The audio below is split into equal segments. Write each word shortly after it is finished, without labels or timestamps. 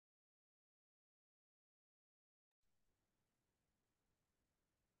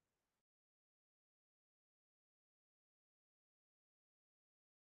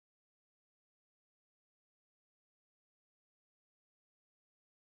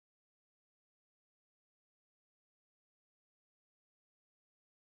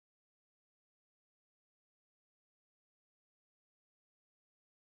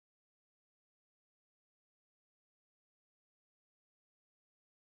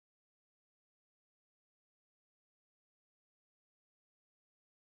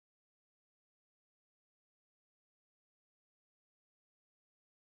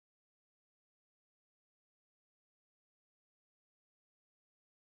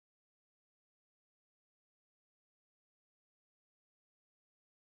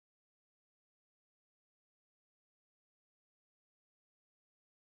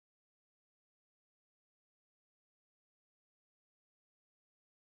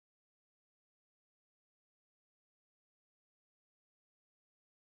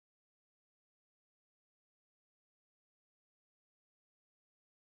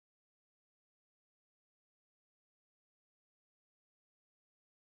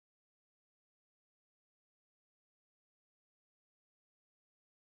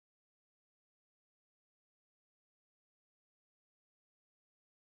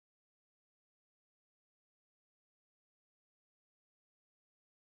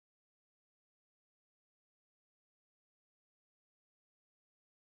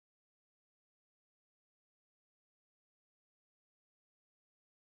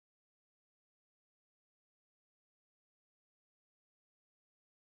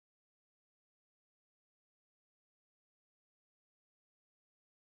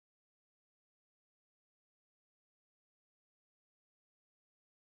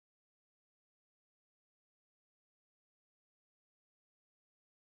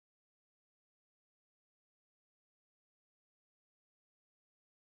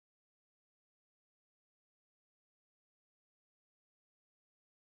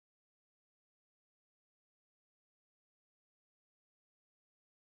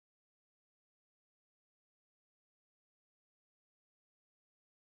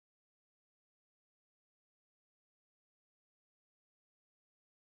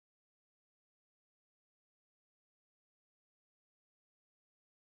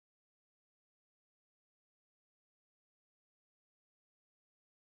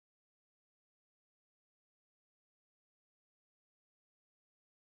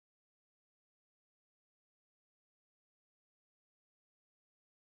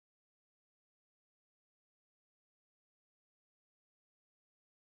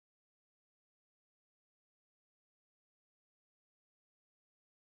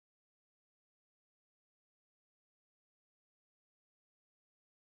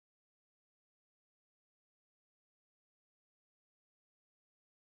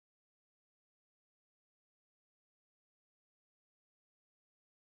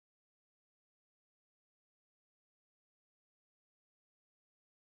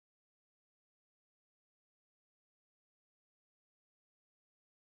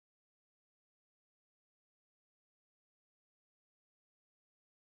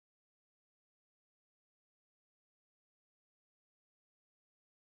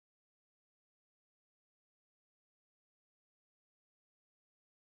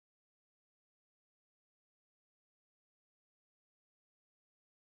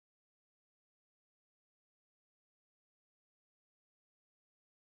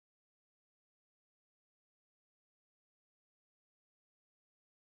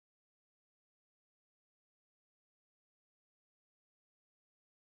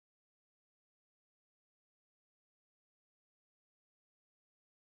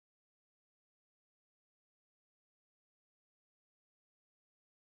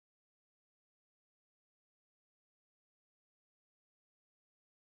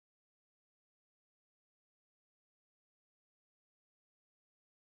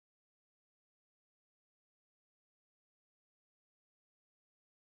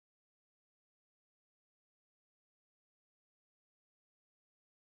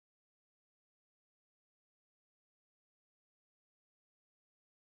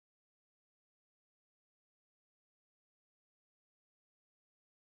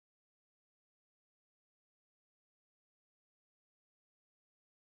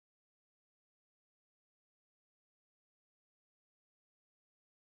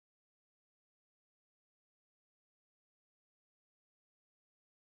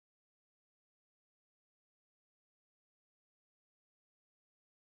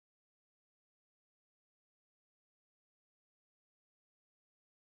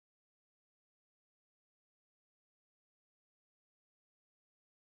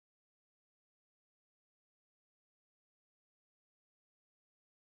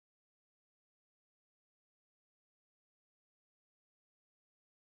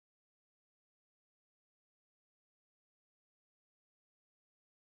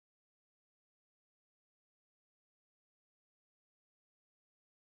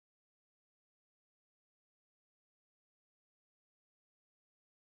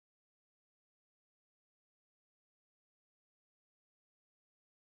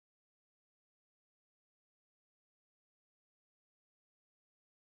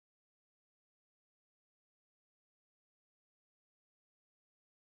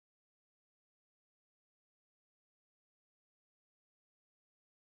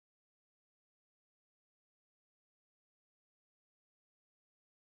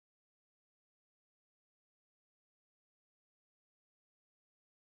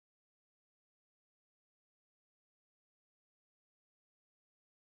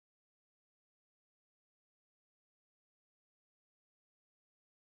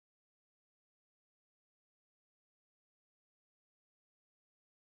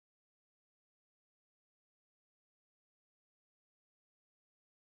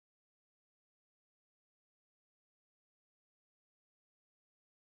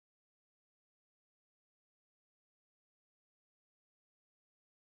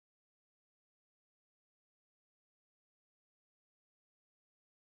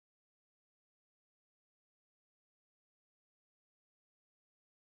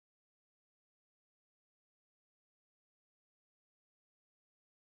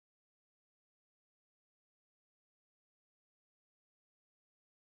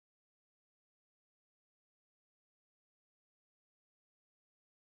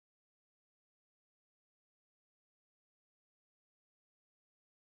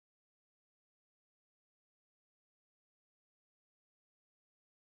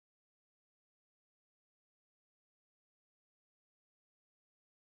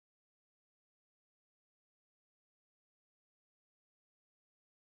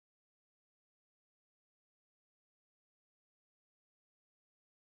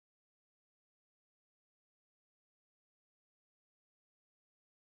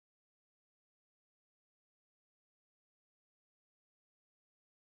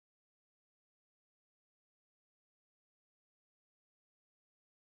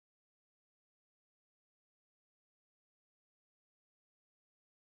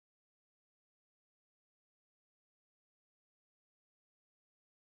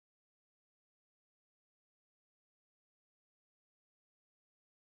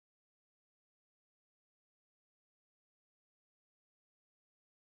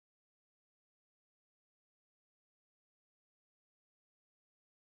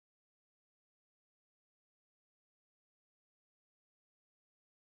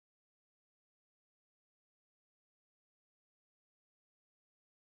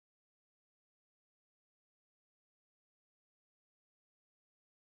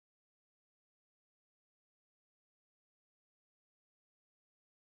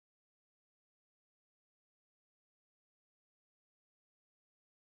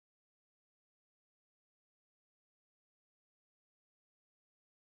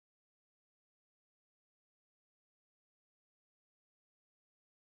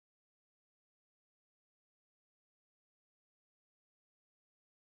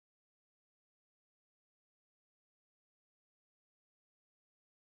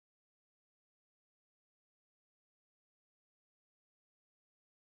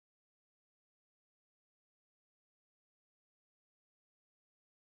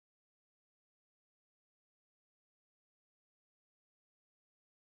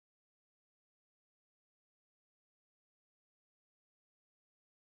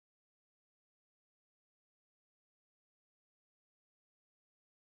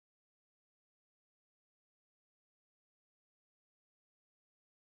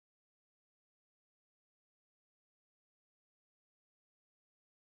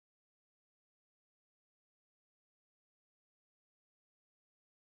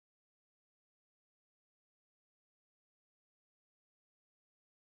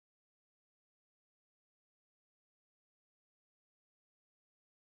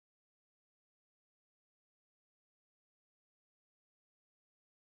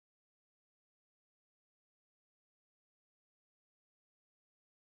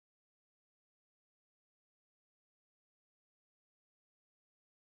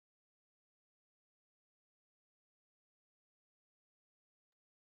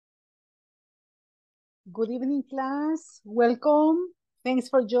Good evening, class. Welcome. Thanks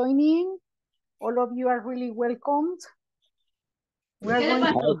for joining. All of you are really welcomed. We are going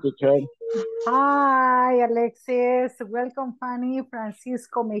to... Hi, Alexis. Welcome, Fanny.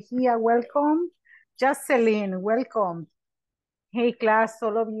 Francisco Mejia, welcome. Jocelyn, welcome. Hey, class,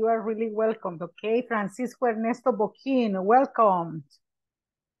 all of you are really welcomed, okay? Francisco Ernesto Boquin, welcome.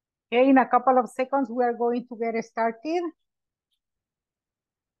 Okay, in a couple of seconds, we are going to get started.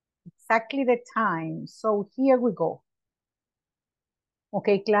 Exactly the time. So here we go.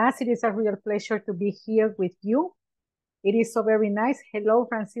 Okay, class, it is a real pleasure to be here with you. It is so very nice. Hello,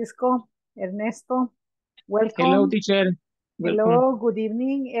 Francisco, Ernesto, welcome. Hello, teacher. Hello, Welcome. good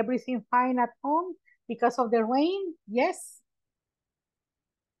evening. Everything fine at home because of the rain? Yes?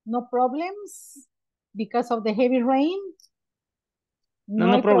 No problems because of the heavy rain? No,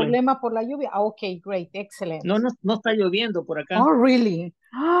 No hay problem. problema por la lluvia. Okay, great, excellent. No está lloviendo por acá. Oh, really?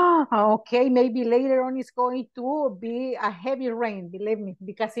 Okay, maybe later on it's going to be a heavy rain, believe me,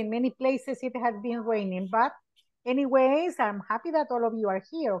 because in many places it has been raining. But anyways, I'm happy that all of you are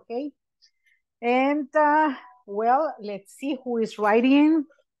here, okay? And well, let's see who is writing.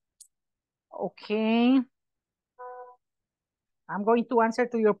 Okay. I'm going to answer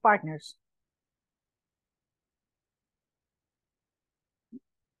to your partners.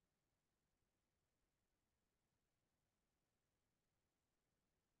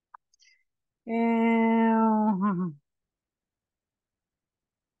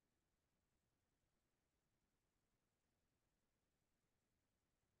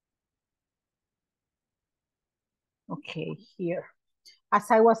 Okay, here. As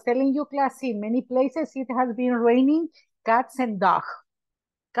I was telling you, class, in many places it has been raining cats and dogs.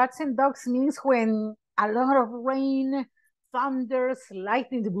 Cats and dogs means when a lot of rain, thunders,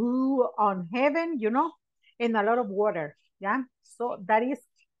 lightning, blue on heaven, you know, and a lot of water, yeah? So that is,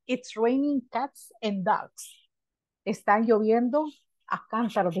 it's raining cats and dogs. Están lloviendo a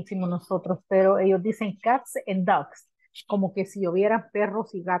cántaros, decimos nosotros, pero ellos dicen cats and dogs, como que si llovieran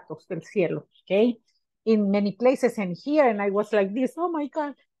perros y gatos del cielo, okay? In many places and here, and I was like this, oh my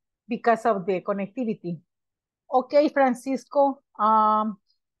God, because of the connectivity. Okay, Francisco,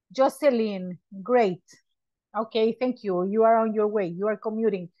 Jocelyn, great. Okay, thank you. You are on your way. You are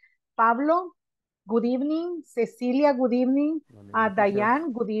commuting. Pablo, good evening. Cecilia, good evening.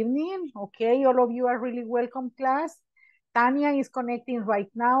 Diane, good evening. Okay, all of you are really welcome, class. Tanya is connecting right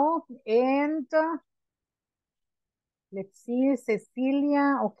now. And let's see,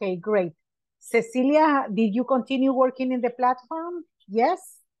 Cecilia. Okay, great. Cecilia, did you continue working in the platform?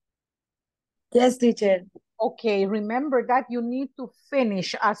 Yes? Yes, teacher. Okay, remember that you need to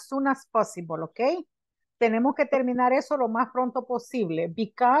finish as soon as possible, okay? Tenemos que terminar eso lo más pronto posible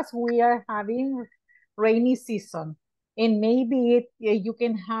because we are having rainy season. And maybe you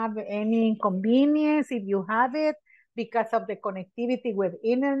can have any inconvenience if you have it because of the connectivity with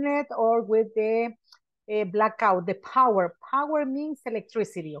internet or with the blackout, the power. Power means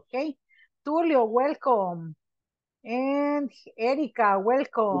electricity, okay? Tulio, welcome. And Erika,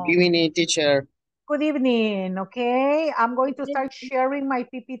 welcome. Good evening, teacher. Good evening, okay? I'm going to start sharing my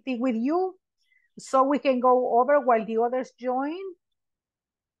PPT with you so we can go over while the others join.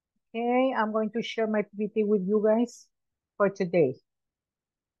 Okay, I'm going to share my PPT with you guys for today.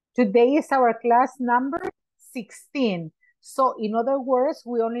 Today is our class number 16. So in other words,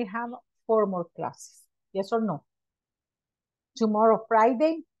 we only have 4 more classes. Yes or no? Tomorrow,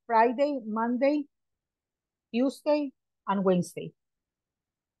 Friday, Monday, Tuesday, and Wednesday.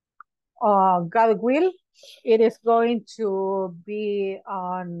 God will, it is going to be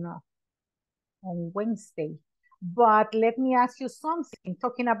on Wednesday. But let me ask you something,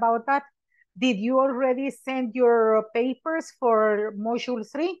 talking about that. Did you already send your papers for Module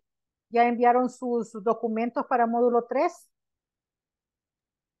 3? ¿Ya enviaron sus documentos para módulo 3?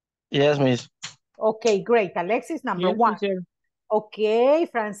 Yes, miss. Okay, great. Alexis, number Yes, 1. teacher. Okay,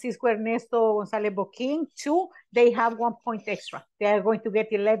 Francisco Ernesto González Boquín, 2. They have 1 point extra. They are going to get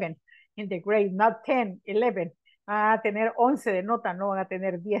 11 in the grade, not 10, 11. Van a tener 11 de nota, no van a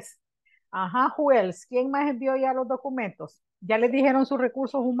tener 10. Ajá, who else? ¿Quién más envió ya los documentos? ¿Ya les dijeron sus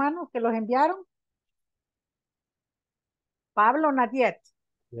recursos humanos que los enviaron? Pablo, not yet.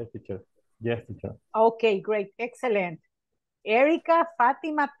 Yes, teacher. Yes, teacher. Okay, great, excellent. Erika,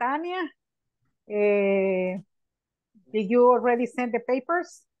 Fátima, Tania, did you already send the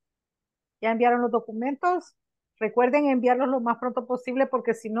papers? ¿Ya enviaron los documentos? Recuerden enviarlos lo más pronto posible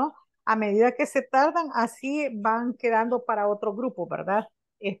porque si no, a medida que se tardan, así van quedando para otro grupo, ¿verdad?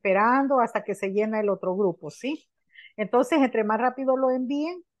 Esperando hasta que se llena el otro grupo, ¿sí? Entonces, entre más rápido lo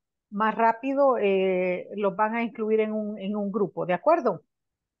envíen, más rápido los van a incluir en un grupo, ¿de acuerdo?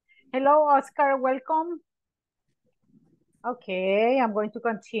 Hello, Oscar, welcome. Okay, I'm going to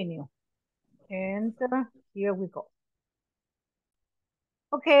continue. And here we go.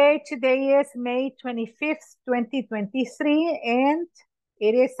 Okay, today is May 25th, 2023, and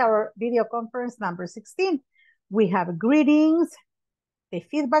it is our video conference number 16. We have greetings. The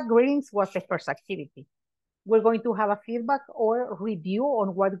feedback greetings was the first activity. We're going to have a feedback or review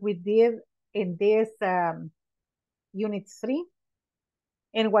on what we did in this unit 3.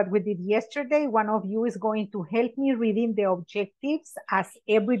 And what we did yesterday, one of you is going to help me reading the objectives as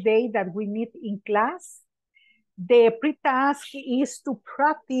every day that we meet in class. The pre-task is to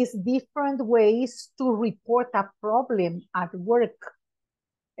practice different ways to report a problem at work,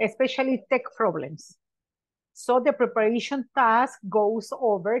 especially tech problems. So the preparation task goes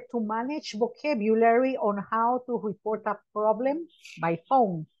over to manage vocabulary on how to report a problem by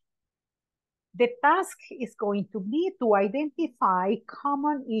phone. The task is going to be to identify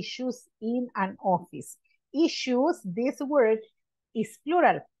common issues in an office. Issues, this word is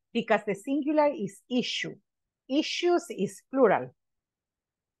plural because the singular is issue. Issues is plural.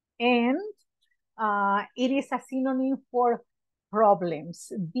 And it is a synonym for problems,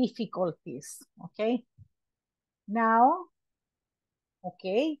 difficulties, okay? Now,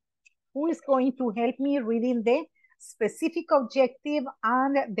 okay, who is going to help me reading the specific objective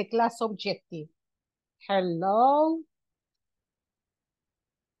and the class objective? Hello?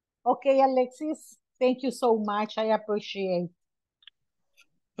 Okay, Alexis, thank you so much. I appreciate.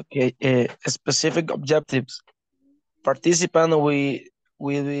 Okay, specific objectives. Participant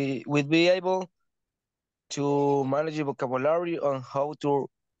will be able to manage the vocabulary on how to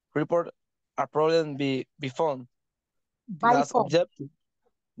report a problem be phone. By Class phone. objective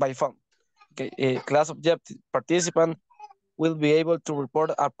by phone. Okay, class objective. Participant will be able to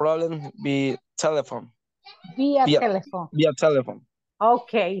report a problem via telephone. Via telephone. Via telephone.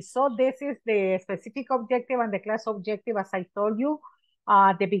 Okay, so this is the specific objective and the class objective, as I told you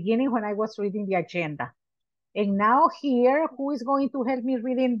at the beginning when I was reading the agenda. And now here, who is going to help me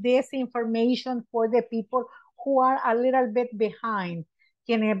reading this information for the people who are a little bit behind?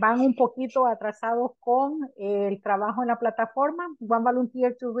 Quienes van un poquito atrasados con el trabajo en la plataforma. One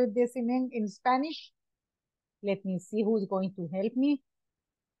volunteer to read this in Spanish. Let me see who's going to help me.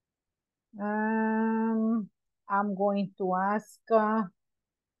 I'm going to ask,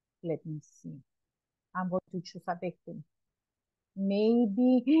 let me see. I'm going to choose a victim.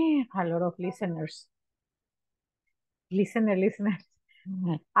 Maybe a lot of listeners. Listeners.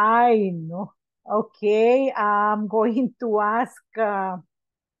 I know. Okay, I'm going to ask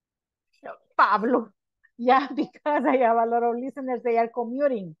Pablo. Yeah, because I have a lot of listeners. They are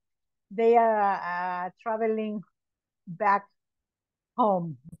commuting. They are traveling back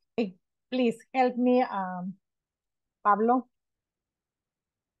home. Okay. Please help me, Pablo.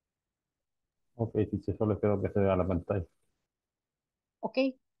 Ok, teacher, solo espero que se vea la pantalla. Ok.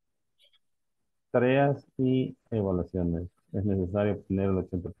 Tareas y evaluaciones. Es necesario obtener el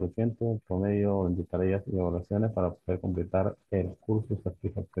 80% promedio de tareas y evaluaciones para poder completar el curso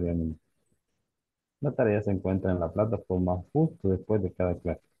satisfactoriamente. La tarea se encuentra en la plataforma justo después de cada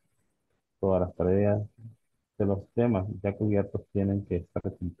clase. Todas las tareas de los temas ya cubiertos tienen que estar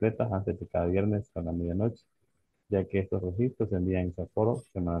completas antes de cada viernes a la medianoche, ya que estos registros se envían en foro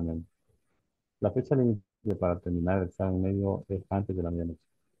semanalmente. La fecha límite para terminar el examen medio es antes de la medianoche.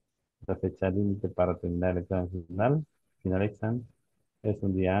 La fecha límite para terminar el examen final examen, es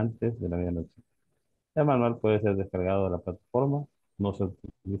un día antes de la medianoche. El manual puede ser descargado de la plataforma. No se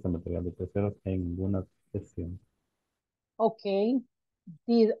utiliza material de terceros en ninguna sesión. Okay.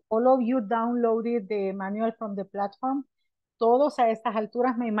 Did all of you downloaded the manual from the platform? Todos a estas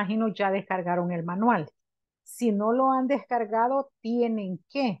alturas me imagino ya descargaron el manual. Si no lo han descargado, tienen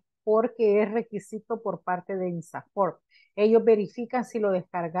que, porque es requisito por parte de INSAFORP. Ellos verifican si lo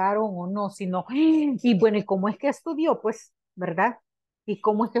descargaron o no, si no. Y bueno, ¿y cómo es que estudió? Pues, ¿verdad? ¿Y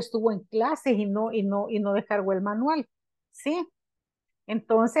cómo es que estuvo en clases y no descargó el manual? ¿Sí?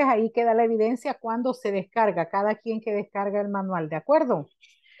 Entonces ahí queda la evidencia cuando se descarga, cada quien que descarga el manual, ¿de acuerdo?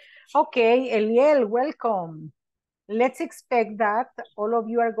 Okay, Eliel, welcome. Let's expect that all of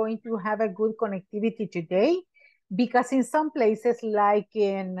you are going to have a good connectivity today, because in some places like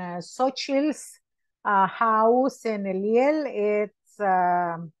in Xochitl's house and Eliel, it's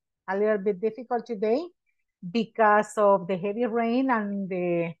a little bit difficult today because of the heavy rain and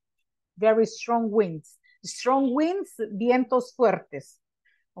the very strong winds. Strong winds, vientos fuertes.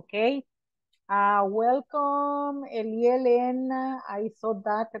 Okay. Welcome, Eliel, and I saw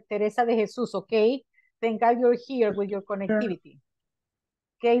that Teresa de Jesus. Okay. Thank God you're here with your connectivity.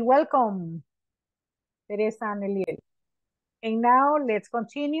 Okay, welcome, Teresa and Eliel. And now let's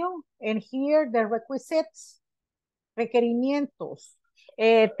continue. And here the requisites, requerimientos.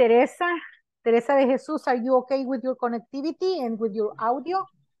 Teresa de Jesús, are you okay with your connectivity and with your audio?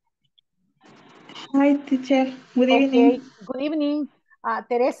 Hi, teacher. Good evening. Okay, good evening.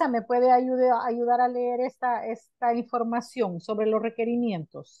 Teresa, ¿me puede ayudar a leer esta información sobre los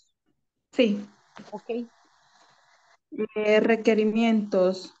requerimientos? Sí. Ok.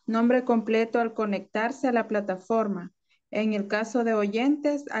 Requerimientos. Nombre completo al conectarse a la plataforma. En el caso de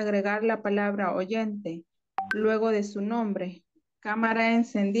oyentes, agregar la palabra oyente luego de su nombre. Cámara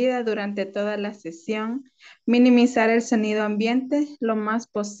encendida durante toda la sesión. Minimizar el sonido ambiente lo más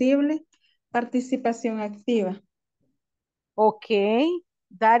posible. Participación activa. Okay,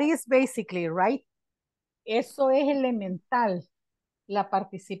 that is basically, right? Eso es elemental, la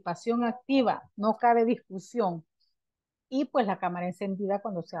participación activa, no cabe discusión. Y pues la cámara encendida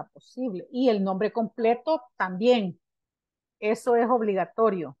cuando sea posible. Y el nombre completo también. Eso es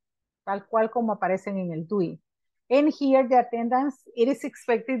obligatorio, tal cual como aparecen en el DUI. And here the attendance, it is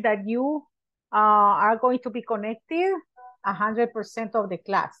expected that you are going to be connected 100% of the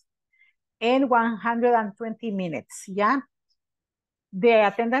class in 120 minutes, yeah? The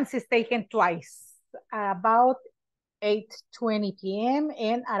attendance is taken twice, about 8:20 p.m.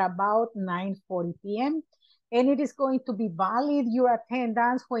 and at about 9:40 p.m. And it is going to be valid, your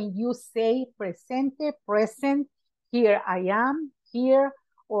attendance, when you say presente, present, here I am, here,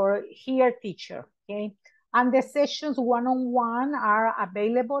 or here teacher, okay? And the sessions one-on-one are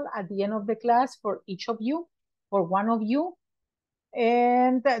available at the end of the class for each of you, for one of you,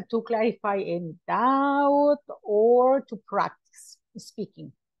 and to clarify any doubt or to practice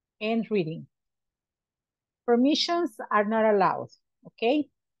speaking and reading. Permissions are not allowed, okay?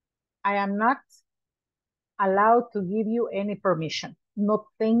 I am not allowed to give you any permission. No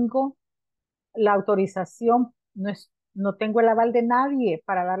tengo la autorización, no tengo el aval de nadie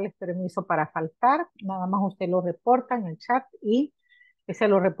para darles permiso para faltar. Nada más usted lo reporta en el chat y se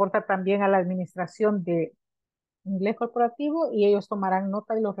lo reporta también a la administración de Inglés Corporativo y ellos tomarán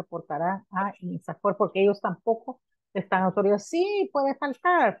nota y lo reportarán a ISSSS porque ellos tampoco están autorizados. Sí, puede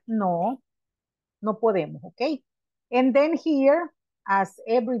faltar. No, no podemos, ¿ok? And then here, as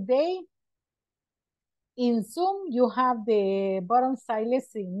every day, in Zoom, you have the button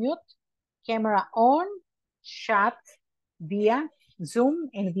silence in mute, camera on, chat via Zoom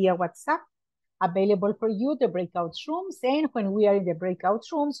and via WhatsApp, available for you, the breakout rooms. And when we are in the breakout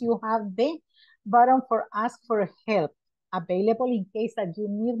rooms, you have the button for ask for help, available in case that you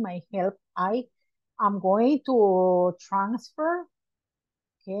need my help. I am going to transfer,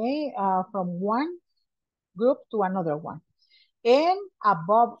 okay, from one group to another one. And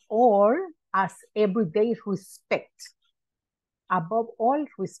above all, as everyday respect. Above all,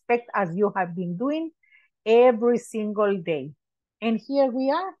 respect as you have been doing every single day. And here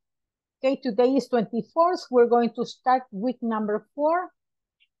we are. Okay, today is 24th. We're going to start week number 4,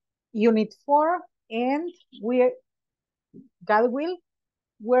 unit 4, and God will,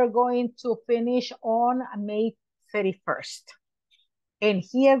 we're going to finish on May 31st. And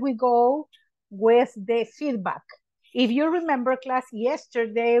here we go with the feedback. If you remember, class,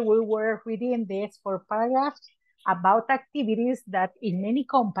 yesterday we were reading this 4 paragraphs about activities that in many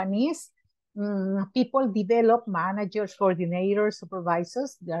companies, people develop, managers, coordinators,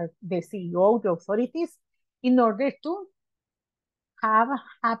 supervisors, the CEO, the authorities, in order to have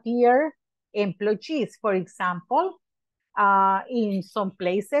happier employees. For example, in some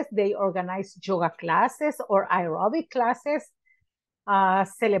places, they organize yoga classes or aerobic classes,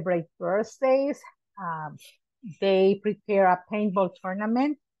 celebrate birthdays, they prepare a paintball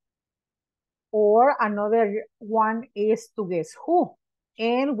tournament, or another one is to guess who.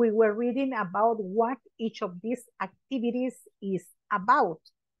 And we were reading about what each of these activities is about.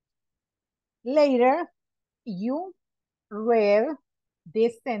 Later, you read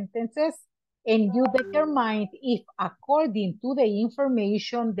these sentences and you determined if according to the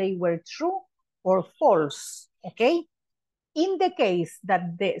information they were true or false, okay? In the case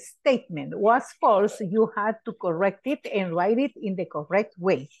that the statement was false, you had to correct it and write it in the correct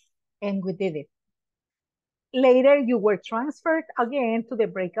way. And we did it. Later, you were transferred again to the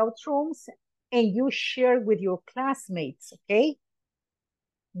breakout rooms and you shared with your classmates, okay?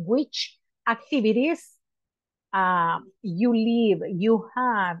 Which activities you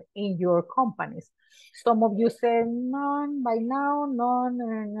have in your companies. Some of you said, none by now, none,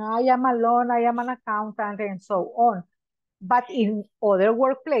 I am alone, I am an accountant, and so on. But in other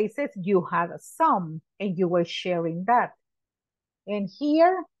workplaces, you had some, and you were sharing that. And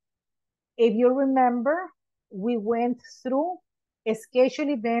here, if you remember, we went through schedule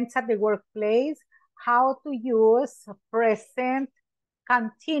events at the workplace, how to use present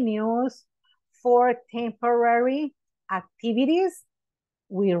continuous for temporary activities.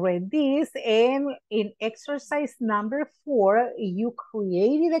 We read this, and in exercise number 4, you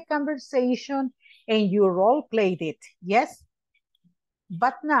created a conversation and you role played it, yes?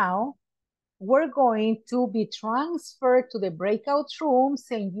 But now we're going to be transferred to the breakout rooms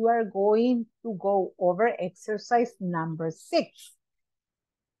and you are going to go over exercise number 6.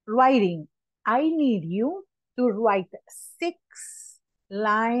 Writing. I need you to write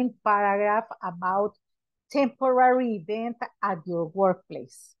 6-line paragraph about temporary event at your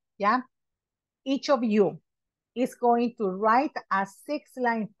workplace, yeah? Each of you is going to write a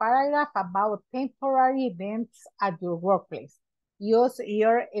 6-line paragraph about temporary events at your workplace. Use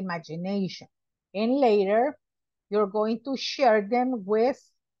your imagination. And later, you're going to share them with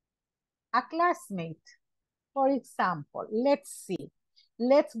a classmate. For example, let's see.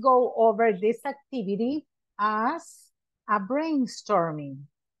 Let's go over this activity as a brainstorming,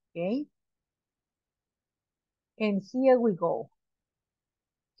 okay? And here we go.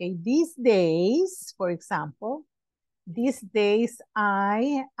 Okay, these days, for example, these days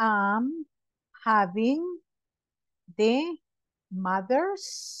I am having the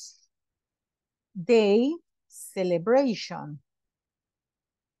Mother's Day celebration.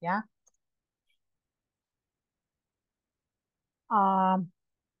 Yeah.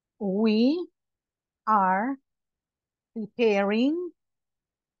 We are preparing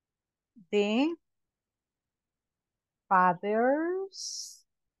the Father's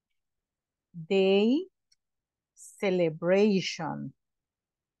Day celebration.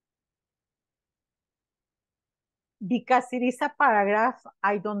 Because it is a paragraph,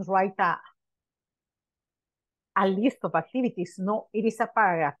 I don't write a list of activities. No, it is a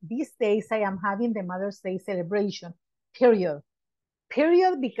paragraph. These days I am having the Mother's Day celebration, period.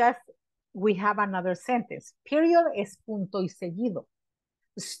 Period because we have another sentence. Period es punto y seguido.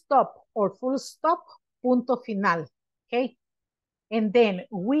 Stop or full stop, punto final, okay? And then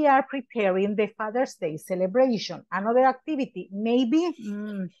we are preparing the Father's Day celebration. Another activity,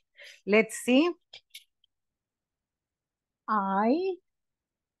 maybe, let's see. I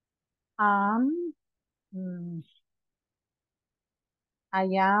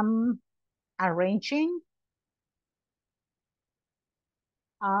am arranging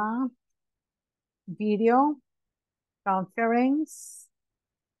a video conference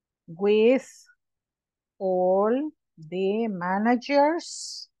with all the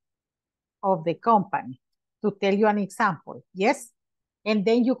managers of the company, to tell you an example, yes? And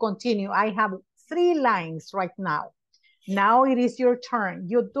then you continue. I have 3 lines right now. Now it is your turn.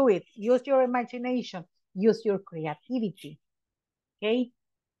 You do it. Use your imagination. Use your creativity, okay?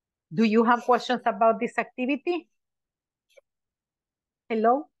 Do you have questions about this activity?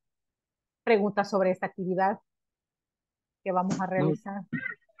 Hello? Preguntas sobre esta actividad que vamos a realizar.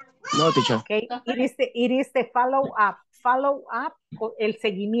 No, teacher. Okay, it is the follow-up, el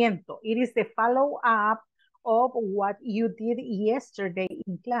seguimiento. It is the follow-up of what you did yesterday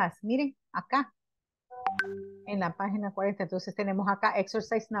in class. Miren, acá, en la página 40. Entonces tenemos acá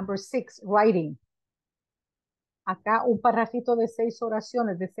exercise number 6, writing. Acá un parrafito de 6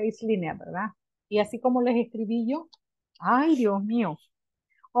 oraciones, de 6 líneas, ¿verdad? Y así como les escribí yo. Ay, Dios mío.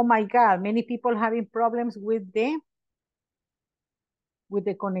 Oh my God, many people having problems with the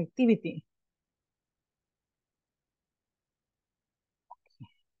connectivity.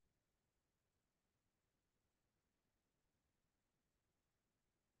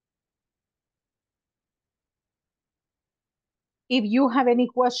 If you have any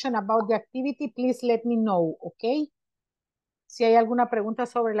question about the activity, please let me know, okay? Si hay alguna pregunta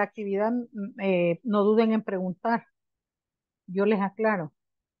sobre la actividad, no duden en preguntar. Yo les aclaro.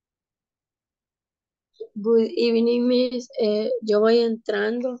 Good evening, Miss. Yo voy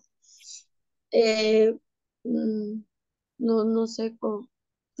entrando. No sé cómo.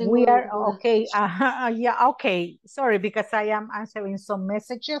 We are, okay, yeah, okay. Sorry, because I am answering some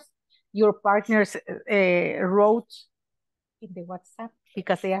messages your partners wrote in the WhatsApp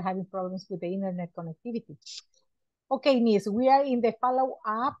because they are having problems with the internet connectivity. Okay, Miss, we are in the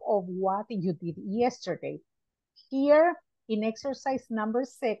follow-up of what you did yesterday. Here in exercise number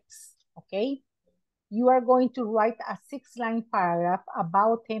 6, okay, you are going to write a 6-line paragraph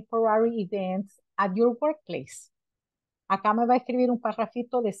about temporary events at your workplace. Acá me va a escribir un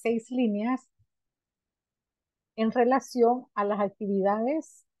parrafito de 6 líneas en relación a las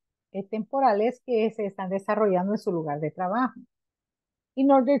actividades temporales que se están desarrollando en su lugar de trabajo.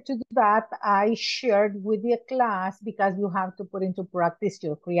 In order to do that, I shared with the class because you have to put into practice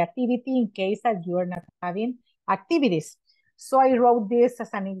your creativity in case that you are not having activities. So I wrote this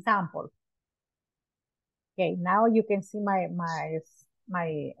as an example. Okay, now you can see my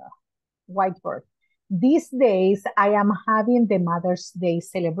whiteboard. These days I am having the Mother's Day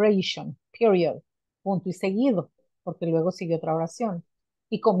celebration, period. Punto y seguido, porque luego sigue otra oración.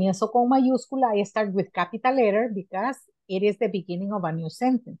 Y comienzo con mayúscula. I start with capital letter because it is the beginning of a new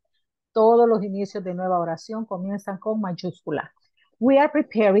sentence. Todos los inicios de nueva oración comienzan con mayúscula. We are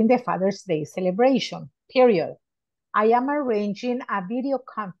preparing the Father's Day celebration, period. I am arranging a video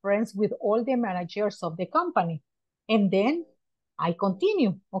conference with all the managers of the company. And then I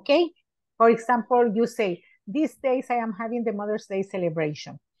continue, okay? For example, you say, these days I am having the Mother's Day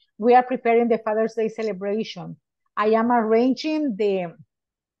celebration. We are preparing the Father's Day celebration. I am arranging the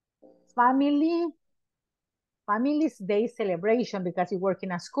Family's Day celebration because you work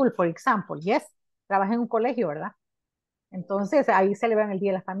in a school, for example. Yes, trabaja en un colegio, ¿verdad? Entonces, ahí celebran el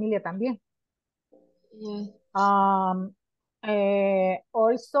Día de la Familia también. Yes.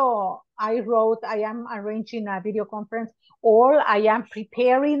 Also, I wrote, I am arranging a video conference, or I am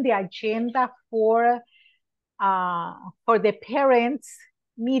preparing the agenda for the parents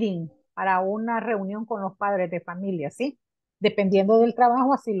meeting, para una reunión con los padres de familia, ¿sí? Dependiendo del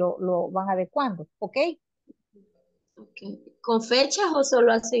trabajo, así lo van adecuando, ¿ok? Okay. ¿Con fechas o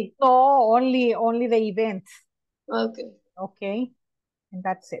solo así? No, only the event. Okay. Okay, and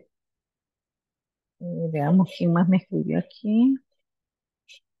that's it. Veamos quién más me escribió aquí.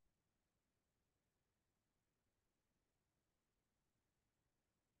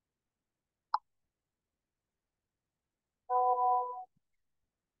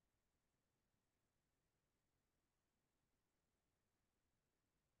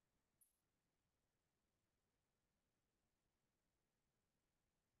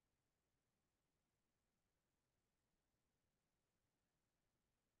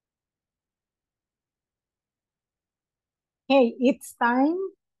 Hey, it's time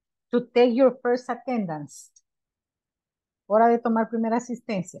to take your first attendance. Hora de tomar primera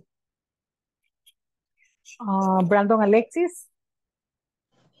asistencia. Brandon Alexis.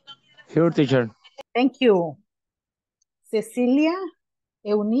 Here, teacher. Thank you. Cecilia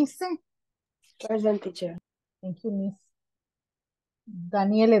Eunice. Present, teacher. Thank you, Miss.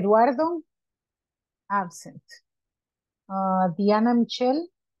 Daniel Eduardo. Absent. Diana Michelle.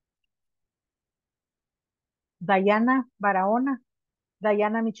 Diana Barahona.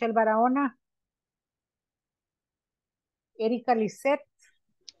 Diana Michelle Barahona. Erika Lisette.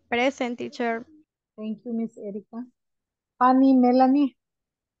 Present, teacher. Thank you, Miss Erika. Fanny Melanie.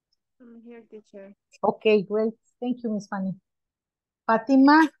 I'm here, teacher. Okay, great. Thank you, Miss Fanny.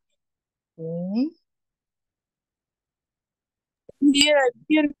 Fatima. Okay. Here.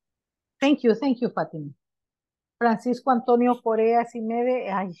 Thank you, Fatima. Francisco Antonio Correa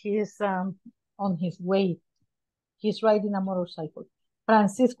Simede, he's on his way. He's riding a motorcycle.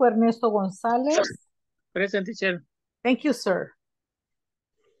 Francisco Ernesto González. Present, teacher. Thank you, sir.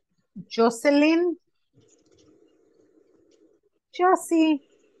 Jocelyn. Josie.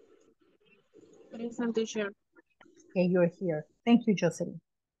 Present, teacher. Okay, you're here. Thank you, Jocelyn.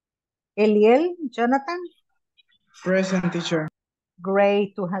 Eliel, Jonathan. Present, teacher.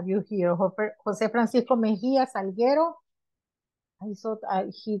 Great to have you here. Jose Francisco Mejía Salguero. I thought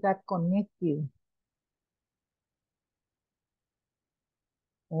he got connected.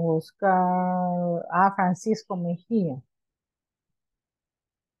 Oscar, Francisco Mejía.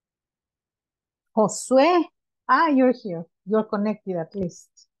 Josué, you're here. You're connected at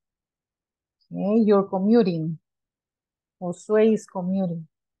least. Okay, you're commuting. Josué is commuting.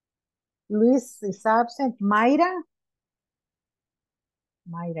 Luis is absent. Mayra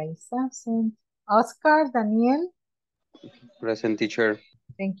is absent. Oscar, Daniel. Present, teacher.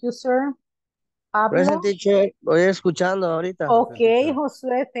 Thank you, sir. Pablo. Present, teacher. Voy escuchando ahorita. Okay,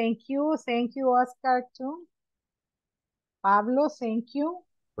 Josué, thank you. Thank you, Oscar, too. Pablo, thank you.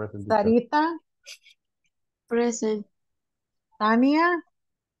 Present, teacher. Sarita. Present. Tania.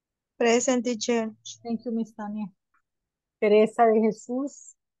 Present, teacher. Thank you, Miss Tania. Teresa de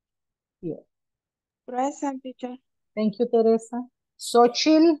Jesús. Here. Present, teacher. Thank you, Teresa.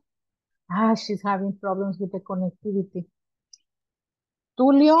 Xochitl. She's having problems with the connectivity.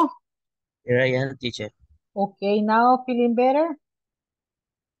 Tulio. Here I am, teacher. Okay, now feeling better.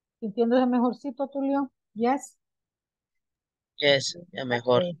 ¿Sintiéndose mejorcito, Tulio? Yes? Yes, ya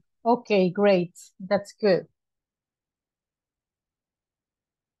mejor. Okay, great. That's good.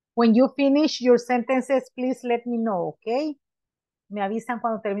 When you finish your sentences, please let me know, okay? Me avisan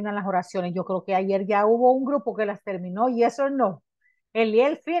cuando terminan las oraciones. Yo creo que ayer ya hubo un grupo que las terminó, yes or no?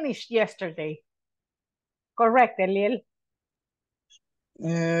 Eliel finished yesterday. Correct, Eliel?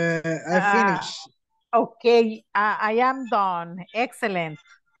 I finished. Okay, I am done. Excellent.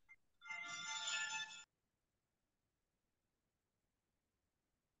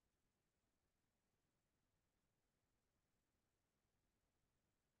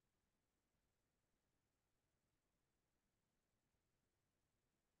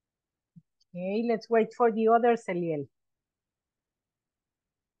 Okay, let's wait for the others, Eliel.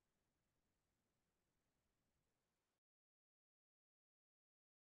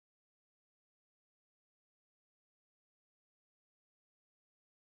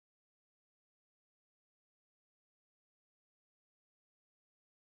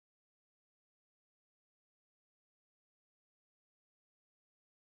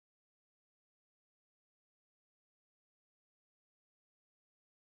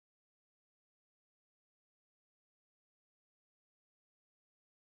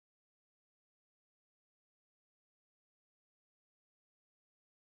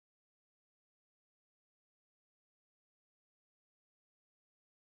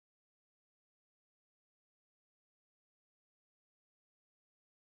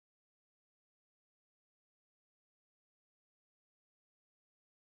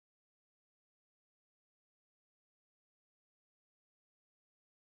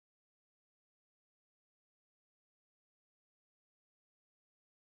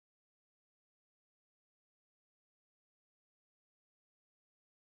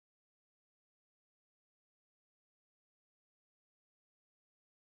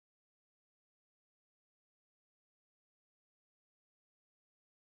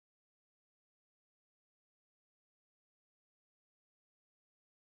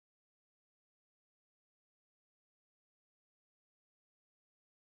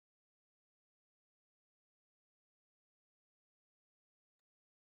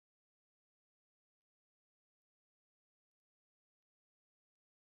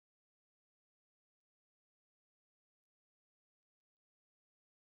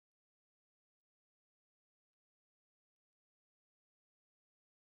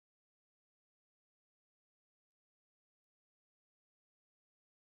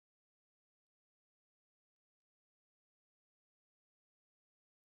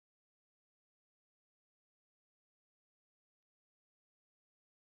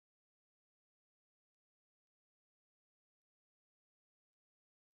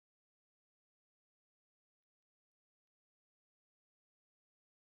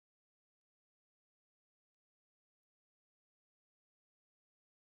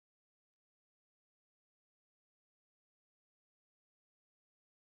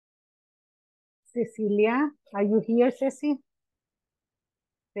 Cecilia, are you here, Ceci?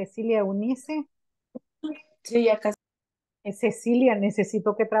 Cecilia Eunice. Sí, ya casi. Cecilia,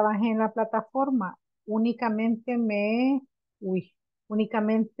 necesito que trabaje en la plataforma. Únicamente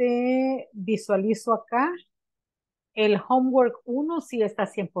visualizo acá. El homework 1 sí está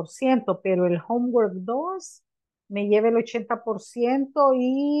 100%, pero el homework 2 me lleva el 80%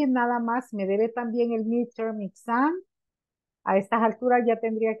 y nada más me debe también el midterm exam. A estas alturas ya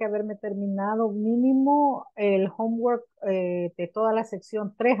tendría que haberme terminado mínimo el homework de toda la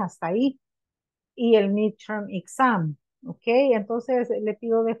sección 3 hasta ahí y el midterm exam. ¿Ok? Entonces le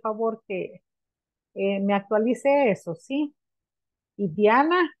pido de favor que me actualice eso, ¿sí? Y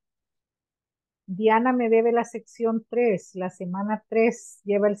Diana me debe la sección 3, la semana 3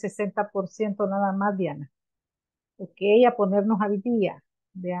 lleva el 60% nada más, Diana. Ok, a ponernos al día.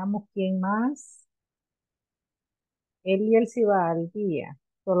 Veamos quién más. Él sí va al día.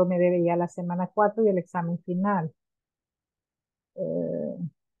 Solo me debe ya la semana 4 y el examen final.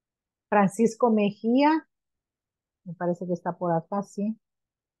 Francisco Mejía, me parece que está por acá, sí.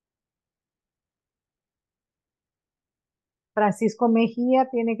 Francisco Mejía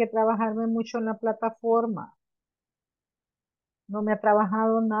tiene que trabajarme mucho en la plataforma. No me ha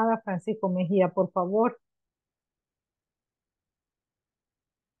trabajado nada, Francisco Mejía, por favor.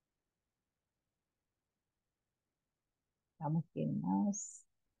 Vamos, ¿quién más?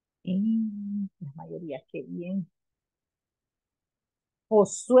 Y la mayoría, qué bien.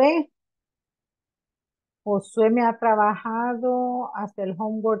 Josué me ha trabajado hasta el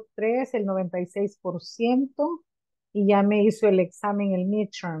homework 3, el 96%, y ya me hizo el examen, el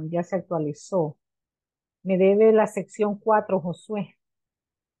midterm, ya se actualizó. Me debe la sección 4, Josué,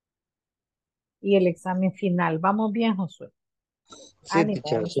 y el examen final. Vamos bien, Josué. Sí, Ánimo,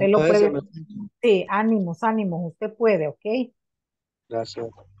 teacher. usted lo Solo eso puede. me... Sí, ánimos, usted puede, ¿ok? Gracias.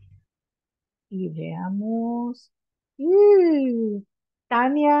 Y veamos.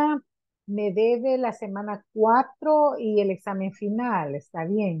 Tania me debe la semana 4 y el examen final, está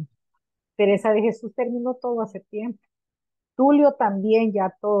bien. Teresa de Jesús terminó todo hace tiempo. Tulio también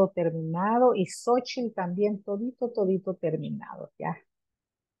ya todo terminado y Xochitl también todito terminado ya,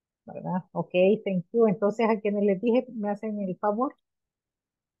 ¿verdad? Ok, thank you. Entonces a quienes les dije me hacen el favor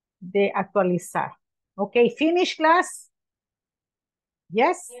de actualizar. Ok, finish class.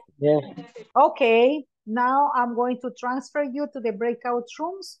 Yes? Yeah. Okay, now I'm going to transfer you to the breakout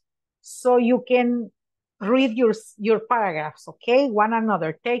rooms so you can read your paragraphs, okay? One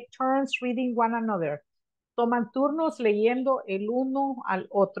another. Take turns reading one another. Toman turnos leyendo el uno al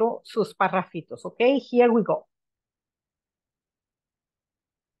otro sus parrafitos, okay? Here we go.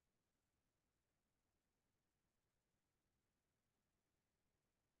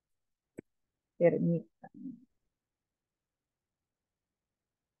 Permítanme.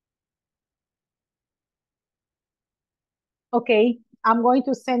 Okay, I'm going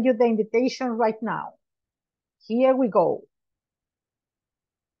to send you the invitation right now. Here we go.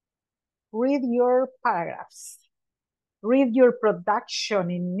 Read your paragraphs. Read your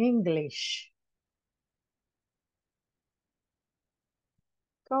production in English.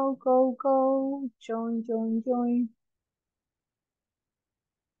 Go, go, go. Join, join, join.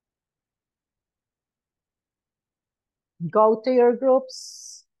 Go to your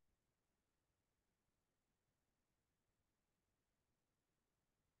groups.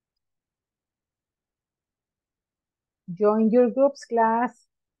 Join your groups, class.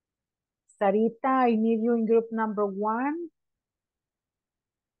 Sarita, I need you in group number 1.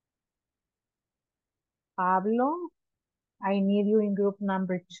 Pablo, I need you in group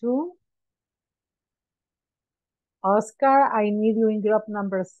number 2. Oscar, I need you in group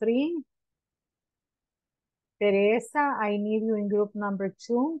number 3. Teresa, I need you in group number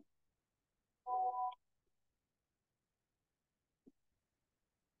 2.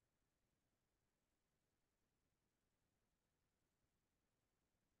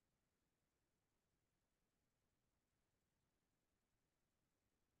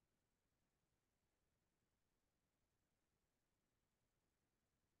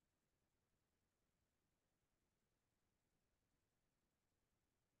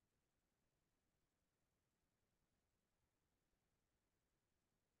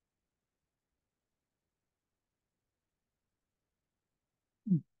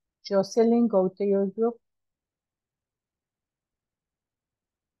 Jocelyn, go to your group.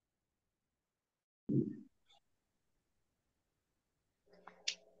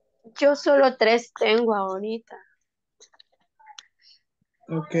 Yo solo 3 tengo ahorita.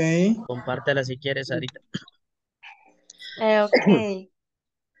 Okay. Compártela si quieres, Sarita. Okay.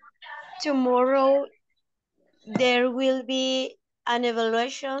 Tomorrow there will be an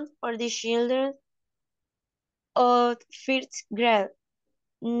evaluation for the children of first grade.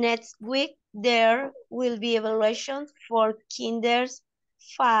 Next week there will be evaluation for kinders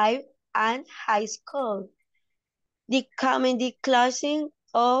 5 and high school. The coming classing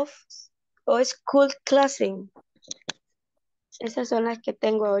of school classing. Esas son las que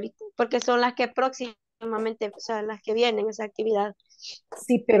tengo ahorita, porque son las que próximamente, o sea, las que vienen, esa actividad.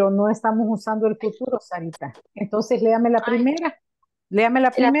 Sí, pero no estamos usando el futuro, Sarita. Entonces, léame la primera. Léame la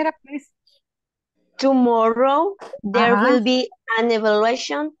primera, please. Tomorrow, there will be an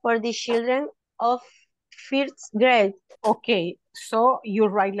evaluation for the children of first grade. Okay, so you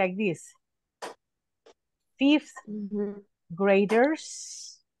write like this. Fifth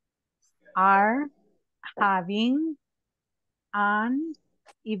graders are having an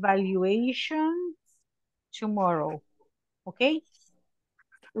evaluation tomorrow. Okay?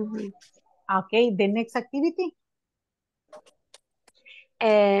 Okay, the next activity?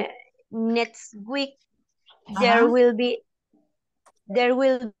 Next week, there will be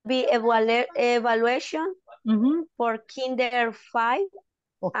evaluation for kinder 5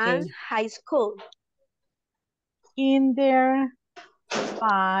 and high school. Kinder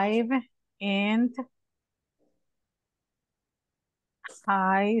 5 and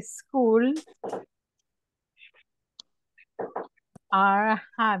high school are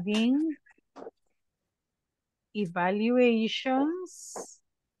having evaluations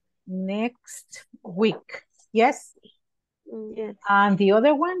next week. Yes? Yes. And the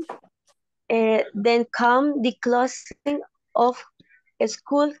other one? Then come the closing of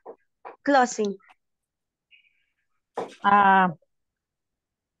school closing.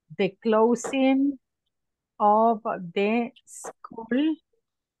 The closing of the school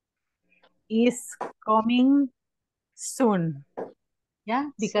is coming soon. Yeah,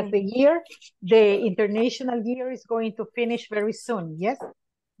 because the international year is going to finish very soon. Yes,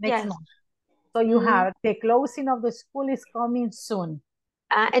 next month. So you have the closing of the school is coming soon.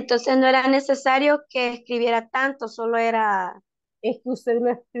 Entonces no era necesario que escribiera tanto, solo era... Es que usted lo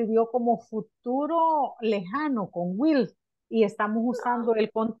escribió como futuro lejano con will y estamos usando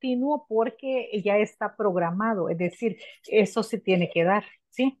el continuo porque ya está programado, es decir, eso se tiene que dar,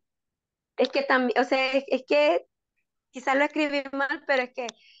 ¿sí? Es que también, o sea, es que quizás lo escribí mal, pero es que,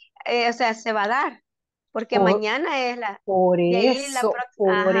 o sea, se va a dar, porque mañana es la... Por de ahí la eso,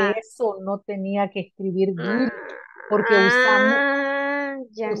 próxima. por eso no tenía que escribir will, porque usamos,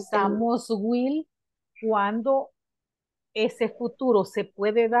 Ya entendí. usamos will cuando ese futuro se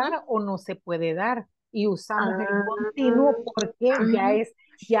puede dar o no se puede dar. Y usamos el continuo porque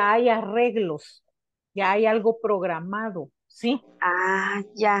ya hay arreglos, ya hay algo programado, ¿sí?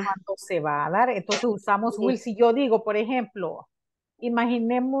 Ya. Cuando se va a dar. Entonces usamos will. Sí. Si yo digo, por ejemplo,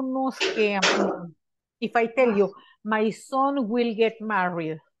 imaginémonos que, if I tell you, my son will get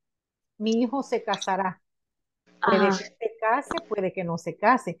married, mi hijo se casará. Puede que se case, puede que no se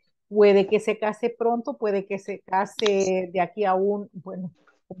case. Puede que se case pronto, puede que se case de aquí a bueno,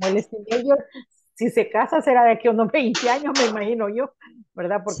 como él es teenager, si se casa será de aquí a unos 20 años, me imagino yo,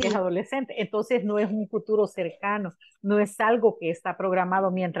 ¿verdad? Porque es Sí. adolescente. Entonces no es un futuro cercano, no es algo que está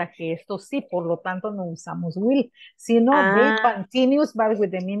programado, mientras que esto sí, por lo tanto no usamos will, sino they continuous but with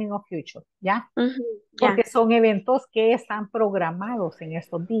the meaning of future, ¿ya? Ya. Porque son eventos que están programados en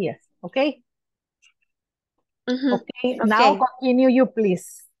estos días, ¿ok? Okay, now continue you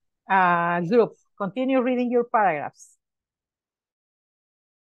please. Group, continue reading your paragraphs.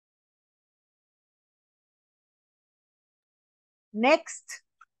 Next.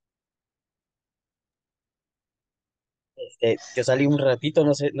 Yo salí un ratito,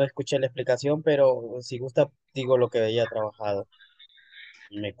 no sé, no escuché la explicación, pero si gusta, digo lo que había trabajado.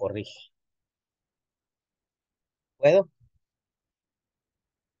 Me corrige. ¿Puedo?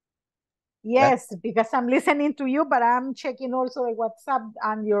 Yes, because I'm listening to you, but I'm checking also the WhatsApp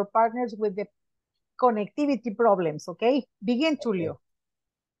and your partners with the connectivity problems, okay? Begin, Tulio.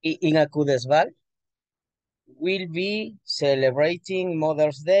 In Acudesval, will be celebrating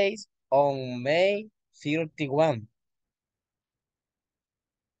Mother's Day on May 31.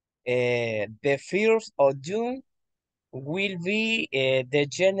 The 1st of June will be the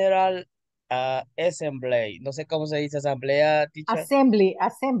General Assembly. No sé cómo se dice asamblea, teacher. Assembly.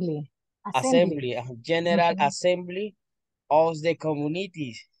 General Assembly of the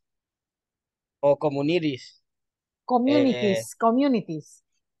communities o communities. Communities.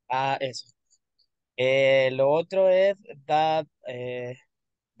 Eso. Lo otro es that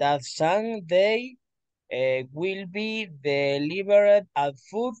Sunday will be delivered at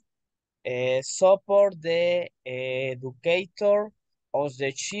food support the educator of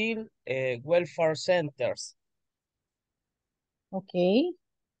the child welfare centers. Okay.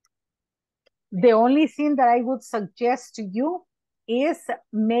 The only thing that I would suggest to you is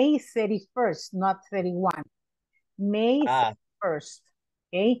May 31st, not 31. May 31st.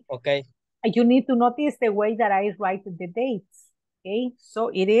 Okay. Okay. You need to notice the way that I write the dates. Okay. So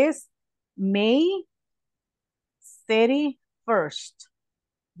it is May 31st.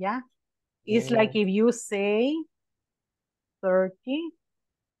 Yeah. It's like if you say 30.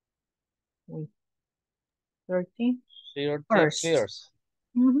 Wait. 31st.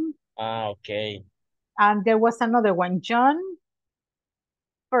 Okay. And there was another one, John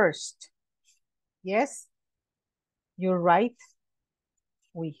 1st. Yes, you're right.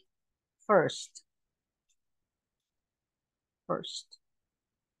 First.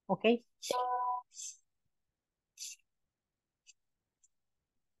 Okay.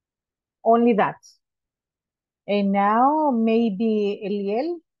 Only that. And now maybe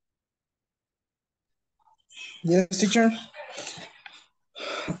Eliel. Yes, teacher.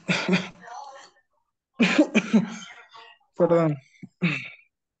 Pardon.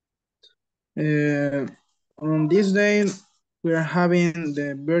 On this day, we are having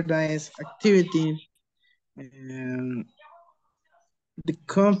the birthdays activity. The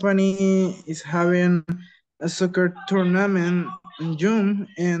company is having a soccer tournament in June,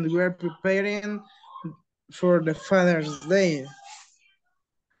 and we are preparing for the Father's Day.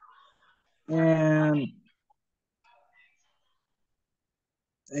 And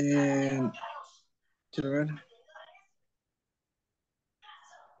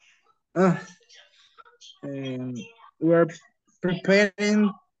we are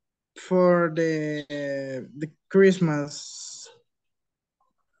preparing for the Christmas.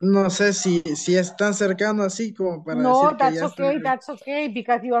 No sé si es tan cercano así como para decir que ya está. That's okay,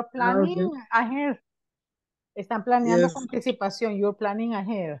 because you are planning ahead. Están planeando con anticipación. You're planning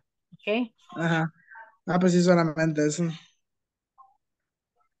ahead. Okay. Ajá. Pues sí, solamente eso.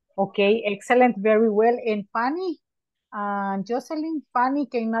 Okay, excellent, very well. And Fanny, Jocelyn, Fanny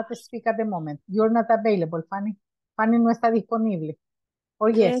cannot speak at the moment. You're not available, Fanny. Fanny no está disponible.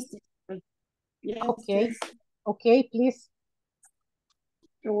 Or yes? Yes, okay. yes. Okay, please.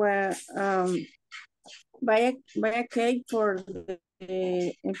 Well, buy a cake for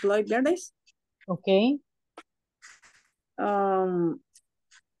the employee birthdays. Okay.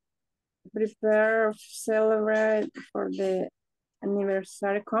 Prepare, celebrate for the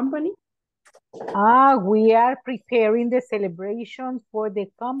anniversary company. We are preparing the celebration for the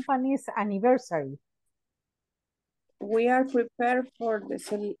company's anniversary. We are prepared for the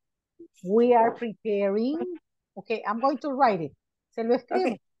We are preparing. Okay, I'm going to write it. Se lo escribo.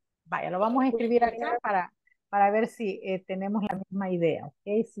 Okay. Vaya, lo vamos a escribir acá para ver si tenemos la misma idea.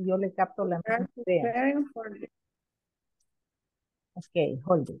 Ok, si yo le capto la misma idea. Preparing for the... Okay,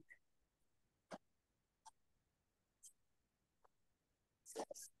 hold it.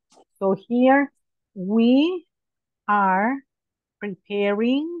 So here we are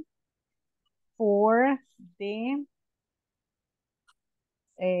preparing for the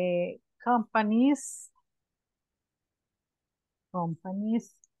company's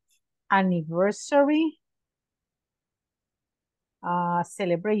anniversary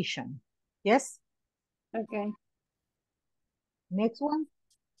celebration. Yes? Okay. Next one.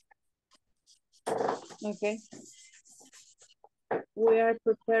 Okay. We are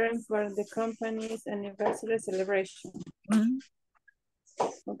preparing for the company's anniversary celebration.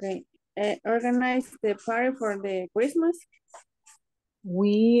 Okay. Organize the party for the Christmas.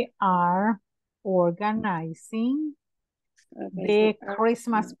 We are organizing the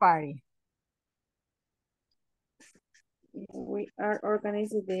Christmas party. We are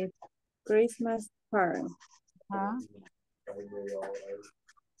organizing the Christmas party.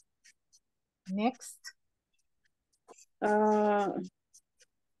 Next.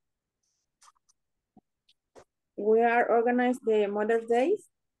 We are organizing the Mother's Day.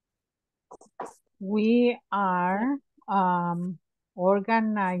 We are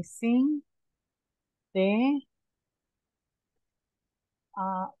organizing the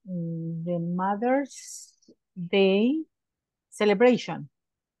Mother's Day celebration.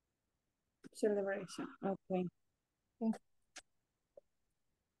 Celebration, okay.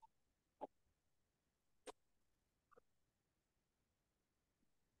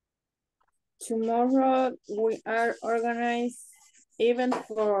 Tomorrow we are organizing event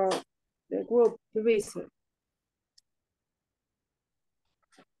for the group to visit.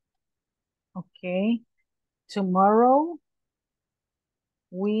 Okay. Tomorrow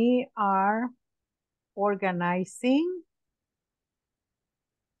we are organizing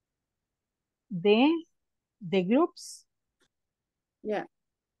the groups. Yeah.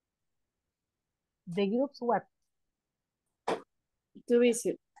 The groups what? To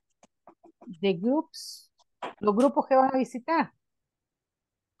visit. The groups. Los grupos que van a visitar.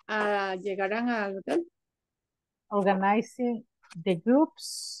 Llegarán al hotel. Organizing the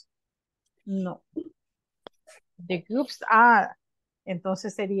groups. No. The groups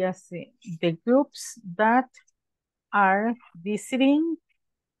entonces sería así. The groups that are visiting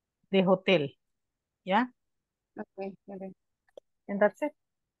the hotel. Yeah? Okay, okay. And that's it.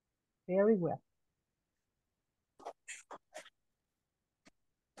 Very well.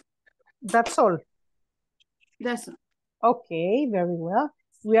 That's all. That's all. Okay, very well.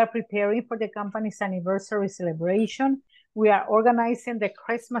 We are preparing for the company's anniversary celebration. We are organizing the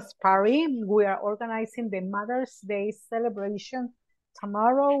Christmas party. We are organizing the Mother's Day celebration.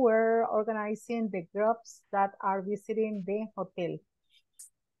 Tomorrow, we're organizing the groups that are visiting the hotel.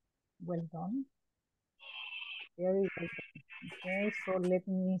 Well done. Very well done. Okay, so let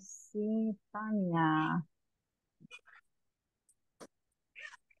me see, Tanya.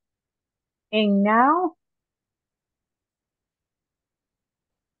 And now,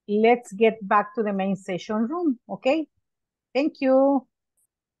 let's get back to the main session room, okay? Thank you.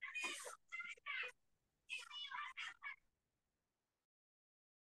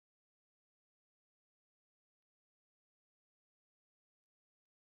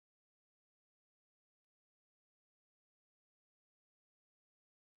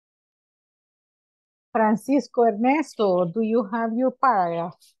 Francisco Ernesto, do you have your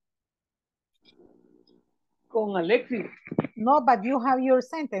paragraph? Con Alexis. No, but you have your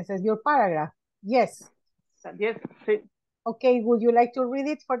sentences, your paragraph. Yes. Yes. Sí. Okay, would you like to read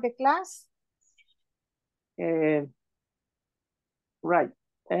it for the class? Right.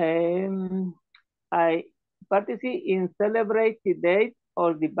 I participate in celebrate the date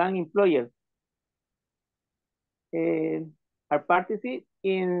of the bank employer. I participate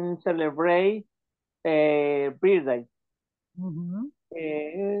in celebrate birthday.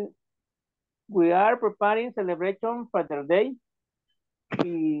 We are preparing celebration for the day.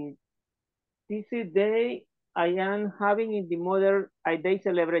 This day I am having in the Mother's Day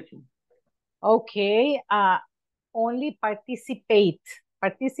celebration. Okay, only participate.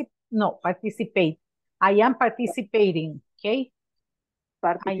 Participate. I am participating, okay?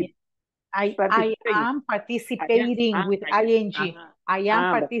 I am participating with ing. I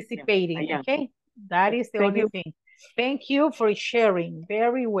am participating, okay? That is the only thing. Thank you for sharing.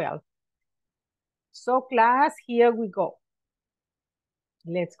 Very well. So class, here we go.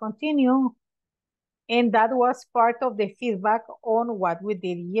 Let's continue. And that was part of the feedback on what we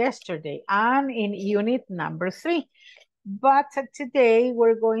did yesterday and in unit number 3. But today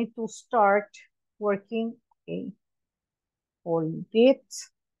we're going to start working, okay, hold it,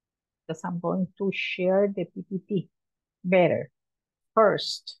 because I'm going to share the PPT better.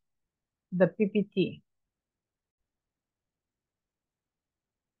 First, the PPT.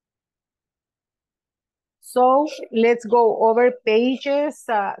 So let's go over pages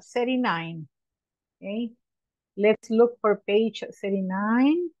 39. Okay, let's look for page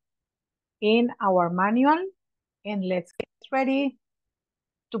 39 in our manual and let's get ready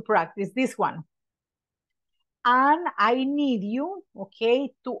to practice this one. And I need you,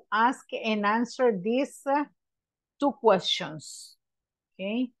 okay, to ask and answer these 2 questions.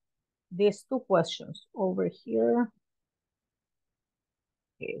 Okay, these 2 questions over here.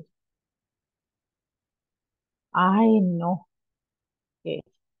 Okay. I know. Okay.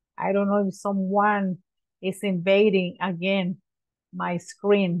 I don't know if someone is invading again my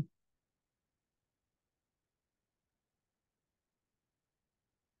screen.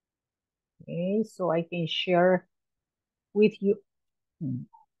 Okay, so I can share with you.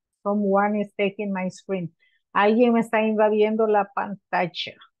 Someone is taking my screen. Alguien me está invadiendo la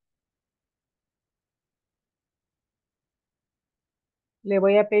pantalla. Le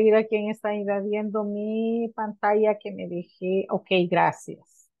voy a pedir a quien está invadiendo mi pantalla que me deje. Ok,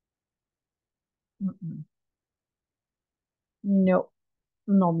 gracias. No,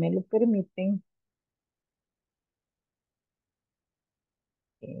 no me lo permiten.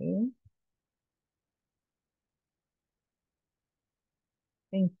 Okay.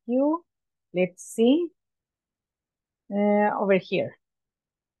 Thank you. Let's see. Over here.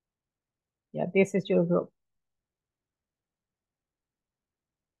 Yeah, this is your group.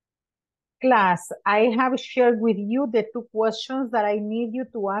 Class, I have shared with you the 2 questions that I need you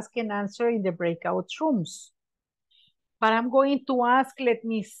to ask and answer in the breakout rooms. But I'm going to ask, let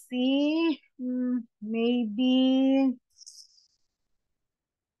me see, maybe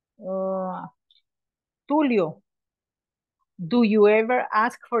Tulio, do you ever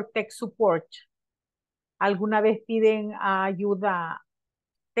ask for tech support? ¿Alguna vez piden ayuda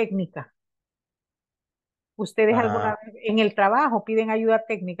técnica? ¿Ustedes alguna vez en el trabajo piden ayuda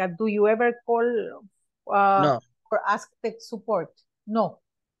técnica? Do you ever call No, or ask tech support? No.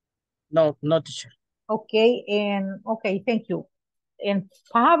 no, no, teacher. Okay, and okay, thank you. And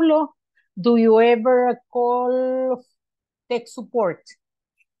Pablo, do you ever call tech support?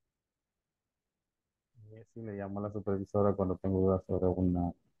 Sí, le llamo a la supervisora cuando tengo dudas sobre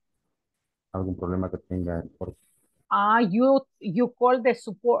algún problema que tenga. You call the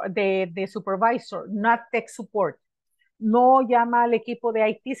support, the supervisor, not tech support. No llama al equipo de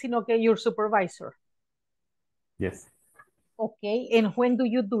IT, sino que your supervisor. Yes. Okay, and when do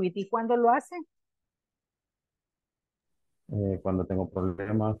you do it? ¿Y cuándo lo hace? Cuando tengo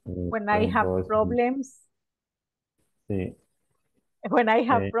problemas. When I have problems. Sí. When I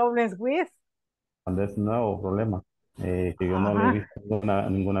have problems with. Cuando es nuevo problema, que yo no le he visto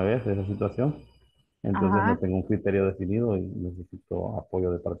ninguna vez esa situación, entonces no tengo un criterio definido y necesito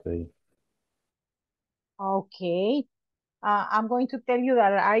apoyo de parte de ellos. Okay. I'm going to tell you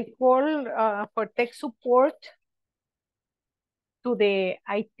that I call for tech support to the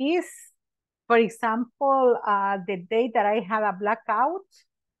ITs. For example, the day that I had a blackout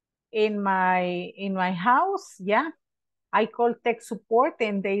in my house, yeah, I called tech support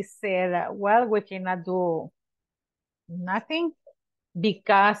and they said, well, we cannot do nothing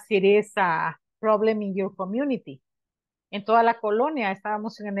because it is a problem in your community. En toda la colonia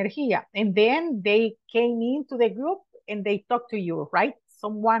estábamos sin energía. And then they came into the group and they talked to you, right?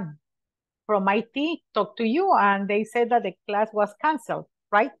 Someone from IT talked to you and they said that the class was canceled,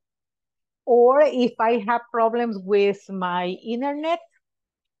 right? Or if I have problems with my internet,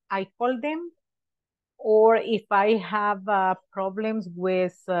 I call them. Or if I have problems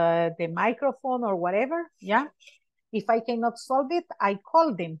with the microphone or whatever, yeah. If I cannot solve it, I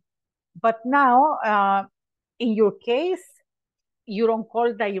call them. But now, in your case, you don't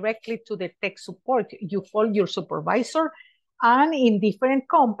call directly to the tech support. You call your supervisor. And in different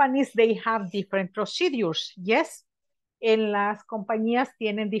companies, they have different procedures, yes. En las compañías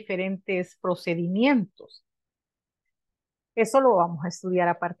tienen diferentes procedimientos. Eso lo vamos a estudiar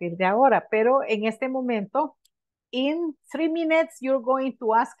a partir de ahora, pero en este momento, in 3 minutes, you're going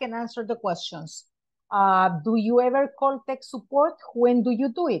to ask and answer the questions. Do you ever call tech support? When do you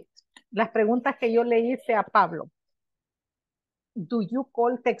do it? Las preguntas que yo le hice a Pablo. Do you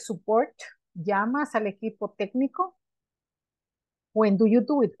call tech support? ¿Llamas al equipo técnico? When do you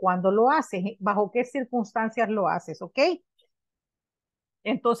do it? ¿Cuándo lo haces? ¿Bajo qué circunstancias lo haces? ¿Ok?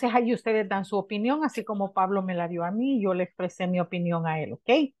 Entonces ahí ustedes dan su opinión, así como Pablo me la dio a mí y yo le expresé mi opinión a él. ¿Ok?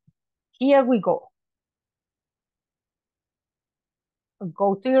 Here we go.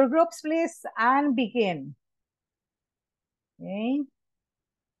 Go to your groups, please, and begin. Okay.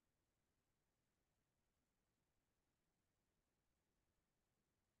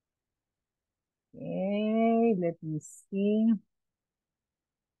 Okay, let me see.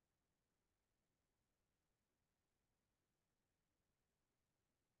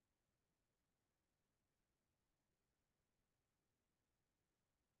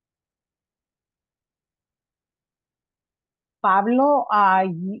 Pablo,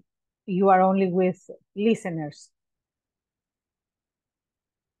 you are only with listeners.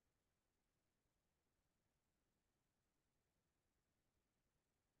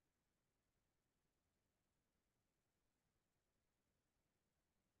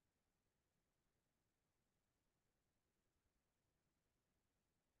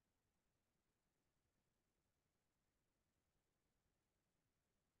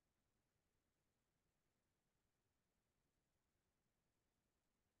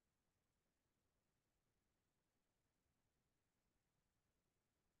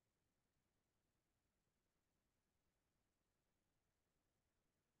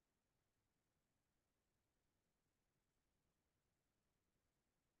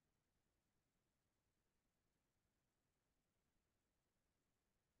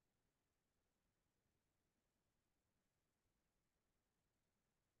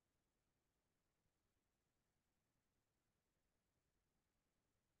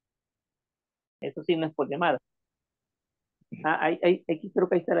 Eso sí no es por llamada. Aquí creo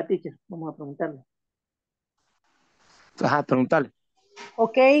que ahí está la teacher. Vamos a preguntarle. Ajá, preguntarle.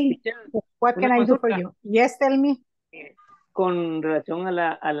 Okay, Teacher, what can una I do for consulta. you? Yes, tell me. Con relación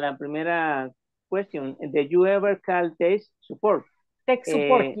a la primera question, did you ever call tech support? Tech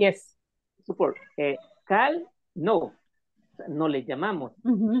support, yes. Support. Call, no. O sea, no le llamamos.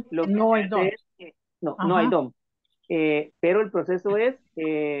 Lo que No, I hace don't. es que, no, I don't. Pero el proceso es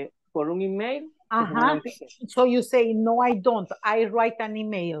por un email. Que se notifique. So you say, no, I don't. I write an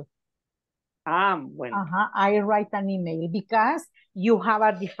email. Bueno. I write an email because you have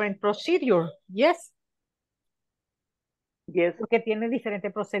a different procedure. Yes. Yes. Porque tiene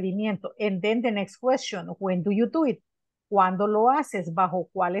diferente procedimiento. And then the next question, when do you do it? ¿Cuándo lo haces? ¿Bajo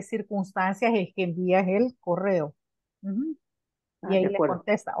cuáles circunstancias es que envías el correo? Y ahí le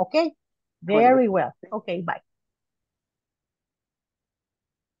contesta, ok. Very well. Ok, bye.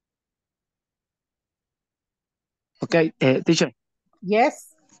 Okay, teacher.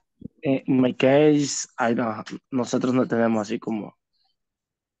 Yes. In my case, nosotros no tenemos así como.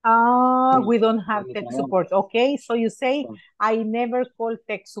 We don't have tech support. Okay, so you say, I never call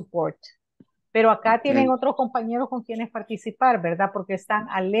tech support. Pero acá tienen otros compañeros con quienes participar, ¿verdad? Porque están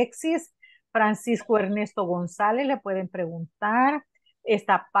Alexis, Francisco Ernesto González, le pueden preguntar.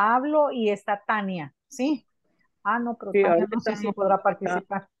 Está Pablo y está Tania, ¿sí? No, pero Sí, Tania no sé si podrá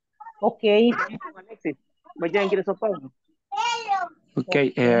participar. Ok. Alexis, ya ingresó Pablo.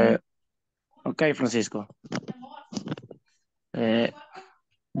 Okay, Francisco.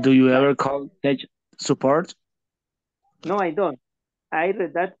 Do you ever call tech support? No, I don't. I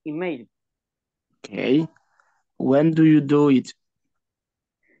read that email. Okay. When do you do it?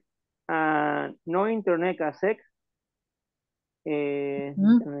 No internet cassette.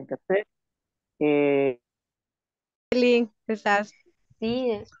 Internet cassette. ¿Estás?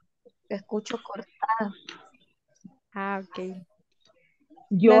 Sí, escucho cortado. Ok.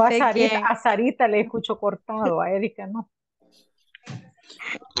 Yo no a, sé a Sarita le escucho cortado, a Erika no.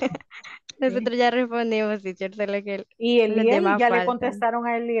 Nosotros ya respondimos, teacher, solo que ¿Y Eliel? demás ¿Ya faltan. le contestaron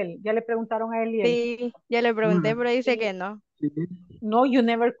a Eliel? ¿Ya le preguntaron a Eliel? Sí, ya le pregunté, pero dice que no. No, you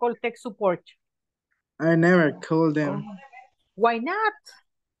never call tech support. I never called them. Why not?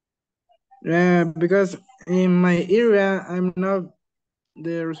 Because in my area, I'm not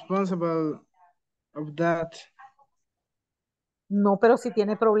the responsible of that. No, pero si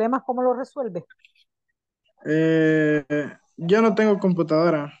tiene problemas, ¿cómo lo resuelve? Yo no tengo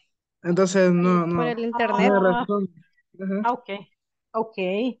computadora, entonces no. Por el internet.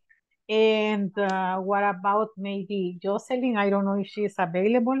 Okay. And what about maybe Jocelyn? I don't know if she is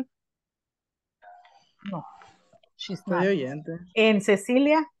available. No, she's not. And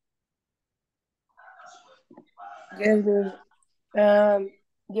Cecilia?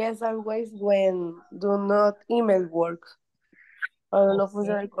 Yes, always when do not email work. Cuando no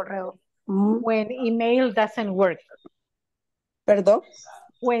funciona el correo. When email doesn't work. ¿Perdón?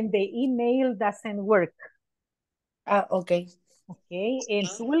 When the email doesn't work. Okay. Okay, and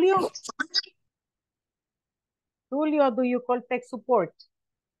Julio? Julio, do you call tech support?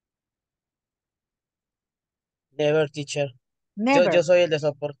 Never, teacher. Never. Yo soy el de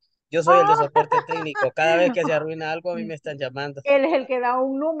soporte. Yo soy el de soporte técnico. Cada vez que se arruina algo, a mí me están llamando. Él es el que da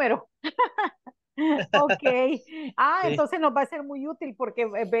un número. Ok. Sí. Entonces nos va a ser muy útil porque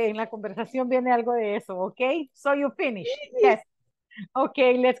en la conversación viene algo de eso. Ok. So you finish. Yes.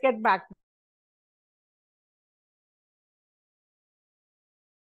 Okay, let's get back.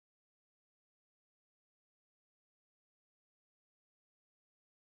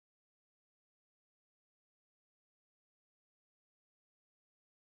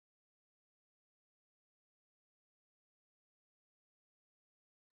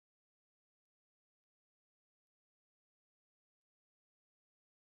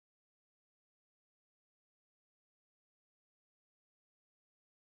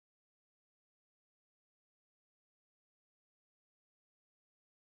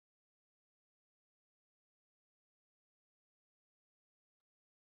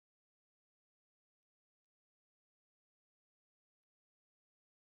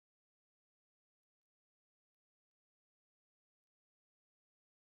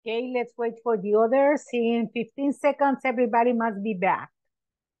 Okay, let's wait for the others. In 15 seconds, everybody must be back.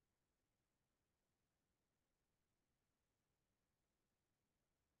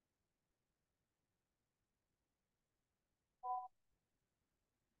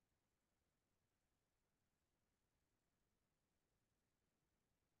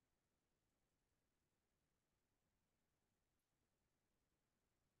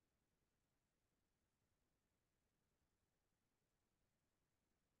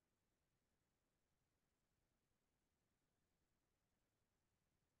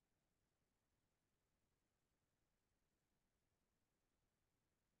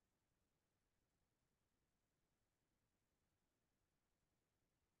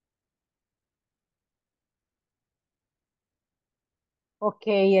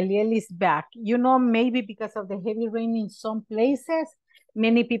 Okay, Eliel is back. You know, maybe because of the heavy rain in some places,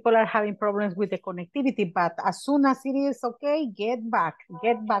 many people are having problems with the connectivity, but as soon as it is okay, get back,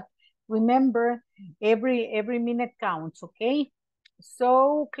 get back. Remember, every minute counts, okay?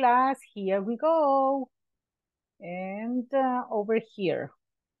 So class, here we go. And over here.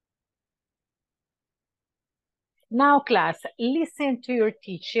 Now class, listen to your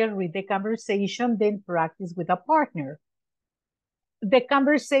teacher, read the conversation, then practice with a partner. The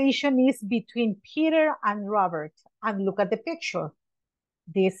conversation is between Peter and Robert. And look at the picture.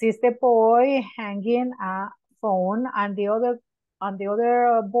 This is the boy hanging a phone, and the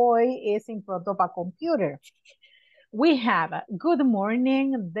other boy is in front of a computer. We have, good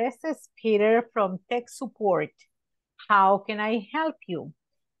morning, this is Peter from tech support. How can I help you?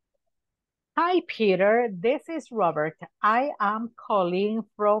 Hi, Peter, this is Robert. I am calling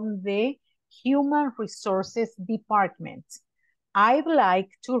from the Human Resources Department. I'd like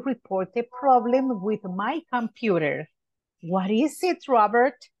to report a problem with my computer. What is it,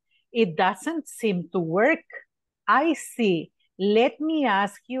 Robert? It doesn't seem to work. I see. Let me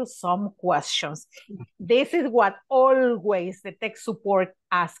ask you some questions. This is what always the tech support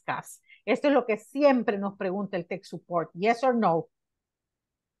asks us. Esto es lo que siempre nos pregunta el tech support. Yes or no?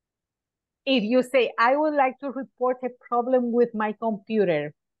 If you say, I would like to report a problem with my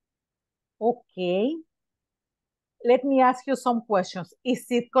computer. Okay. Let me ask you some questions. Is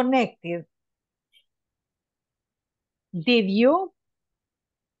it connected? Did you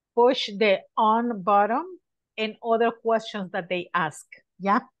push the on button? And other questions that they ask,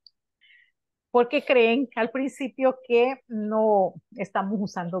 ¿ya? Porque creen al principio que no estamos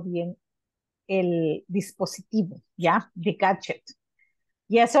usando bien el dispositivo, ¿ya? The gadget.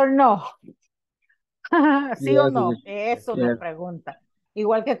 Yes or no? ¿Sí o no? Eso nos pregunta.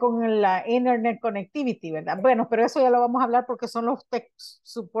 Igual que con la internet connectivity, ¿verdad? Bueno, pero eso ya lo vamos a hablar porque son los tech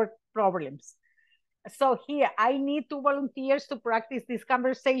support problems. So here, I need 2 volunteers to practice this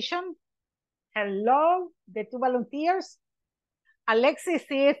conversation. Hello, the 2 volunteers. Alexis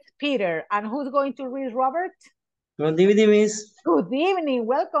is Peter, and who's going to read Robert? Good evening, Miss. Good evening,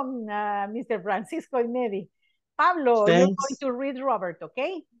 welcome, Mr. Francisco Inedi. Pablo, Thanks. you're going to read Robert,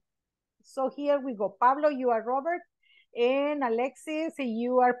 okay? So here we go. Pablo, you are Robert, and Alexis,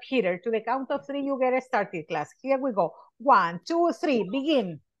 you are Peter. To the count of 3, you get started, class. Here we go. 1, 2, 3,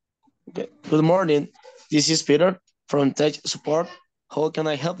 begin. Okay. Good morning. This is Peter from Tech Support. How can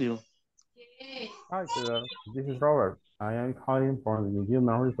I help you? Hi, Peter. This is Robert. I am calling from the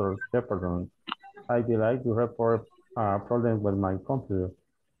Human Resource Department. I'd like to report a problem with my computer.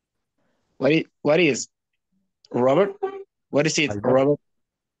 What is Robert? What is it, Robert?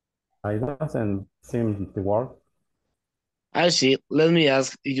 It doesn't seem to work. I see. Let me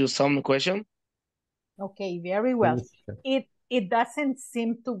ask you some question. Okay, very well. It doesn't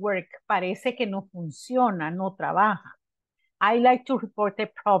seem to work. Parece que no funciona, no trabaja. I like to report a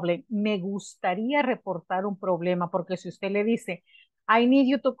problem. Me gustaría reportar un problema, porque si usted le dice, I need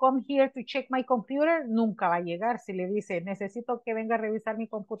you to come here to check my computer, nunca va a llegar. Si le dice, necesito que venga a revisar mi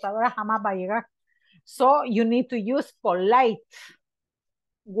computadora, jamás va a llegar. So you need to use polite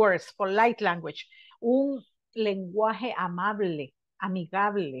words, polite language. Un lenguaje amable,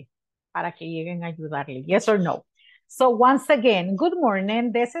 amigable, para que lleguen a ayudarle. Yes or no? So once again, good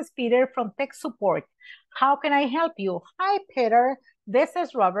morning. This is Peter from Tech Support. How can I help you? Hi, Peter. This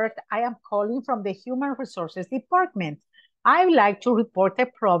is Robert. I am calling from the Human Resources Department. I'd like to report a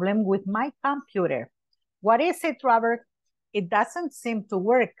problem with my computer. What is it, Robert? It doesn't seem to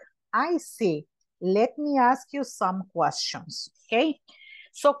work. I see. Let me ask you some questions, okay?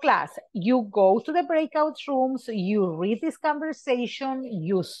 So class, you go to the breakout rooms, you read this conversation,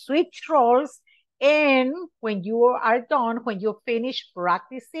 you switch roles, and when you are done, when you finish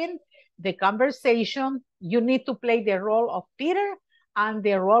practicing the conversation, you need to play the role of Peter and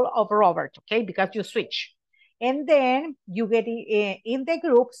the role of Robert, okay? Because you switch. And then you get in the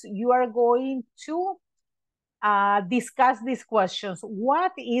groups, you are going to discuss these questions.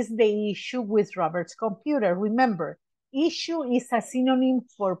 What is the issue with Robert's computer? Remember, issue is a synonym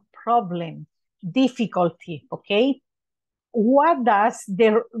for problem, difficulty, okay? How does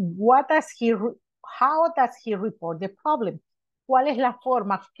he report the problem? ¿Cuál es la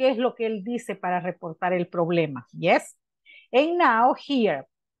forma? ¿Qué es lo que él dice para reportar el problema? Yes? And now here,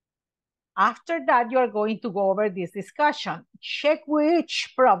 after that, you are going to go over this discussion. Check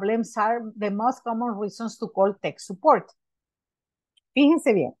which problems are the most common reasons to call tech support.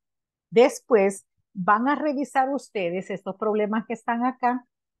 Fíjense bien. Después van a revisar ustedes estos problemas que están acá,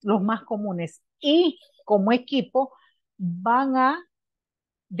 los más comunes, y como equipo van a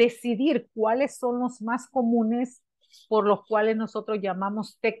decidir cuáles son los más comunes por los cuales nosotros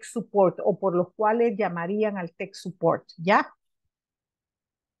llamamos tech support o por los cuales llamarían al tech support, ¿ya?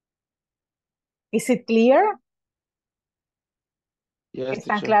 Is it clear? Yes,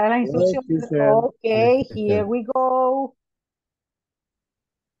 ¿Están teacher. claras las instrucciones? Okay, here we go.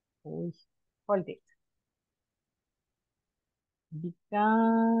 Uy, hold it.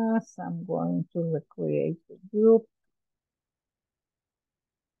 Because I'm going to recreate the group.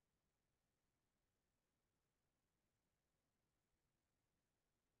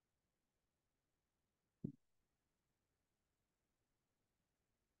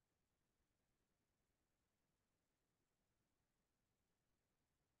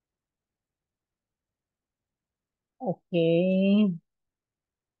 Ok.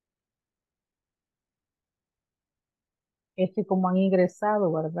 Es que como han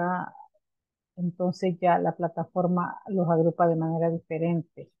ingresado, ¿verdad? Entonces ya la plataforma los agrupa de manera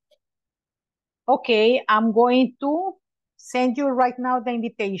diferente. Okay, I'm going to send you right now the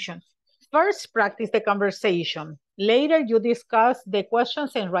invitation. First, practice the conversation. Later, you discuss the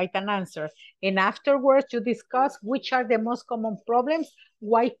questions and write an answer. And afterwards, you discuss which are the most common problems,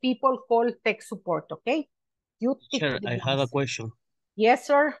 why people call tech support, okay? You Sure, I have a question. Yes,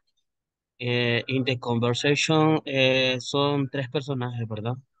 sir. In the conversation, son tres personajes,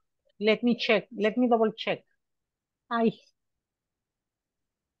 ¿verdad? Let me check. Let me double check. Ay.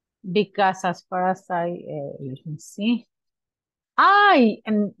 Because as far as let me see. Ay,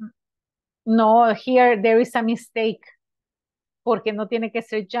 no, here there is a mistake. Porque no tiene que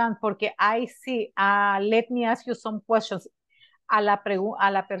ser Jan, porque I see, let me ask you some questions. A la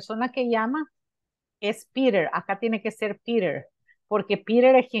persona que llama es Peter, acá tiene que ser Peter, porque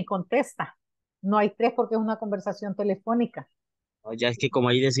Peter es quien contesta. No hay tres porque es una conversación telefónica. Ya es que como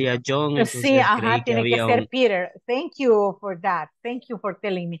ahí decía John, Sí, entonces ajá, creí que tiene que había ser un... Peter. Thank you for that. Thank you for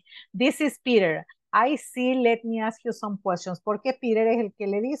telling me. This is Peter. I see, let me ask you some questions. Porque Peter es el que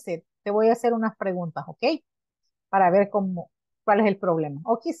le dice, te voy a hacer unas preguntas, ¿ok? Para ver cuál es el problema.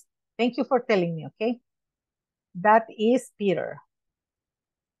 Okay, thank you for telling me, okay? That is Peter.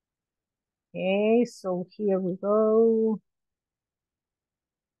 Okay, so here we go.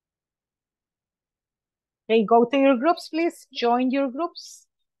 Okay, go to your groups, please. Join your groups.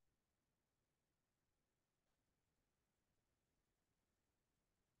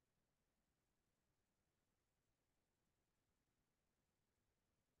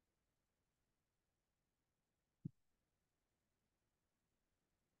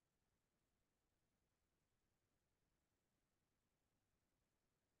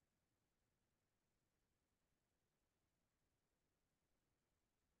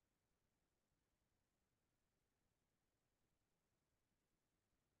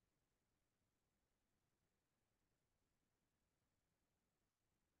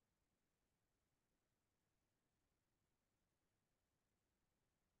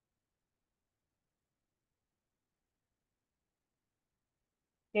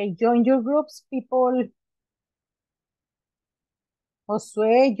 Okay, join your groups, people.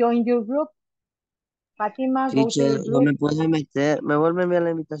 Josué, join your group. Fátima, go to Teacher, your no group. me puede meter, me vuelve a enviar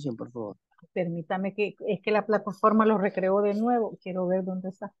la invitación, por favor. Permítame que es que la plataforma lo recreó de nuevo. Quiero ver dónde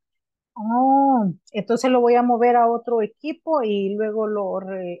está. Oh, entonces lo voy a mover a otro equipo y luego lo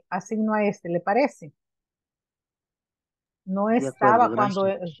asigno a este, ¿le parece? No De acuerdo, estaba cuando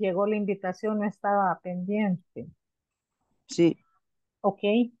gracias. llegó la invitación, no estaba pendiente. Sí. Ok.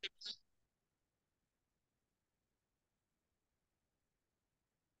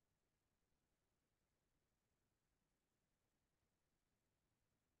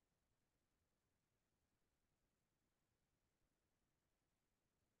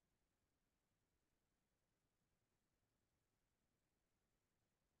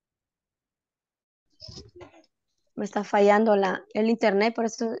 Me está fallando el internet, por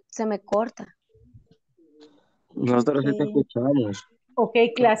eso se me corta. Nosotros sí te Okay. escuchamos. Ok,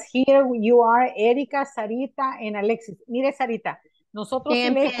 class, here you are, Erika, Sarita, and Alexis. Mire, Sarita, nosotros sí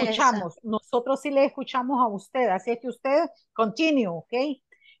 ¿Quién le empieza? escuchamos a usted, así es que usted continue, ok.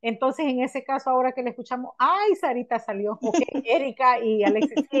 Entonces, en ese caso, ahora que le escuchamos, ay, Sarita salió, ok, Erika y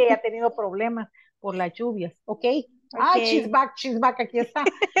Alexis, sí, ella ha tenido problemas por las lluvias, ok. Ay, Okay. she's back, aquí está.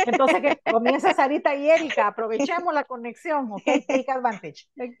 Entonces, que comienza Sarita y Erika, aprovechemos la conexión, ok, take advantage.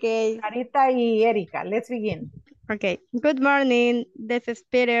 Okay. Sarita y Erika, let's begin. Okay. Good morning. This is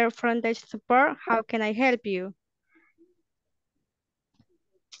Peter from Tech Support. How can I help you?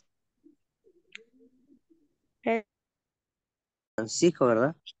 Francisco,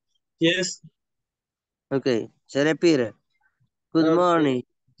 ¿verdad? Yes. Okay. Seré Peter. Good Okay. morning.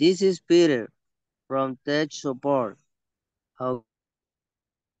 This is Peter from Tech Support. How...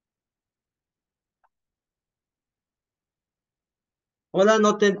 Hola,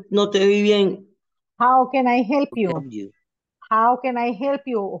 no te vi bien. How can I help you? help you? How can I help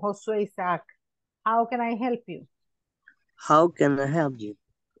you, Josué Isaac? How can I help you? How can I help you?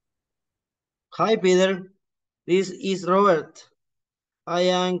 Hi, Peter. This is Robert. I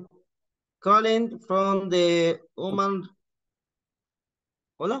am calling from the Hola?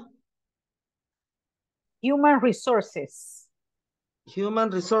 Human Resources. Human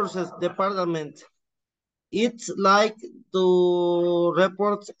Resources Department. It's like to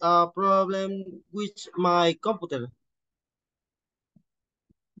report a problem with my computer.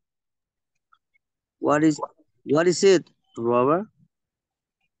 What is it, Robert?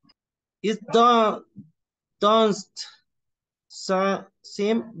 It don't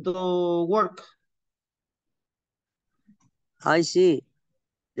seem to work. I see.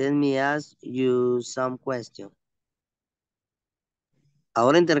 Let me ask you some question.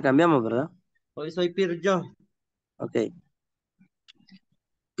 Ahora intercambiamos, ¿verdad? Hoy soy Peter yo. Okay.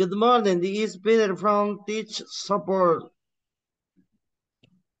 Good morning, this is Peter from Teach Support.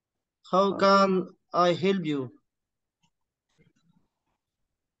 How can I help you?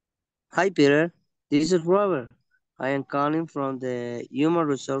 Hi, Peter. This is Robert. I am calling from the Human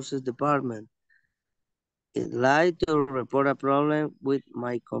Resources Department. I'd like to report a problem with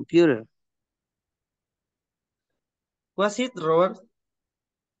my computer. What's it, Robert?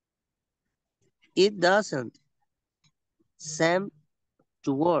 It doesn't seem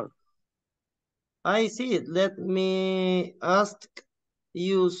to work. I see. Let me ask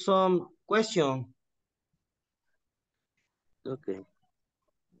you some question. Okay.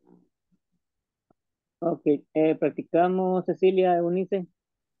 Ok, practicamos Cecilia, Eunice.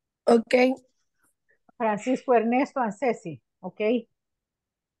 Okay. Francisco Ernesto and Ceci, okay?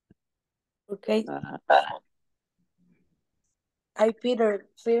 Okay. Ah, Hi, Peter.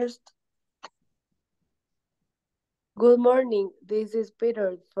 First, good morning. This is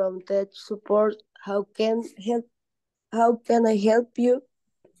Peter from Tech Support. How can I help you?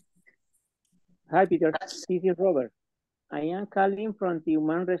 Hi, Peter. This is Robert. I am calling from the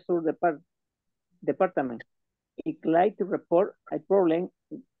Human Resource Department. I'd like to report a problem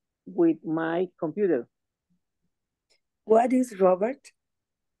with my computer. What is Robert?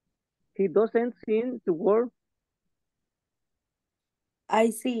 It doesn't seem to work. I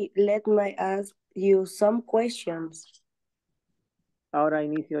see. Let me ask you some questions. Ahora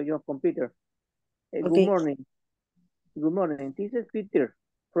inicio yo con Peter. Good Okay. morning. Good morning. This is Peter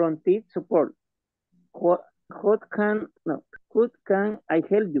from Teach Support. How can I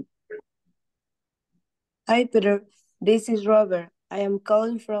help you? Hi, Peter. This is Robert. I am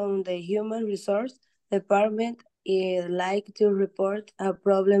calling from the Human Resource Department. I'd like to report a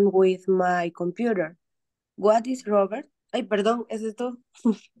problem with my computer. What is Robert? Ay, perdón, ¿es esto?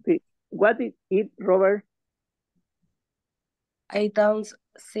 Sí. What is it, Robert? I don't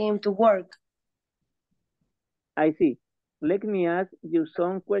seem to work. I see. Let me ask you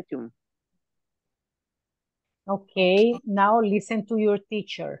some questions. Okay, now listen to your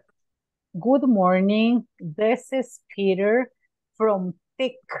teacher. Good morning, this is Peter from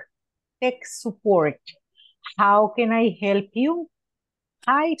Tech Support. How can I help you?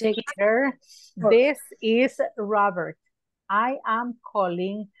 Hi, Peter. This is Robert. I am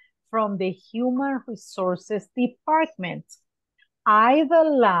calling from the Human Resources Department. I'd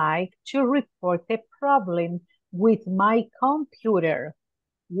like to report a problem with my computer.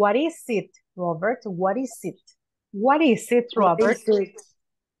 What is it, Robert? What is it? What is it, Robert?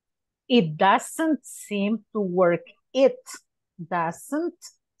 It doesn't seem to work. It doesn't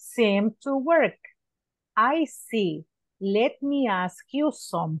seem to work. I see. Let me ask you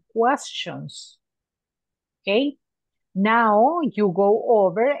some questions. Okay. Now you go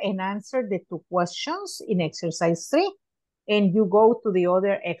over and answer the 2 questions in exercise 3, and you go to the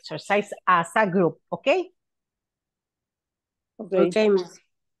other exercise as a group. Okay. Okay.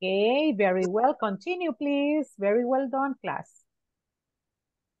 Okay, very well. Continue, please. Very well done, class.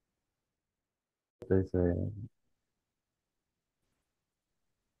 Entonces,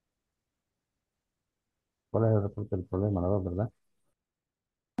 ¿cuál es el reporte del problema? La dos, ¿verdad?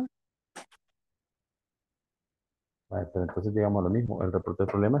 Vale, pero entonces llegamos a lo mismo. El reporte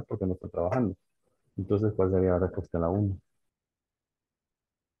del problema es porque no está trabajando. Entonces, ¿cuál sería la respuesta a la 1?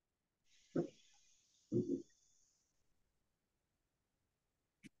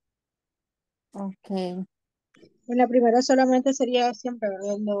 Ok. En la primera solamente sería siempre,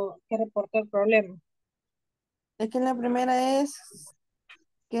 ¿verdad? Lo que reporta el problema. Es que en la primera es,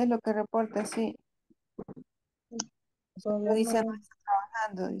 ¿qué es lo que reporta? Sí. Solo dice no está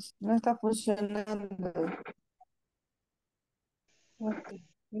trabajando, dice, no está funcionando. Ok.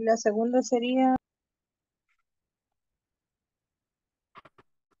 Y la segunda sería,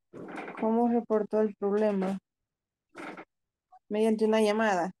 ¿cómo reportó el problema? Mediante una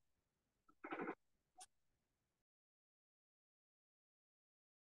llamada.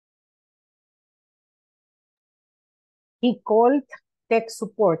 He called tech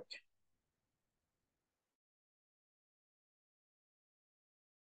support.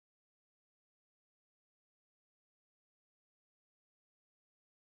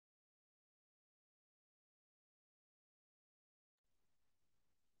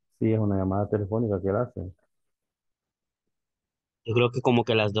 Sí, es una llamada telefónica que él hace. Yo creo que como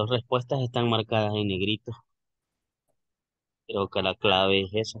que las dos respuestas están marcadas en negrito. Creo que la clave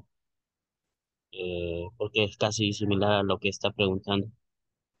es esa, porque es casi similar a lo que está preguntando.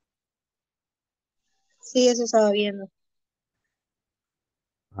 sí, eso estaba viendo.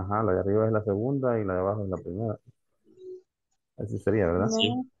 Ajá, la de arriba es la segunda y la de abajo es la primera. Así sería, ¿verdad? Sí.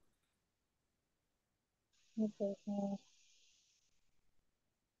 No, ok,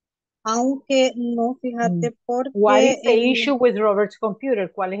 aunque no, fíjate, What is porque the issue with Robert's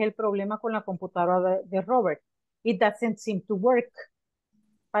computer? ¿Cuál es el problema con la computadora de Robert? It doesn't seem to work.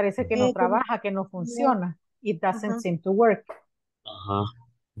 Parece que no trabaja, que no funciona. It doesn't seem to work. Ajá.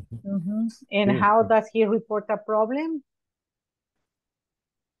 And Sí. how does he report a problem?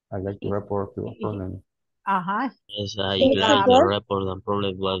 I'd like to report to a problem. Ajá. Yes, I like to report the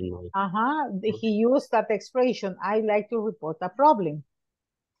problem was my. Ajá. He used that expression. I like to report a problem.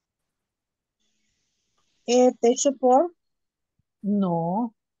 tech support.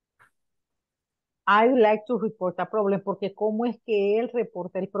 No. I like to report a problem, porque ¿cómo es que él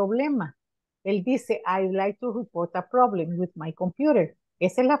reporta el problema? Él dice, I like to report a problem with my computer.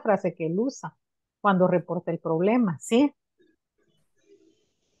 Esa es la frase que él usa cuando reporta el problema, ¿sí?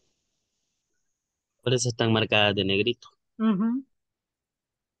 Por eso están marcadas de negrito.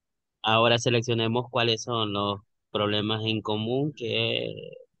 Ahora seleccionemos cuáles son los problemas en común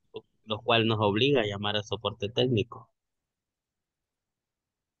los cuales nos obliga a llamar a soporte técnico.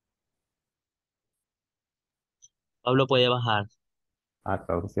 Pablo puede bajar. Ah,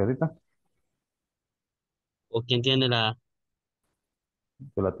 claro que sí, ahorita. ¿O quién tiene la?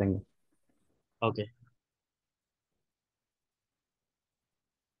 Yo la tengo. Ok.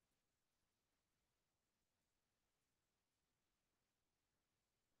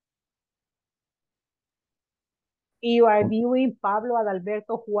 You are viewing Pablo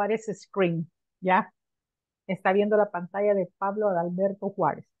Adalberto Juárez screen, ¿ya? Está viendo la pantalla de Pablo Adalberto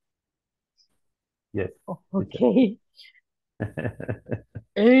Juárez. Yes. Ok.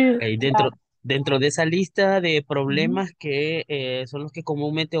 Dentro de esa lista de problemas que son los que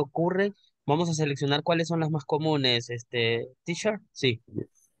comúnmente ocurren, vamos a seleccionar cuáles son las más comunes, teacher. Sí.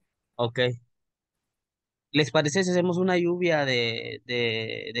 Ok. ¿Les parece si hacemos una lluvia de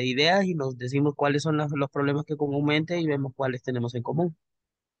ideas y nos decimos cuáles son los problemas que comúnmente y vemos cuáles tenemos en común?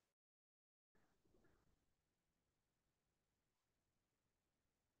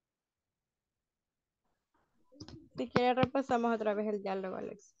 Si quiere repasamos otra vez el diálogo,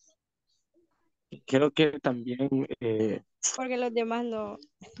 Alexis. Creo que también Porque los demás no,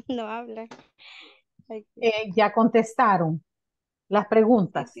 no hablan. Ya contestaron las Sí,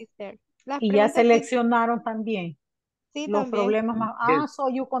 preguntas teacher. Las y ya preguntas sí, seleccionaron también sí, los también. problemas más. So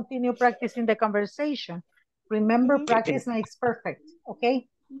you continue practicing the conversation. Remember, practice makes perfect, okay?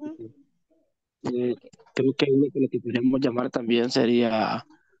 creo que lo que podríamos llamar también sería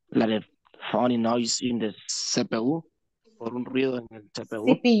la de funny noise in the CPU, por un ruido en el CPU.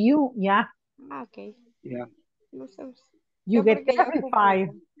 CPU, yeah. Ah, ok. Yeah. Lo usamos. You Yo get porque yo ocupo terrified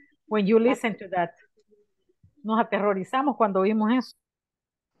when you listen to that. Nos aterrorizamos cuando oímos eso.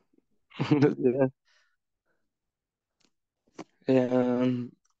 Yeah.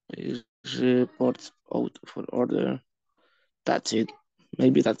 Reports out for order. That's it.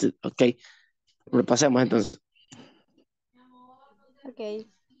 Maybe that's it. Okay. Repasemos entonces. Ok.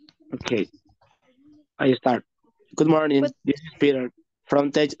 Okay. I start. Good morning. This is Peter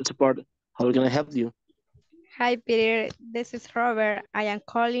from Tech Support. How can I help you? Hi, Peter. This is Robert. I am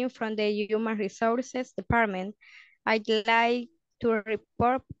calling from the Human Resources Department. I'd like to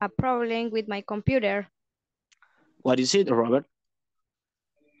report a problem with my computer. What is it, Robert?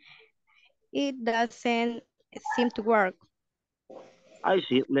 It doesn't seem to work. I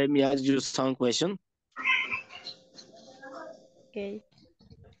see. Let me ask you some question. Okay.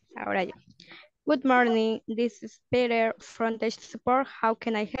 Ahora yo. Good morning. This is Peter from Tech Support. How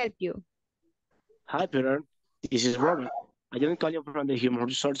can I help you? Hi, Peter. This is Robert. I am calling from the Human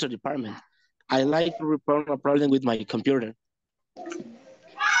Resources Department. I'd like to report a problem with my computer.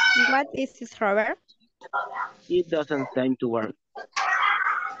 What is this, Robert? It doesn't seem to work.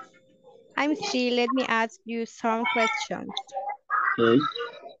 I'm still. Let me ask you some questions. Okay.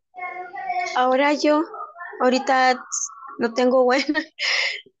 Ahora yo, ahorita no tengo buena.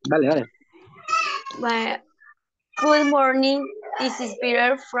 Dale. Good morning, this is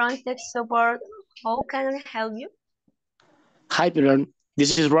Peter from Tech Support. How can I help you? Hi, Peter.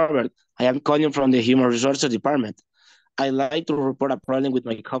 This is Robert. I am calling from the Human Resources Department. I'd like to report a problem with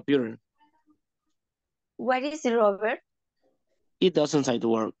my computer. What is it, Robert? It doesn't seem to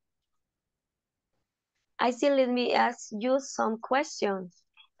work. I see, let me ask you some questions.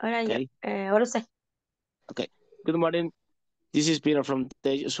 Ahora Okay. ahora usted. Okay. Good morning. This is Peter from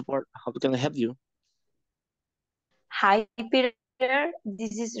Tech Support. How can I help you? Hi, Peter.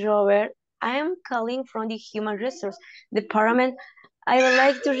 This is Robert. I am calling from the Human Resource Department. I would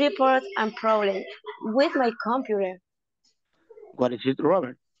like to report a problem with my computer. What is it,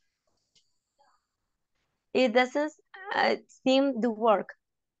 Robert? It doesn't seem to work.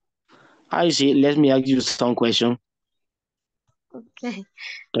 I see. Let me ask you some question. Okay.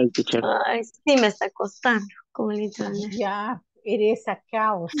 Okay, teacher. Ay, sí me está costando con el internet. Yeah, it is a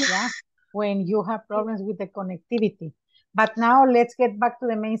chaos, yeah, when you have problems with the connectivity. But now let's get back to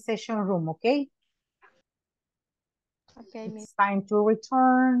the main session room, okay? Okay, it's time to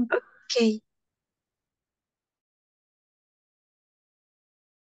return. Okay.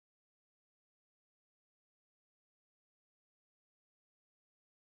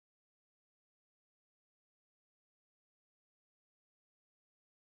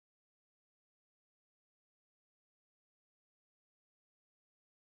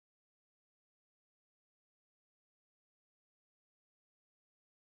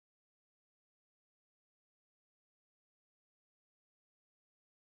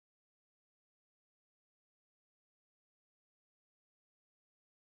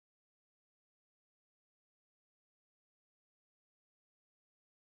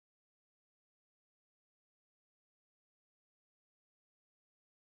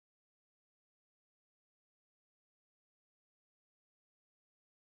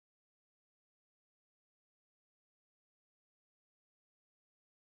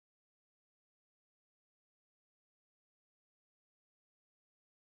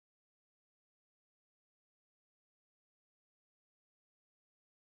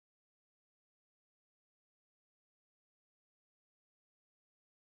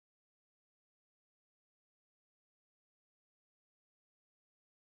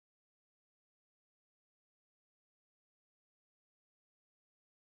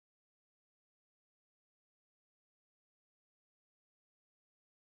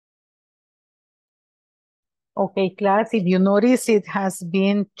 Okay, class, if you notice, it has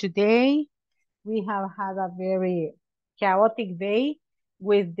been today, we have had a very chaotic day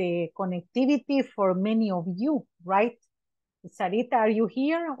with the connectivity for many of you, right? Sarita, are you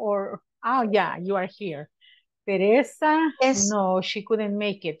here? Or, oh yeah, you are here. Teresa, yes. No, she couldn't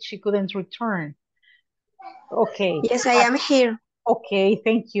make it. She couldn't return. Okay. Yes, I am here. Okay,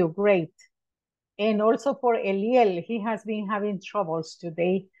 thank you, great. And also for Eliel, he has been having troubles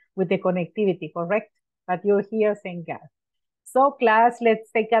today with the connectivity, correct? But you're here, thank God. So class,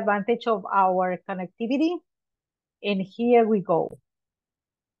 let's take advantage of our connectivity. And here we go.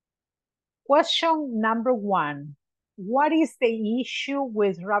 Question number 1. What is the issue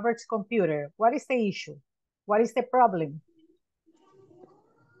with Robert's computer? What is the issue? What is the problem?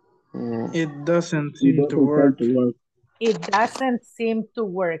 It doesn't seem to work. It doesn't seem to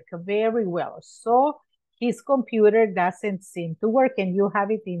work very well. So his computer doesn't seem to work, and you have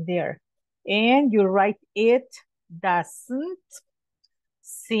it in there. And you write it doesn't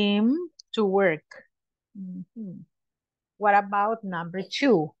seem to work. What about number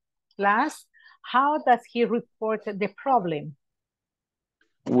 2? Class, how does he report the problem?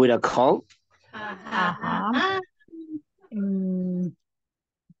 With a call?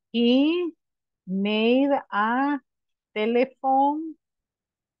 He made a telephone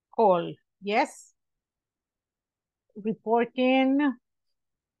call. Yes. Reporting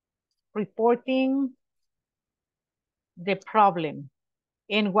the problem.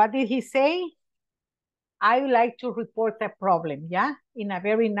 And what did he say? I would like to report a problem, yeah? In a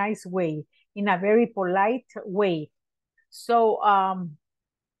very nice way, in a very polite way. So,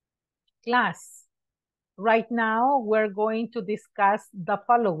 class, right now we're going to discuss the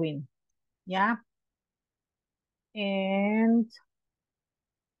following, yeah? And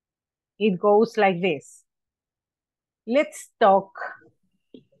it goes like this. Let's talk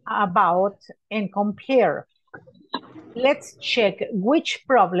about and compare. Let's check which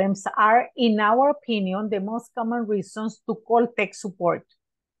problems are, in our opinion, the most common reasons to call tech support.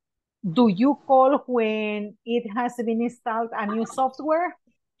 Do you call when it has been installed a new software?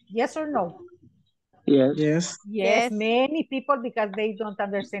 Yes or no? Yes. Yes, many people, because they don't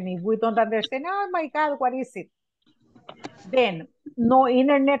understand. If we don't understand, oh my God, what is it? Then, no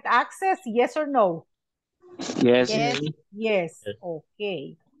internet access, yes or no? Yes. Yes,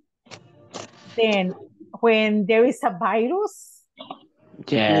 okay. Then, when there is a virus,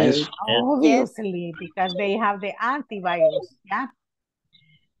 Yes. obviously, because they have the antivirus, yeah?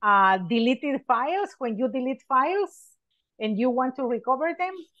 Deleted files, when you delete files and you want to recover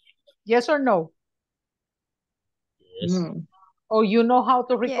them, yes or no? No. Or you know how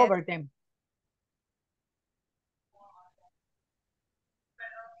to recover them?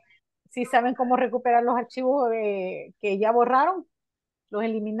 ¿Sí saben cómo recuperar los archivos que ya borraron? ¿Los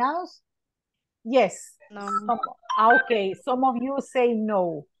eliminados? Yes. No. Okay, some of you say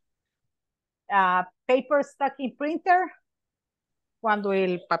no. Paper stuck in printer, cuando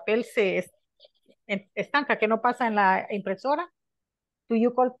el papel se estanca, que no pasa en la impresora. Do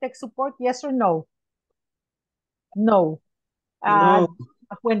you call tech support, yes or no? No. No.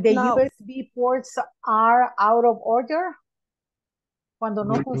 When the No. USB ports are out of order, cuando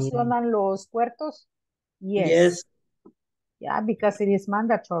no funcionan los puertos, yes. Yeah, because it is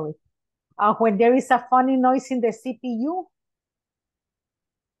mandatory. When there is a funny noise in the CPU,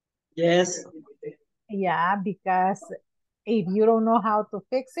 Yes. yeah, because if you don't know how to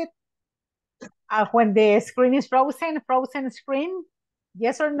fix it, when the screen is frozen screen,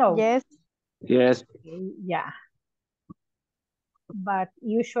 yes or no? Yes. Yes. Yeah. But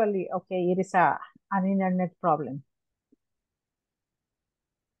usually, okay, it is an internet problem.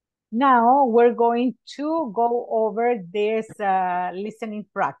 Now we're going to go over this listening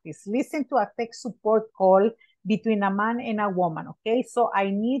practice. Listen to a tech support call between a man and a woman, okay? So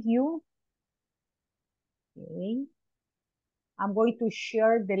I need you, okay? I'm going to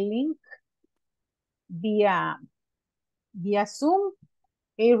share the link via Zoom,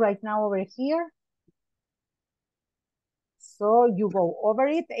 okay, right now over here. So you go over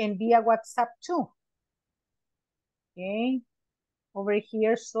it and via WhatsApp too, okay? Over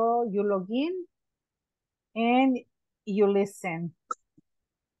here, so you log in and you listen,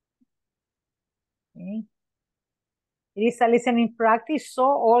 okay? It is a listening practice, so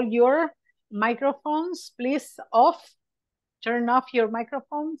all your microphones, please off. Turn off your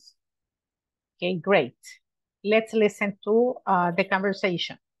microphones. Okay, great. Let's listen to the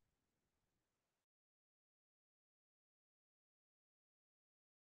conversation.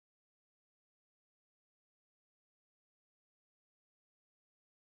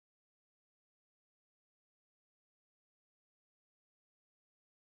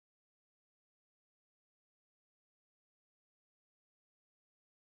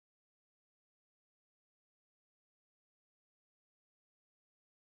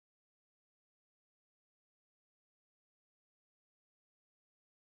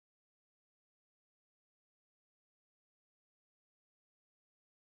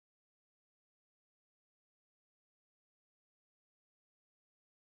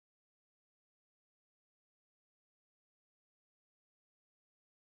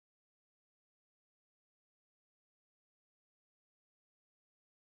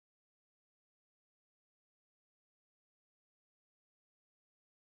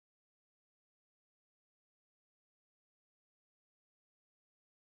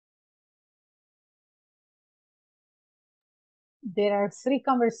 There are 3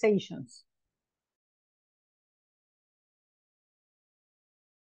 conversations.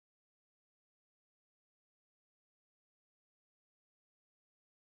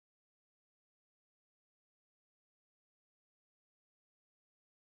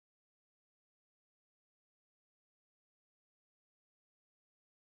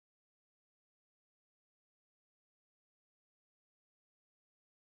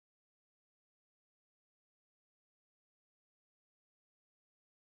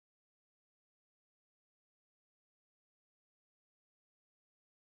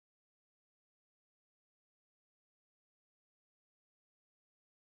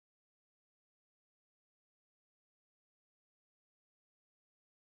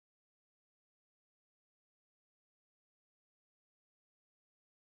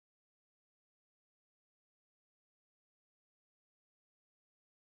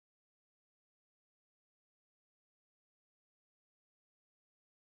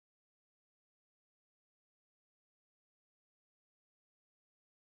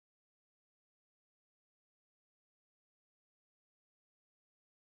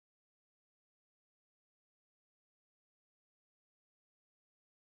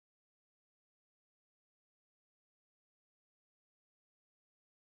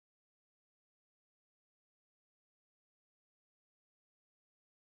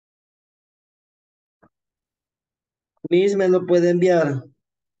 Miss, ¿me lo puede enviar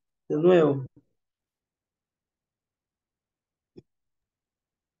de nuevo?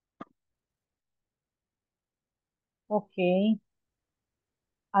 Okay.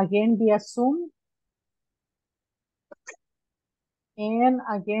 Again via Zoom. And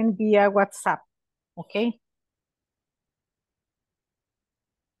again via WhatsApp. Okay.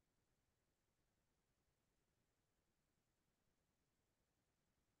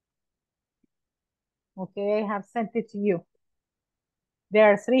 Okay, I have sent it to you.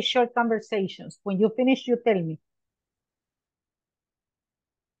 There are 3 short conversations. When you finish, you tell me.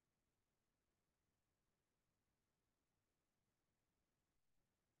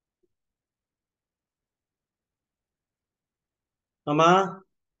 Mamá,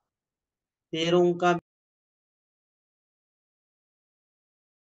 dieron un cambio.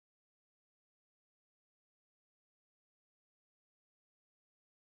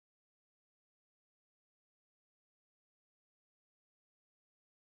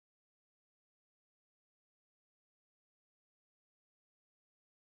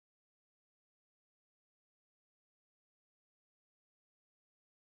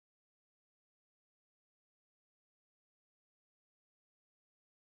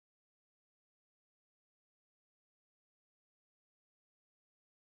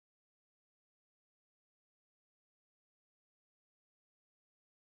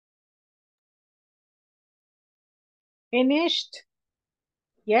 Finished?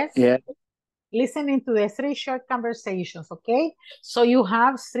 Yes? Yeah. Listening to the 3 short conversations, okay? So you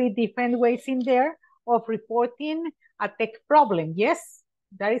have 3 different ways in there of reporting a tech problem, yes?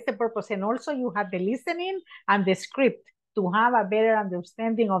 That is the purpose. And also you have the listening and the script to have a better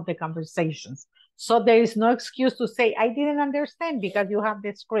understanding of the conversations. So there is no excuse to say, I didn't understand, because you have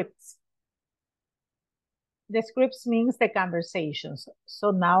the scripts. The scripts means the conversations.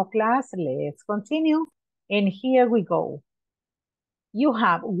 So now class, let's continue. And here we go. You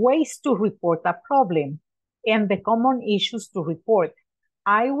have ways to report a problem and the common issues to report.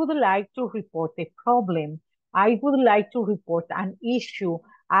 I would like to report a problem. I would like to report an issue.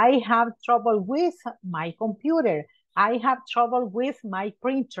 I have trouble with my computer. I have trouble with my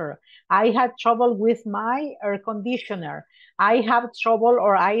printer. I had trouble with my air conditioner. I have trouble,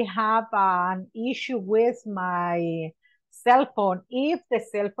 or I have an issue with my cell phone if the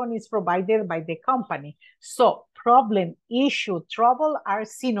cell phone is provided by the company. So problem, issue, trouble are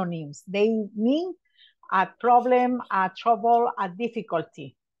synonyms. They mean a problem, a trouble, a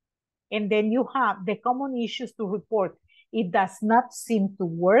difficulty. And then you have the common issues to report. It does not seem to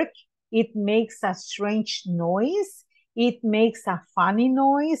work. It makes a strange noise. It makes a funny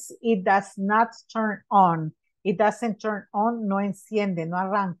noise. It does not turn on. It doesn't turn on, no enciende, no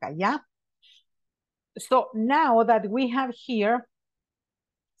arranca, ¿ya? So now that we have here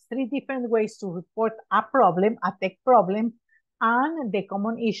 3 different ways to report a problem, a tech problem, and the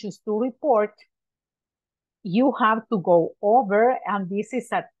common issues to report, you have to go over, and this is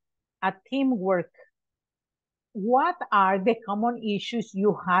a teamwork. What are the common issues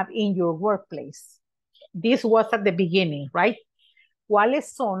you have in your workplace? This was at the beginning, right?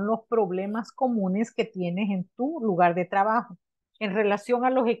 ¿Cuáles son los problemas comunes que tienes en tu lugar de trabajo en relación a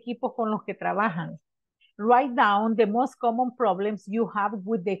los equipos con los que trabajan? Write down the most common problems you have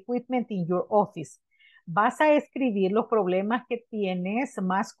with the equipment in your office. Vas a escribir los problemas que tienes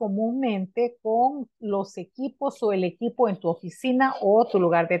más comúnmente con los equipos o el equipo en tu oficina o tu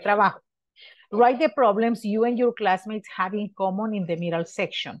lugar de trabajo. Write the problems you and your classmates have in common in the middle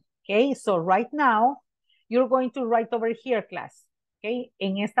section. Okay, so right now, you're going to write over here, class. Okay,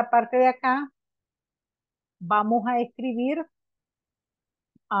 en esta parte de acá, vamos a escribir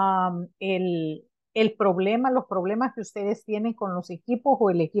el problema, los problemas que ustedes tienen con los equipos o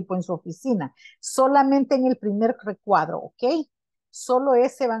el equipo en su oficina. Solamente en el primer recuadro, ¿ok? Solo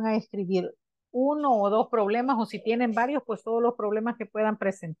ese van a escribir uno o dos problemas, o si tienen varios, pues todos los problemas que puedan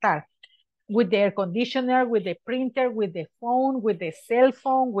presentar. With the air conditioner, with the printer, with the phone, with the cell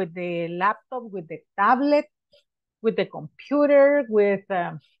phone, with the laptop, with the tablet, with the computer, with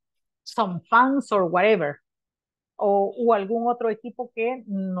some fans or whatever. O algún otro equipo que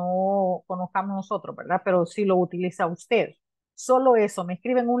no conozcamos nosotros, ¿verdad? Pero sí lo utiliza usted. Solo eso, me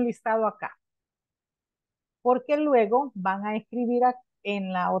escriben un listado acá. Porque luego van a escribir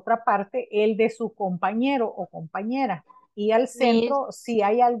en la otra parte el de su compañero o compañera. Y al centro, si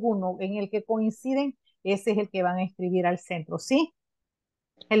hay alguno en el que coinciden, ese es el que van a escribir al centro, ¿sí?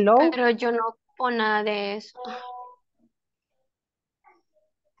 Hello. Pero yo no ocupo nada de eso.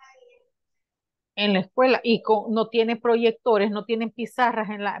 En la escuela y no tiene proyectores, no tienen pizarras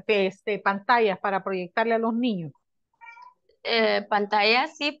en la pantallas para proyectarle a los niños.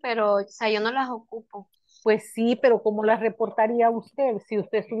 Pantallas sí, pero o sea, yo no las ocupo. Pues sí, pero ¿cómo las reportaría usted si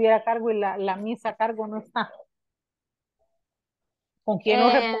usted estuviera a cargo y la misa a cargo no está? ¿Con quién lo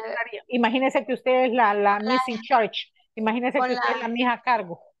reportaría? Imagínese que usted es la Miss in Charge. Imagínese que usted es la misa a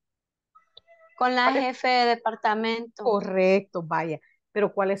cargo. Con la jefe de departamento. Correcto, vaya.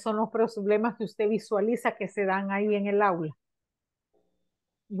 Pero ¿cuáles son los problemas que usted visualiza que se dan ahí en el aula?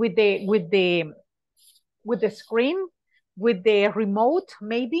 With the screen, with the remote,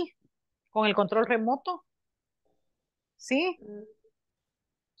 maybe, con el control remoto. ¿Sí?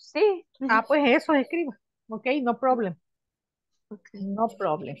 Sí. Ah, pues eso escriba. Ok, no problem. Okay. No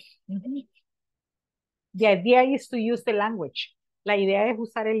problem. The idea is to use the language. La idea es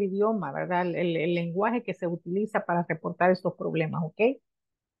usar el idioma, ¿verdad? El lenguaje que se utiliza para reportar estos problemas, ¿ok?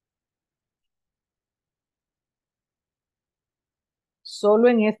 Solo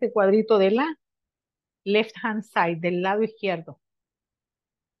en este cuadrito de la left hand side, del lado izquierdo.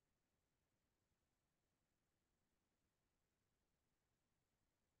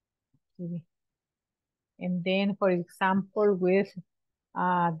 And then, for example, with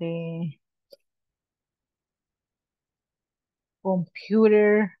the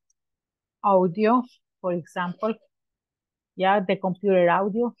computer audio, for example, yeah, the computer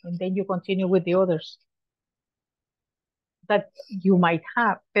audio, and then you continue with the others that you might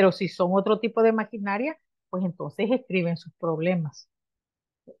have. Pero si son otro tipo de maquinaria, pues entonces escriben sus problemas.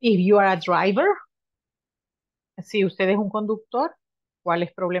 If you are a driver, si usted es un conductor,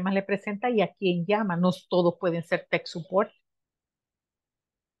 ¿cuáles problemas le presenta y a quién llama? No todos pueden ser tech support.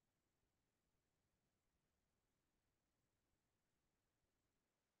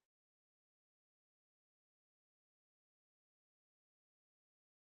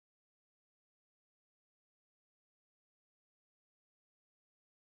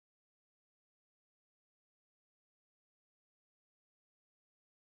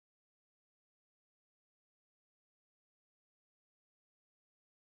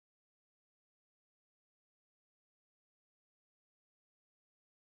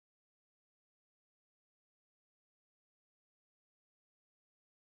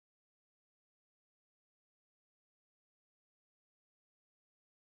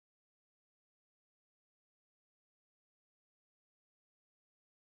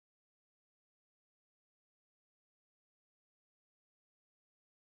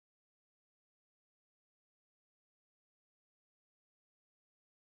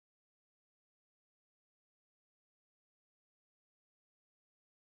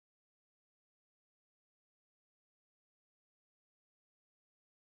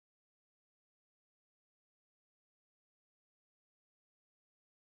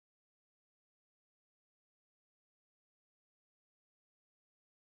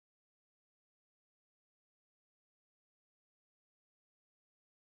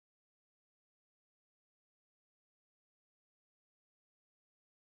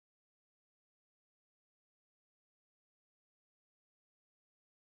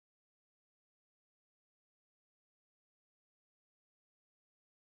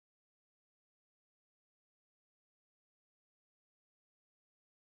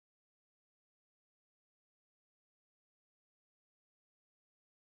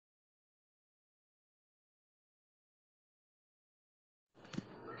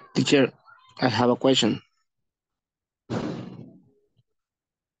 Teacher, I have a question.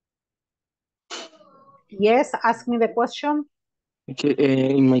 Yes, ask me the question. Okay,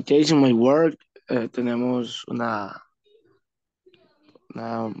 in my case, in my work, tenemos una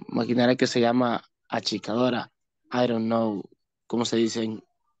maquinaria que se llama achicadora. I don't know cómo se dice,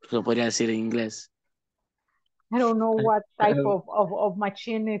 se podría decir en inglés. I don't know what type of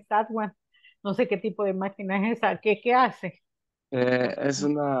machine is that one. No sé qué tipo de máquina es esa. ¿Qué hace? Es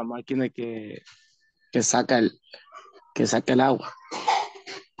una máquina que saca el agua.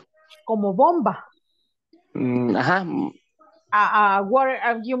 Como bomba. Ajá.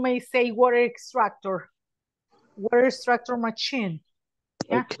 Water, you may say water extractor. Water extractor machine.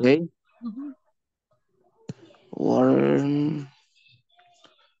 Yeah? Okay. Mhm. Water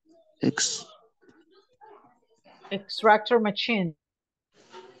Extractor machine.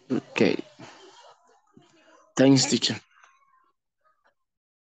 Okay. Thanks, teacher.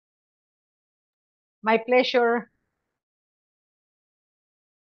 My pleasure.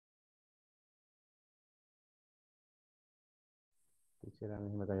 Teacher, a mí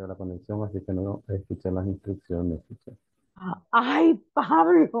se me cayó la conexión, así que no escuché las instrucciones, teacher. Ay,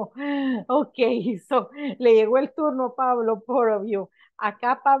 Pablo. Ok, so, le llegó el turno a Pablo por obvio.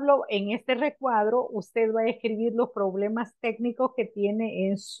 Acá, Pablo, en este recuadro, usted va a escribir los problemas técnicos que tiene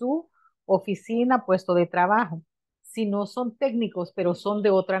en su oficina, puesto de trabajo. Si no son técnicos, pero son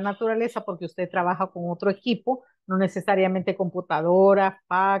de otra naturaleza, porque usted trabaja con otro equipo, no necesariamente computadora,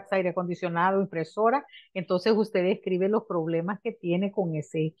 fax, aire acondicionado, impresora, entonces usted escribe los problemas que tiene con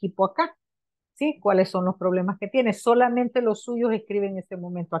ese equipo acá. ¿Sí? ¿Cuáles son los problemas que tiene? Solamente los suyos escriben en este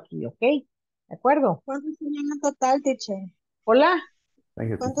momento aquí, ¿ok? ¿De acuerdo? ¿Cuántos serían en total, teacher? Hola.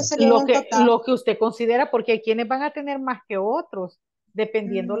 ¿Cuántos serían en total? Lo que usted considera, porque hay quienes van a tener más que otros,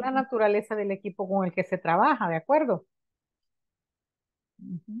 dependiendo la naturaleza del equipo con el que se trabaja, ¿de acuerdo?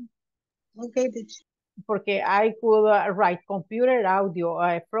 Ok, teacher. Porque I could write computer audio,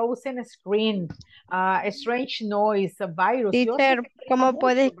 frozen screen, strange noise, virus. Teacher, ¿cómo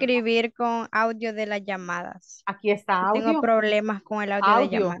puede escribir con audio de las llamadas? Aquí está audio. Tengo problemas con el audio de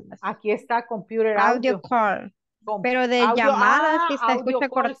llamadas. Aquí está computer audio. audio. Call. Pero de audio, llamadas, si se audio escucha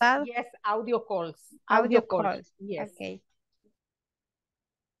calls, cortado. Yes, audio calls. Audio calls. Yes. Okay.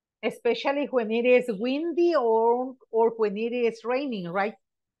 Especially when it is windy or when it is raining, right?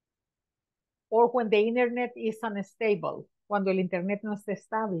 Or when the internet is unstable. Cuando el internet no está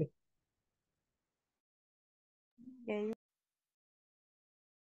estable. Okay.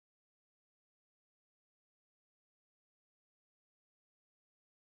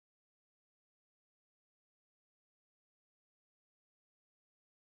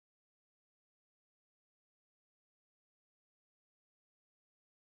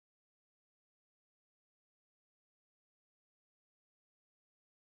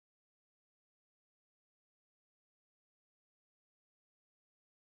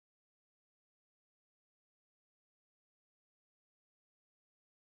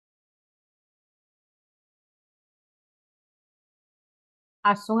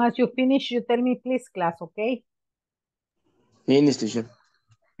 As soon as you finish, you tell me, please, class, okay? Finish, teacher.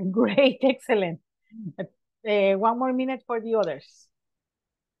 Great, excellent. One more minute for the others.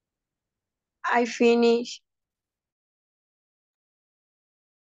 I finish.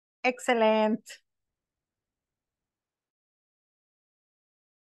 Excellent.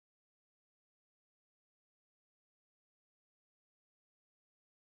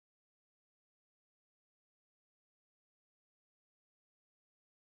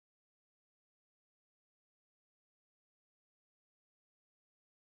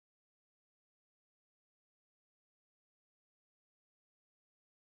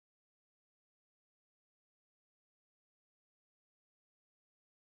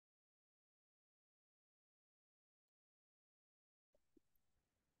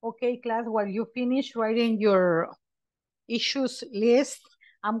 Okay, class, while you finish writing your issues list,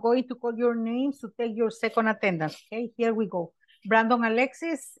 I'm going to call your names to take your second attendance. Okay, here we go. Brandon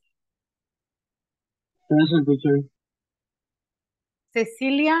Alexis. Present, teacher.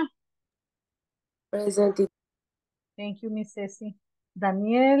 Cecilia. Present. Thank you, Miss Ceci.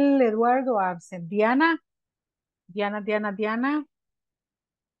 Daniel Eduardo absent. Diana. Diana.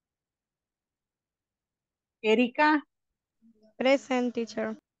 Erika. Present,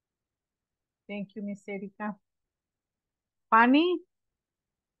 teacher. Thank you, Miss Erika. Fanny.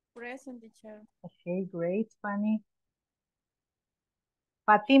 Present, teacher. Okay, great, Fanny.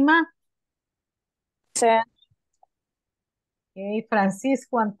 Fátima. Present. Okay,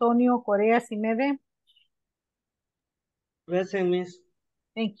 Francisco Antonio Correa Simede. Present, Miss.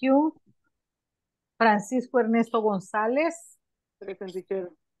 Thank you. Francisco Ernesto González. Present, teacher.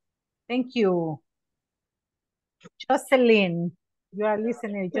 Thank you. Jocelyn, you are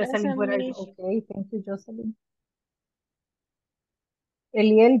listening. Jocelyn, Present, where are you? Miss. Okay, thank you, Jocelyn.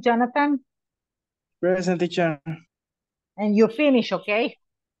 Eliel, Jonathan, Present, teacher. and you finish, okay?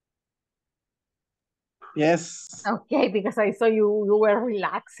 Yes. Okay, because I saw you were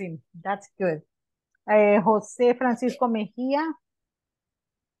relaxing. That's good. José Francisco Mejía.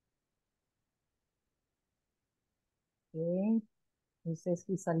 Okay, he says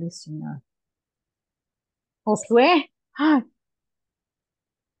he's a listener. Josué. Ah,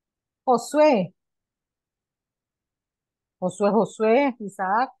 Josué. Josué,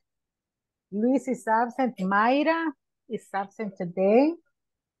 Isaac. Luis is absent. Mayra is absent today.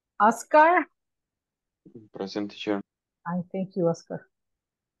 Oscar. Present, teacher. I thank you, Oscar.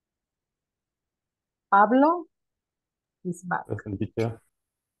 Pablo is back. Present, teacher.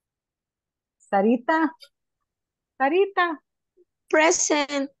 Sarita. Sarita.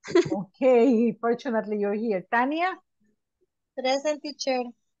 Present. Okay, fortunately you're here. Tania. Present, teacher.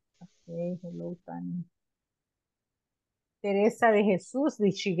 Okay, hello, Tania. Teresa de Jesús,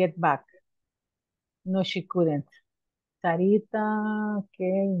 did she get back? No, she couldn't. Sarita,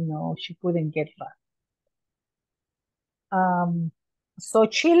 okay, no, she couldn't get back.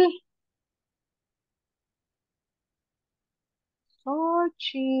 Xochitl.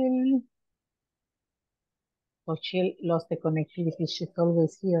 Xochitl lost the connectivity. She's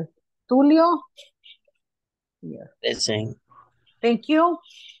always here. Tulio. Here. Present. Thank you.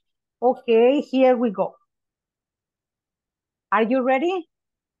 Okay, here we go. Are you ready?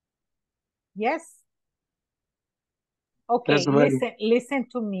 Yes? Okay, Yes, ready. listen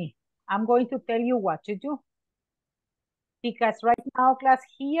to me. I'm going to tell you what to do. Because right now, class,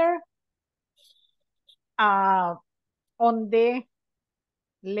 here, on the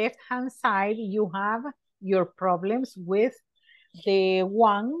left-hand side, you have your problems with the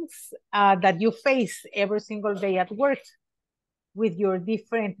ones that you face every single day at work with your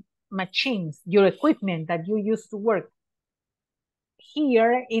different machines, your equipment that you use to work.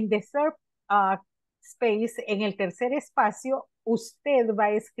 Here in the third space, en el tercer espacio, usted va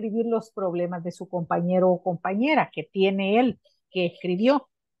a escribir los problemas de su compañero o compañera que tiene él, que escribió.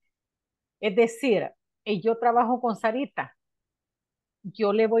 Es decir, yo trabajo con Sarita.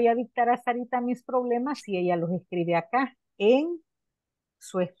 Yo le voy a dictar a Sarita mis problemas y ella los escribe acá en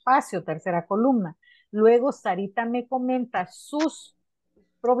su espacio, tercera columna. Luego Sarita me comenta sus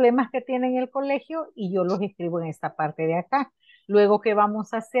problemas que tiene en el colegio y yo los escribo en esta parte de acá. Luego, ¿qué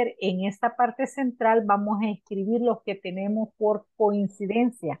vamos a hacer? En esta parte central vamos a escribir los que tenemos por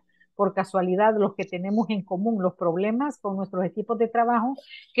coincidencia, por casualidad, los que tenemos en común, los problemas con nuestros equipos de trabajo,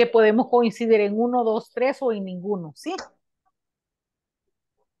 que podemos coincidir en 1, 2, 3 o en ninguno, ¿sí?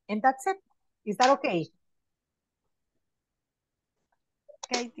 And that's it. Is that okay?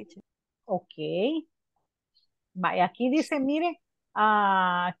 Okay, teacher. Ok. Vaya, aquí dice, mire,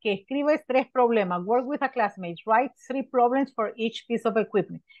 que escribes 3 problemas. Work with a classmate. Write 3 problems for each piece of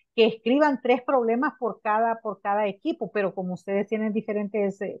equipment. Que escriban 3 problemas por cada equipo, pero como ustedes tienen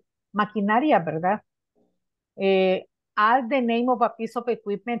diferentes maquinarias, ¿verdad? Add the name of a piece of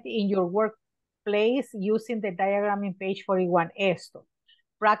equipment in your workplace using the diagram in page 41. Esto.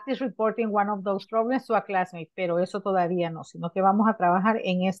 Practice reporting one of those problems to a classmate, pero eso todavía no, sino que vamos a trabajar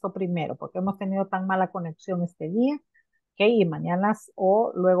en esto primero, porque hemos tenido tan mala conexión este día, ok, y mañana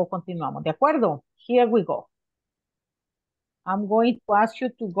o luego continuamos, ¿de acuerdo? Here we go. I'm going to ask you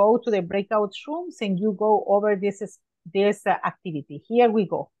to go to the breakout rooms and you go over this activity. Here we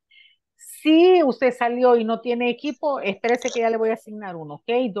go. Si usted salió y no tiene equipo, espérese que ya le voy a asignar uno,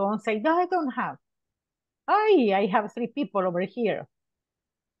 ok? Don't say, no, I don't have. Ay, I have 3 people over here.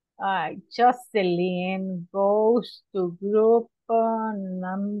 Jocelyn goes to group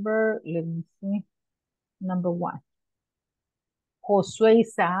number, let me see, number 1. Josué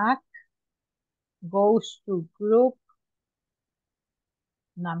Isaac goes to group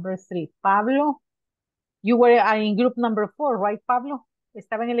number 3. Pablo, you were in group number 4, right, Pablo?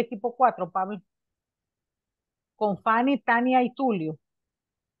 Estaba en el equipo 4, Pablo. Con Fanny, Tania y Tulio.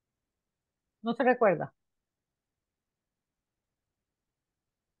 ¿No se recuerda?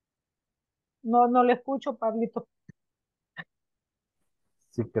 No le escucho, Pablito.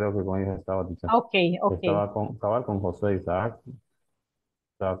 Sí, creo que con ellos estaba, teacher. Ok. Estaba con José Isaac,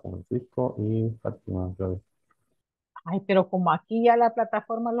 estaba con Francisco y Fátima, creo. Ay, pero como aquí ya la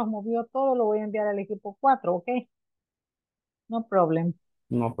plataforma los movió todo, lo voy a enviar al equipo 4, ok. No problem.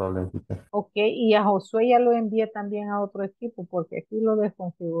 No problema, teacher. Ok, y a Josué ya lo envié también a otro equipo porque aquí lo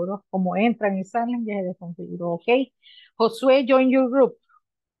desconfiguró. Como entran y salen, ya se desconfiguró. Ok. Josué, join your group.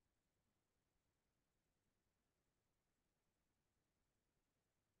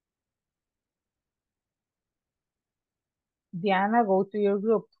 Diana, go to your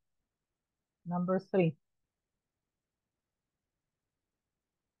group. Number 3.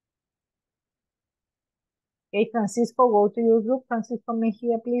 Okay, Francisco, go to your group. Francisco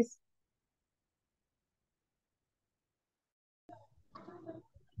Mejía, please.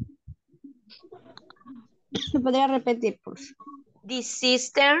 ¿Se podría repetir, por favor? The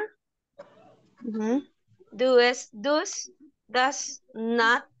sister does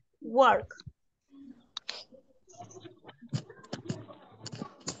not work.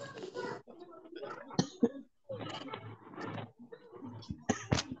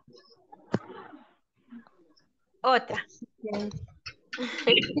 Otra. ¿Qué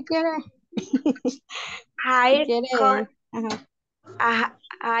quiere? Air, ¿Qué quiere? Ajá.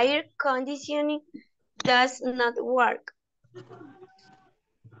 Air conditioning does not work.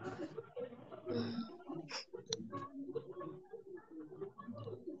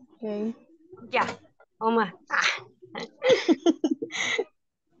 Okay. Ya, Omar.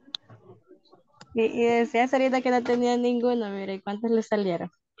 Y decía ahorita que no tenía ninguno, mire, ¿y cuántos le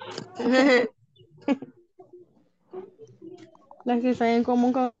salieron? Los que están en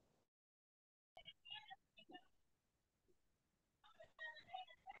común con...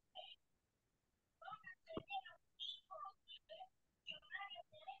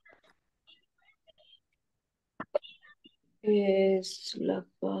 Es la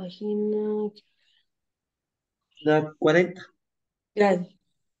página... La 40. Gracias.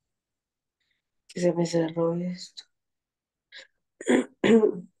 Que se me cerró esto.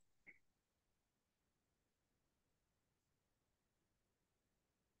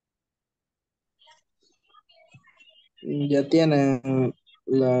 Ya tienen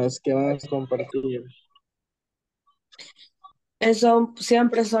las que van a compartir. Eso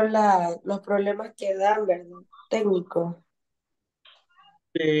siempre son los problemas que dan, ¿verdad? Técnicos.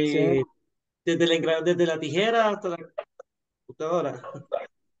 Sí. Desde la tijera hasta la computadora.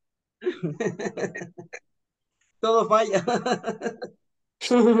 Todo falla.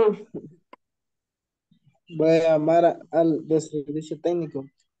 Voy a llamar al de servicio técnico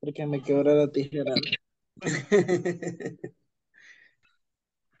porque me quebró la tijera.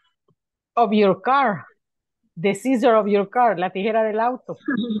 Of your car. The scissor of your car. La tijera del auto.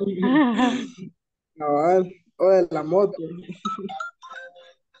 Cabal, o de la moto.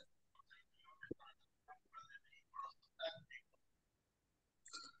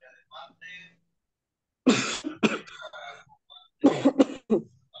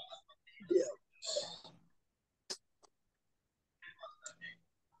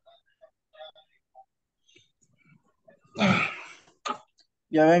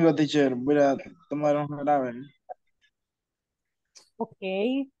 Ya vengo, teacher. Voy a tomar un jarabe. Ok,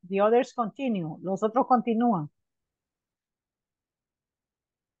 the others continue. Los otros continúan.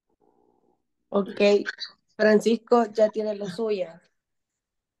 Ok, Francisco ya tiene lo suya.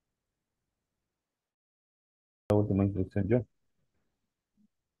 La última instrucción yo.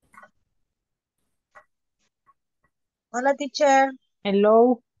 Hola, teacher.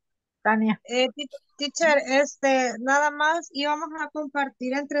 Hello, Tania. Teacher, nada más íbamos a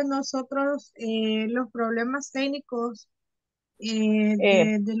compartir entre nosotros los problemas técnicos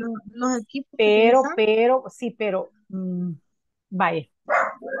de los equipos que utilizamos. Pero, vaya.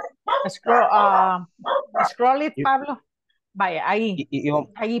 Scroll it, Pablo. Vaya, ahí. Ahí, Y vamos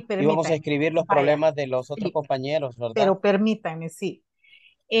a permítanme. escribir los Vaya, problemas de los otros sí, compañeros, ¿verdad? pero permítanme, sí.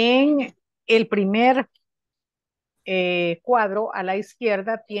 En el primer cuadro a la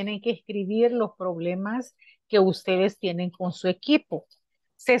izquierda tienen que escribir los problemas que ustedes tienen con su equipo.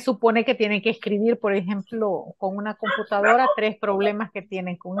 Se supone que tienen que escribir, por ejemplo, con una computadora, 3 problemas que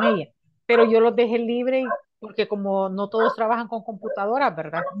tienen con ella, pero yo los dejé libre porque como no todos trabajan con computadoras,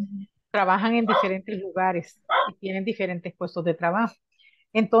 ¿verdad? Trabajan en diferentes lugares y tienen diferentes puestos de trabajo.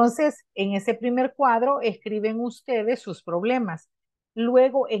 Entonces, en ese primer cuadro escriben ustedes sus problemas.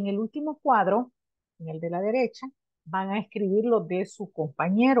 Luego, en el último cuadro, en el de la derecha, van a escribir los de su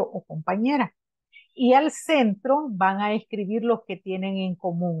compañero o compañera. Y al centro van a escribir los que tienen en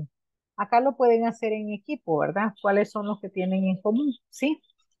común. Acá lo pueden hacer en equipo, ¿verdad? ¿Cuáles son los que tienen en común? ¿Sí?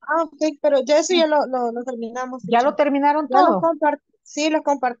 Ah, ok, pero ya eso ya lo terminamos. ¿Ya lo terminaron Ya todo? Sí, los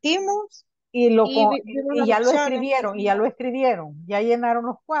compartimos Y vimos las ya lo opciones. escribieron, ya llenaron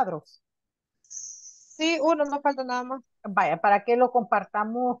los cuadros. Sí, uno, no falta nada más. Vaya, para que lo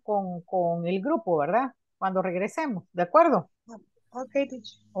compartamos con el grupo, ¿verdad? Cuando regresemos, ¿de acuerdo? Ok,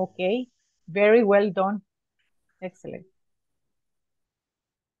 teacher. Ok, very well done. Excellent.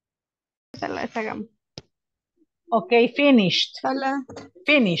 Ok, finished. Hola.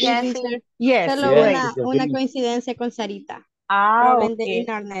 Finished. Yes, teacher. Yes, Solo great. una coincidencia con Sarita. Ah, Problem ok. de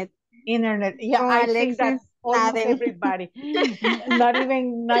internet. Internet. Yeah, Con I think Alexis. Almost Nothing. everybody. Not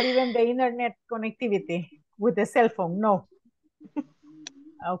even the internet connectivity with the cell phone, no.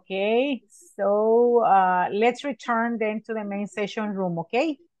 Okay, so let's return then to the main session room,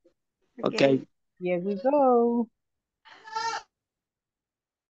 okay? Okay. Here we go.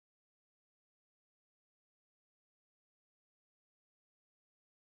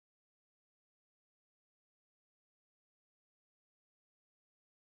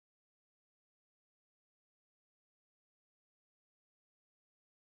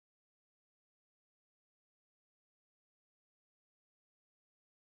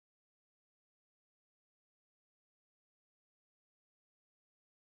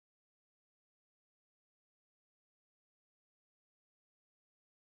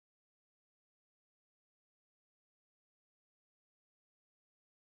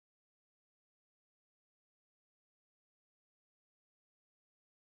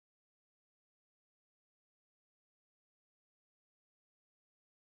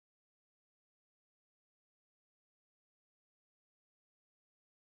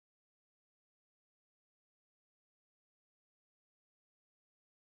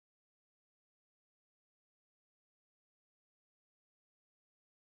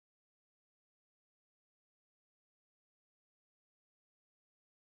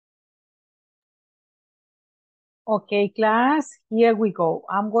 Okay, class, here we go.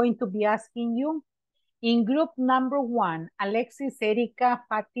 I'm going to be asking you in group number 1, Alexis, Erika,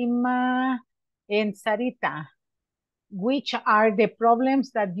 Fatima, and Sarita, which are the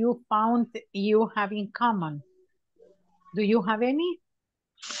problems that you found you have in common? Do you have any?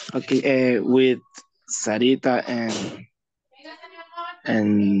 Okay, with Sarita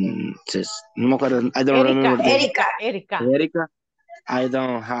and just no me acuerdo, I don't remember the Erika. Erika. I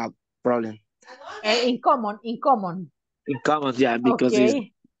don't have problem. In common. In common, yeah, because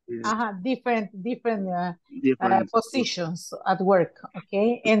Okay. it's Different different. positions at work.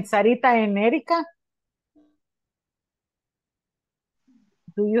 Okay. And Sarita and Erika,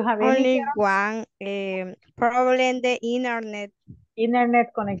 do you have any? Only one problem, the internet.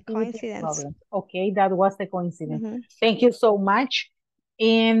 Internet connectivity Coincidence. problem. Okay, that was the coincidence. Mhm. Thank you so much.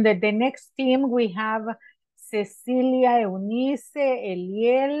 In the next team, we have Cecilia, Eunice,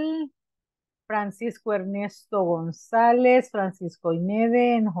 Eliel, Francisco Ernesto González, Francisco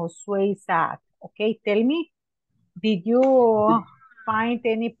Inede, and Josue Isaac. Okay, tell me, did you find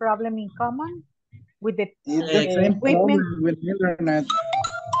any problem in common with the The same equipment? problem with internet.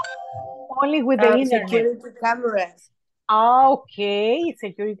 Only with the internet. Security cameras. Okay,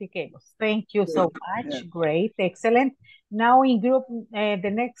 security cables. Thank you so much. Great, excellent. Now in group,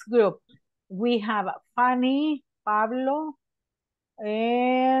 the next group, we have Fanny, Pablo,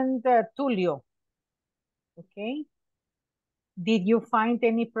 and Tulio. Okay. Did you find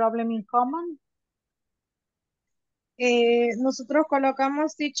any problem in common? Nosotros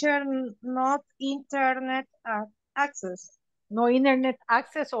colocamos teacher not internet access. No internet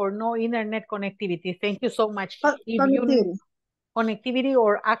access or no internet connectivity. Thank you so much. Connectivity. Connectivity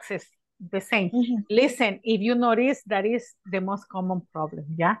or access, the same. Listen, if you notice, that is the most common problem,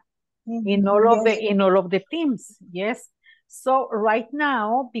 yeah? In all of the teams, yes. So right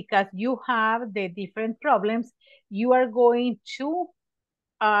now, because you have the different problems, you are going to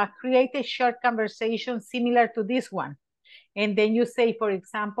create a short conversation similar to this one. And then you say, for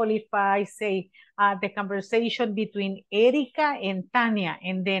example, if I say the conversation between Erika and Tanya,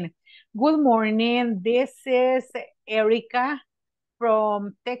 and then, good morning, this is Erika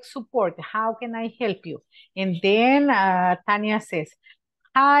from tech support. How can I help you? And then Tanya says,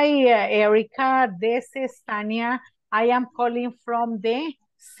 hi, Erika, this is Tanya. I am calling from the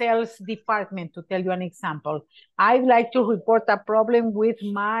sales department to tell you an example. I'd like to report a problem with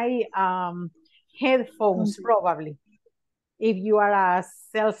my headphones, probably. If you are a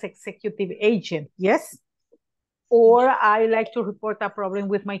sales executive agent, yes? Or I like to report a problem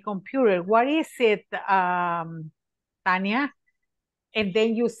with my computer. What is it, Tanya? And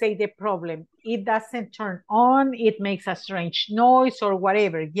then you say the problem. It doesn't turn on, it makes a strange noise or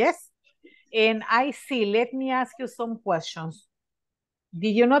whatever, yes? And I see, let me ask you some questions.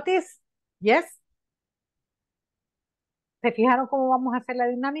 Did you notice? Yes? ¿Se fijaron cómo vamos a hacer la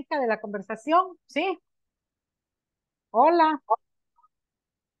dinámica de la conversación? ¿Sí? Hola.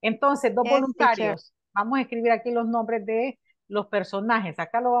 Entonces, dos voluntarios. Vamos a escribir aquí los nombres de los personajes.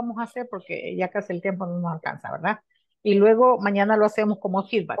 Acá lo vamos a hacer porque ya casi el tiempo no nos alcanza, ¿verdad? Y luego mañana lo hacemos como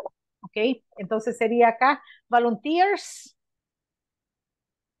feedback. ¿Ok? Entonces sería acá, volunteers.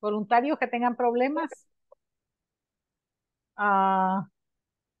 Voluntarios que tengan problemas.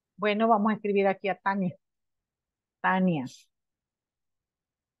 Bueno, vamos a escribir aquí a Tania. Tania.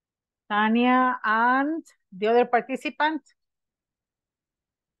 Tania and the other participant.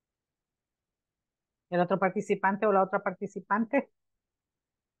 El otro participante o la otra participante.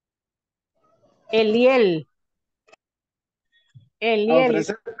 Eliel. Eliel.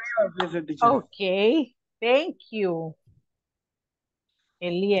 Okay, thank you.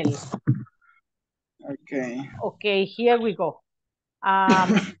 Eliel. Okay. Okay, here we go.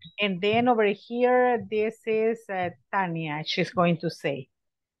 And then over here, this is Tania. She's going to say.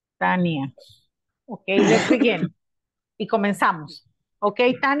 Tania. Okay, let's begin. Y comenzamos.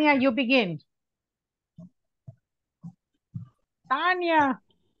 Okay, Tania, you begin. Tania.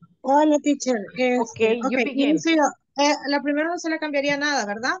 Hola, teacher. Okay, you begin. inicio. La primera no se le cambiaría nada,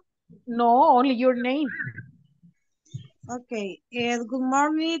 ¿verdad? No, only your name. Okay. Good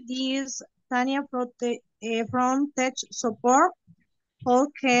morning. This is Tania from Tech Support. How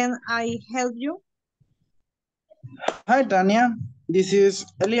can I help you? Hi, Tanya. This is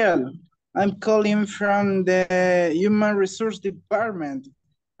Eliel. I'm calling from the Human Resource Department.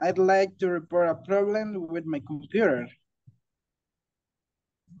 I'd like to report a problem with my computer.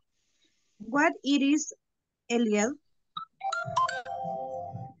 What it is, Eliel?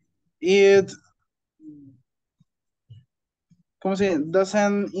 It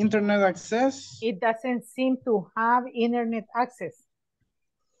doesn't internet access? It doesn't seem to have internet access.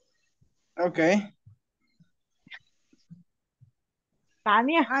 Okay.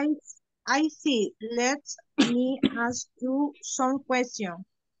 Tania. I see. Let me ask you some questions.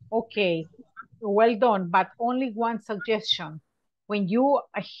 Okay, well done, but only one suggestion. When you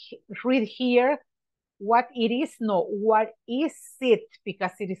read here, what it is, no, what is it?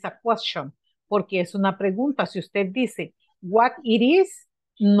 Because it is a question, porque es una pregunta. Si usted dice, what it is,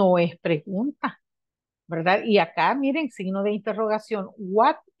 no es pregunta, ¿verdad? Y acá, miren, signo de interrogación,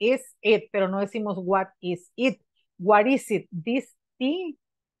 what is it? Pero no decimos what is it. What is it? This T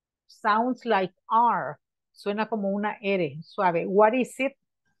sounds like R. Suena como una R, suave. What is it?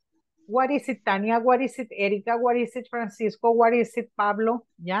 What is it, Tania? What is it, Erika? What is it, Francisco? What is it, Pablo?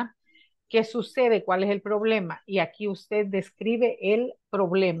 ¿Ya? ¿Qué sucede? ¿Cuál es el problema? Y aquí usted describe el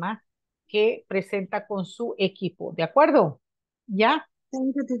problema que presenta con su equipo. ¿De acuerdo? ¿Ya?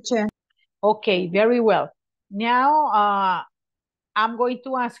 Thank you, teacher. Okay, very well. Now, I'm going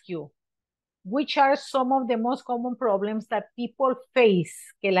to ask you, which are some of the most common problems that people face,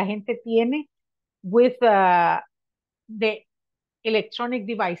 que la gente tiene with the electronic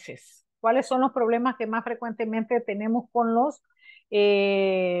devices? ¿Cuáles son los problemas que más frecuentemente tenemos con los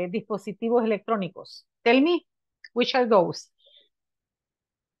dispositivos electrónicos? Tell me, which are those?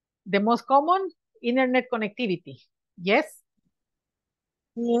 The most common, internet connectivity. Yes?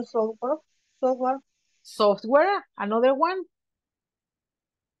 New software. Software, another one.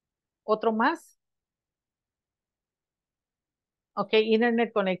 ¿Otro más? Okay,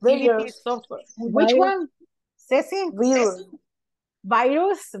 internet connectivity, Virus. software. Which one? Ceci?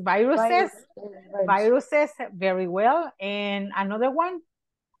 Viruses, very well. And another one?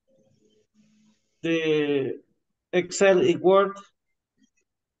 The Excel y Word.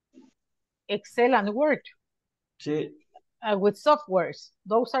 Excel and Word. Sí. With softwares.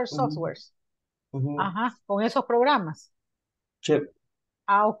 Those are softwares. Ajá, con esos programas. Sí.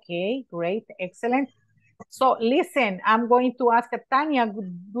 Okay, great, excellent. So listen, I'm going to ask Tania,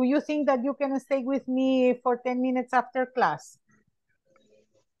 do you think that you can stay with me for 10 minutes after class?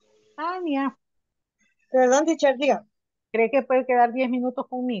 Tania. Perdón, teacher, diga. ¿Cree que puede quedar 10 minutos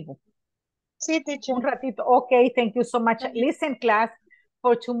conmigo? Sí, teacher. Un ratito. Okay, thank you so much. Listen, class,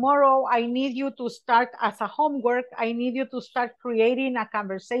 for tomorrow, I need you to start as a homework. I need you to start creating a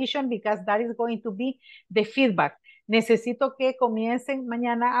conversation because that is going to be the feedback. Necesito que comiencen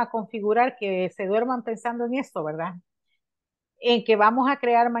mañana a configurar, que se duerman pensando en esto, ¿verdad? En que vamos a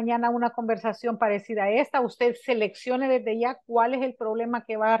crear mañana una conversación parecida a esta. Usted seleccione desde ya cuál es el problema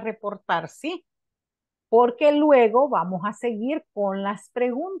que va a reportar, ¿sí? Porque luego vamos a seguir con las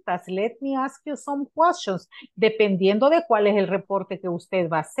preguntas. Let me ask you some questions, dependiendo de cuál es el reporte que usted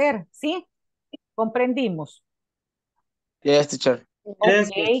va a hacer, ¿sí? ¿Comprendimos? Yes, teacher.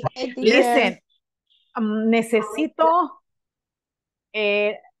 Okay. Listen, necesito,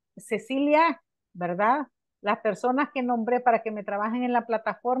 Cecilia, ¿verdad? Las personas que nombré para que me trabajen en la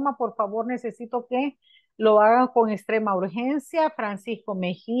plataforma, por favor, necesito que lo hagan con extrema urgencia. Francisco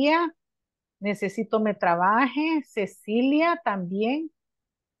Mejía, necesito me trabaje. Cecilia también.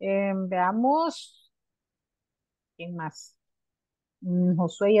 Veamos. ¿Quién más?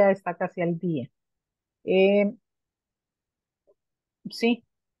 Josué ya está casi al día. Sí.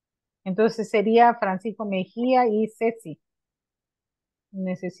 Entonces sería Francisco Mejía y Ceci.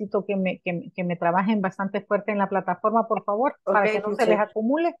 Necesito que me trabajen bastante fuerte en la plataforma, por favor, para Okay, que no se les teacher.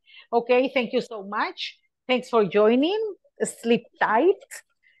 acumule. Okay, thank you so much. Thanks for joining. Sleep tight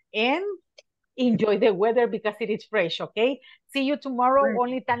and enjoy the weather because it is fresh, okay? See you tomorrow.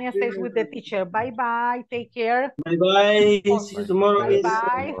 Only Tanya stays with the teacher. Bye-bye. Take care. Bye-bye. See you tomorrow, miss.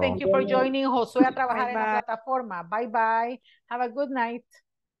 Bye-bye. Thank you for joining. Josué a trabajar en la Bye-bye. plataforma. Bye-bye. Have a good night.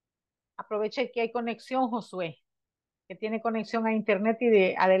 Aproveche que hay conexión, Josué, que tiene conexión a internet y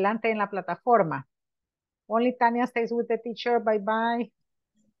de adelante en la plataforma. Only Tanya stays with the teacher. Bye-bye.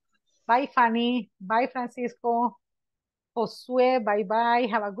 Bye, Fanny. Bye, Francisco. Josué, bye-bye.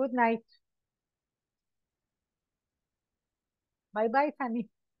 Have a good night. Bye-bye, Fanny.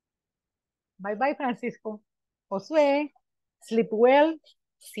 Bye-bye, Francisco. Josué, sleep well.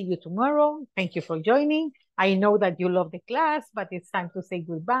 See you tomorrow. Thank you for joining. I know that you love the class, but it's time to say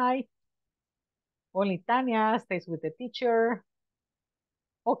goodbye. Only Tanya stays with the teacher.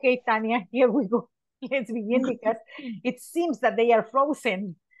 Okay, Tanya, here we go. Let's begin because it seems that they are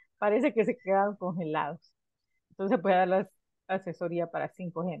frozen. Parece que se quedaron congelados. Entonces voy a dar la asesoría para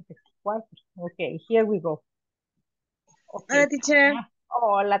 5 gentes. 4. Okay, here we go. Okay, Hola, teacher. Tania.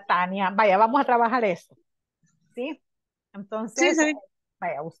 Hola, Tania. Vaya, vamos a trabajar esto. ¿Sí? Entonces, Sí,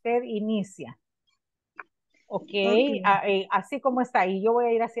 vaya, usted inicia. Ok, okay. así como está ahí, yo voy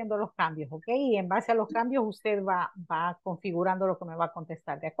a ir haciendo los cambios, ok, y en base a los cambios usted va configurando lo que me va a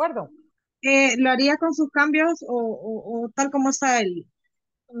contestar, ¿de acuerdo? ¿Lo haría con sus cambios o tal como está en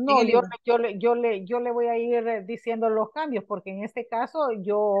No, el libro? yo le voy a ir diciendo los cambios, porque en este caso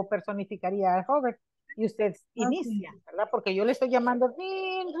yo personificaría a Robert y usted inicia, ¿verdad? Porque yo le estoy llamando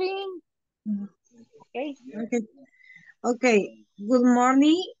ring, ring, ok. Okay. Good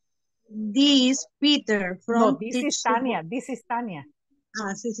morning. This is Peter No, from this Teach is Support. Tania, this is Tania.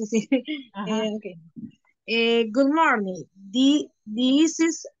 Ah, sí, sí, sí. Ajá. Okay. Good morning. This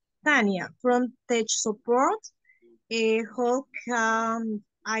is Tania from Tech Support. How can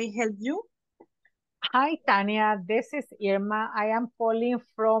I help you? Hi, Tanya. This is Irma. I am calling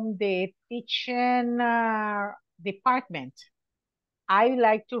from the teaching department. I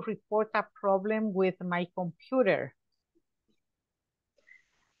like to report a problem with my computer.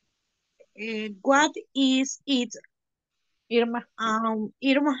 What is it? Irma.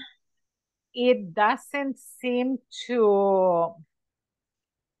 Irma. It doesn't seem to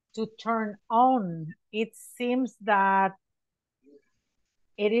turn on. It seems that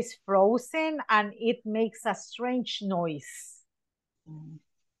it is frozen and it makes a strange noise.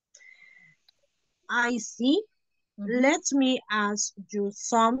 I see. Let me ask you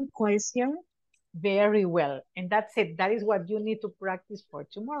some questions. Very well. And that's it. That is what you need to practice for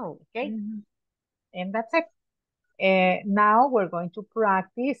tomorrow, okay? And that's it. Now we're going to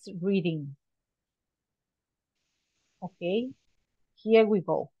practice reading. Okay, here we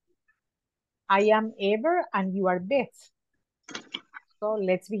go. I am Ever and you are Beth. So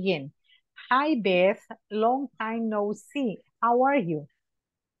let's begin. Hi, Beth. Long time no see. How are you?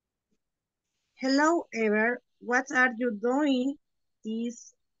 Hello, Ever. What are you doing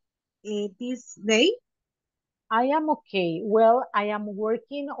this day? I am okay. Well, I am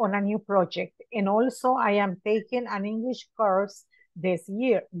working on a new project and also I am taking an English course these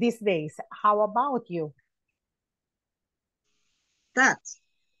days. How about you? That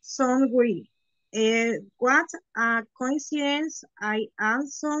sounds great. What a coincidence. I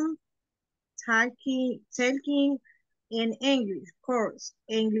also taking an English course.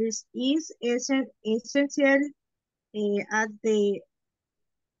 English is essential at the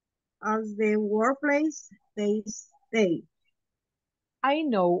workplace these days. I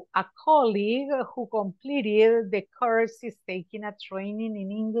know a colleague who completed the course is taking a training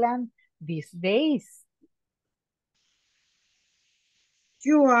in England these days.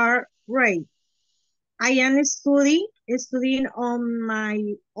 You are right. I am studying on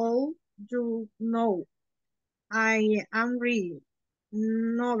my own. You know, I am reading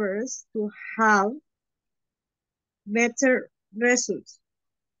novels to have better results.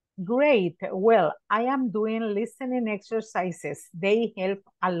 Great. Well, I am doing listening exercises. They help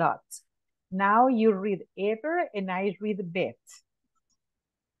a lot. Now you read Ever and I read Beth.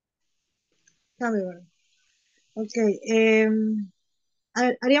 Cambio, ¿verdad? Ok.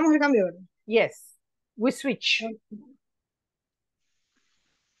 Haríamos el cambio, ¿verdad? Yes, we switch.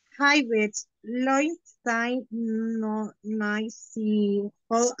 Hi, Beth. Long time no nice.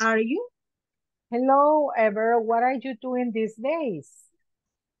 How are you? Hello, Ever. What are you doing these days?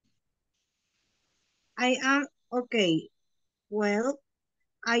 I am okay. Well,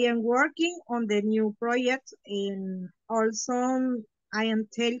 I am working on the new project and also I am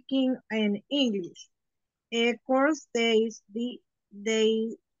taking an English course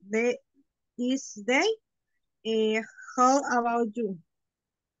this day. How about you?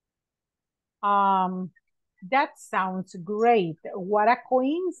 That sounds great. What a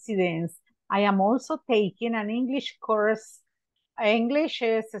coincidence. I am also taking an English course. English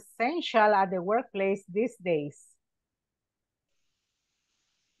is essential at the workplace these days.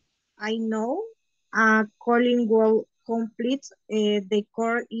 I know. Colin will complete the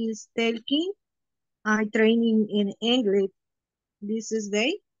course is taking training in English this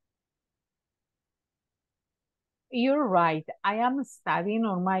day. You're right. I am studying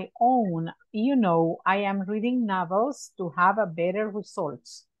on my own. You know, I am reading novels to have a better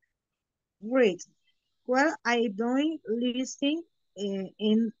results. Great. Well, I doing listening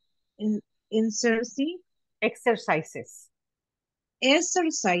in exercises.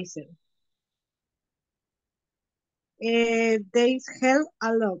 Exercises. They help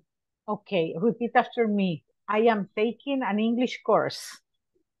a lot. Okay, repeat after me. I am taking an English course.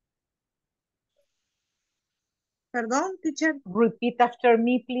 Pardon, teacher. Repeat after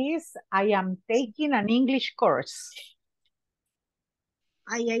me, please. I am taking an English course.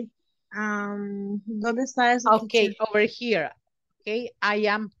 ¿Dónde está eso, okay, teacher? Over here. Okay, I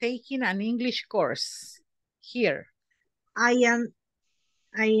am taking an English course. Here. I am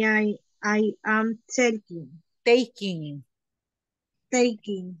taking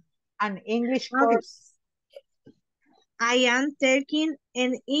an English course. I am taking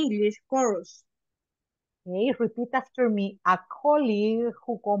an English course. Okay, repeat after me. A colleague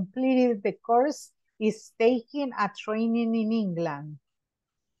who completed the course is taking a training in England.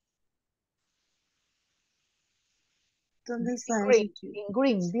 ¿Dónde está green, in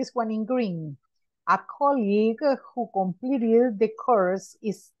green, this one in green. A colleague who completed the course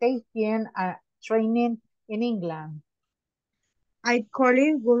is taking a training in England. A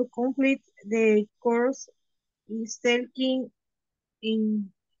colleague who complete the course is taking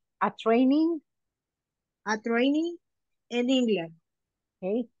in a training in England.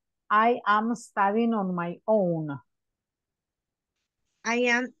 Okay. I am studying on my own. I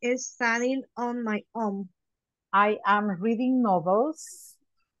am studying on my own. I am reading novels.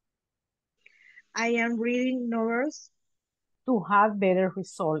 I am reading novels. To have better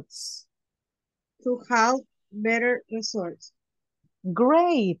results. To have better results.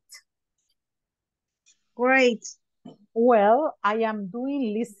 Great. Great. Well, I am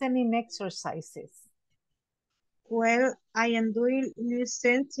doing listening exercises. Well, I am doing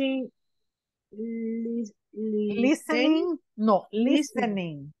listening. Listening? No,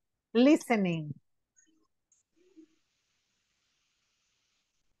 listening. Listening.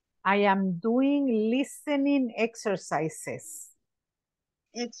 I am doing listening exercises.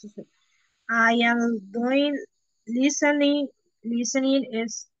 I am doing listening. Listening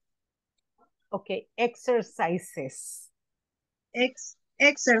is okay. Exercises.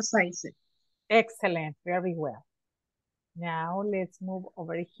 Exercises. Excellent. Very well. Now let's move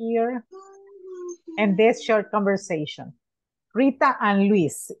over here. And this short conversation. Rita and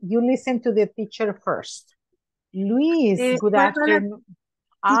Luis, you listen to the teacher first. Luis, good afternoon.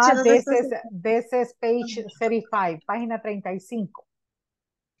 This is page 35, página 35.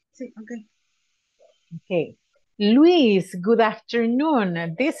 Sí, okay. Okay. Luis, good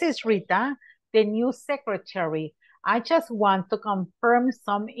afternoon. This is Rita, the new secretary. I just want to confirm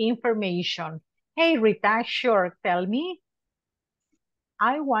some information. Hey, Rita, sure, tell me.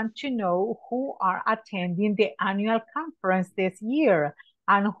 I want to know who are attending the annual conference this year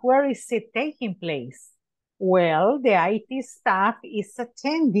and where is it taking place? Well, the IT staff is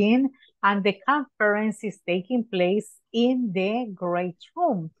attending and the conference is taking place in the great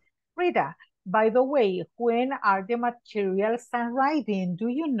room. Rita, by the way, when are the materials arriving? Do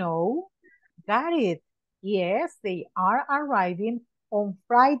you know? Got it. Yes, they are arriving on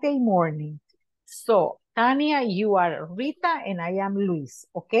Friday morning. So, Tania, you are Rita and I am Luis,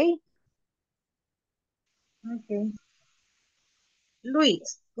 okay? Okay.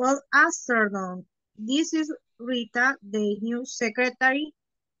 Luis, good afternoon. This is Rita, the new secretary,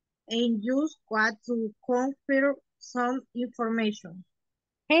 and just want to confirm some information.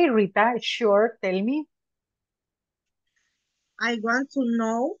 Hey, Rita, sure, tell me. I want to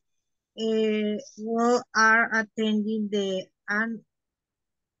know who are attending the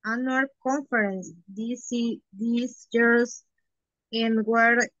annual conference this year and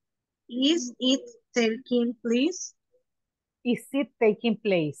where is it taking place? Is it taking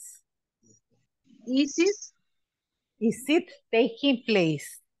place? Is it taking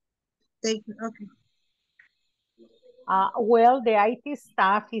place? Okay. Well, the IT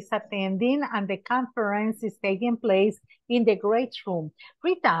staff is attending and the conference is taking place in the great room.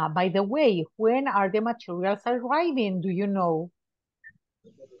 Rita, by the way, when are the materials arriving? Do you know?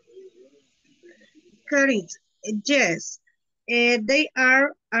 correct. Yes. They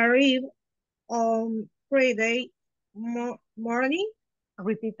are arrived on Friday morning.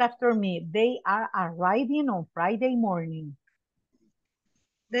 Repeat after me. They are arriving on Friday morning.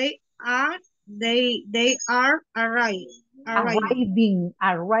 They are arriving.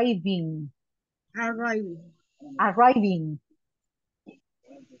 Arriving.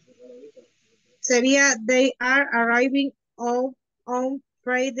 Sería they are arriving on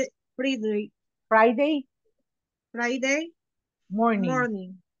Friday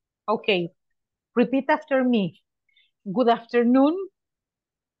morning. Okay. Repeat after me. Good afternoon.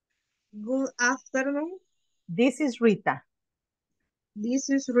 Good afternoon. This is Rita. This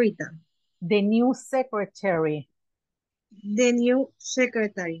is Rita. The new secretary. The new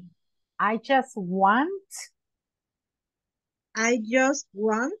secretary. I just want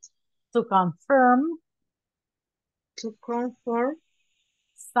to confirm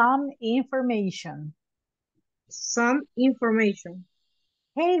some information.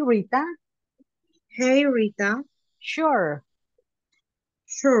 Hey, Rita. Hey, Rita. Sure.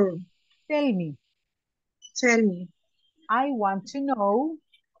 Tell me. I want to know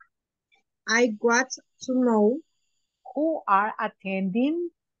who are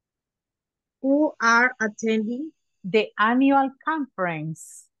attending the annual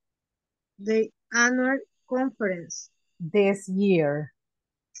conference this year.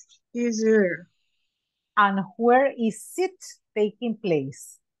 And where is it taking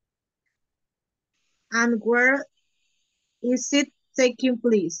place?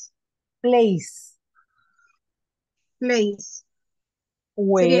 Place.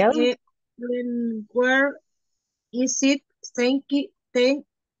 Well, Where is it taking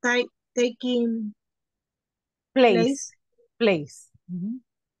place.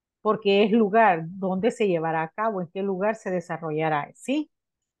 Porque es lugar, donde se llevará a cabo, en qué lugar se desarrollará, ¿sí?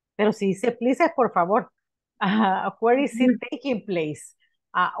 Pero si dice please, por favor. Where is it taking place?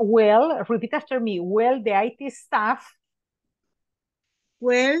 Well, repeat after me. Well, the IT staff.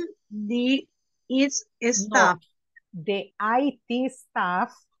 Well, the staff. No, the IT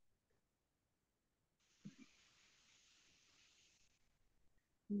staff.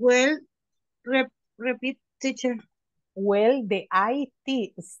 Well, repeat, teacher. Well, the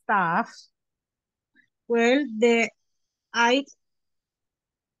IT staff. Well, the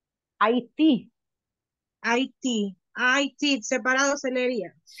IT, separado se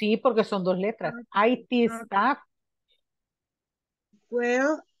leería. Sí, porque son dos letras. IT staff.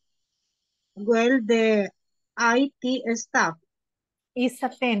 Well, the IT staff is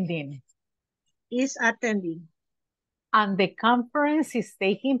attending. And the conference is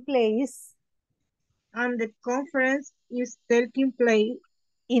taking place.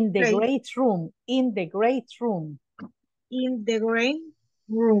 In the great room.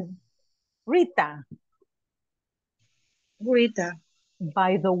 Rita.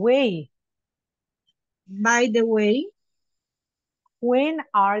 By the way. When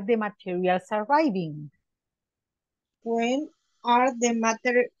are the materials arriving? When are the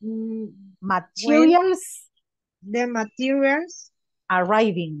materials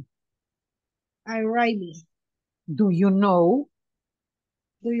arriving? Do you know?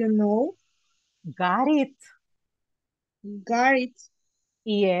 Got it.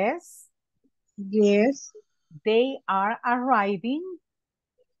 Yes. They are arriving.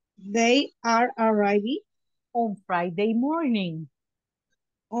 On Friday morning.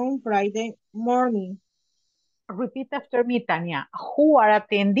 Repeat after me, Tanya. Who are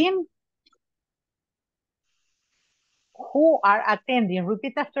attending?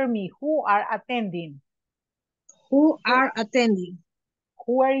 Repeat after me. Who are attending?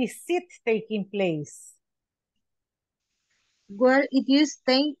 Where is it taking place? Where it is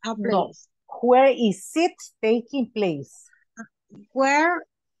taking place? No. Where is it taking place? Where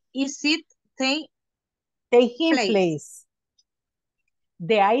is it taking place?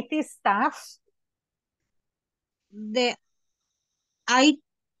 The IT staff. The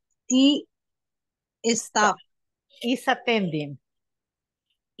IT staff is attending.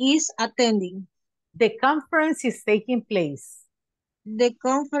 The conference is taking place.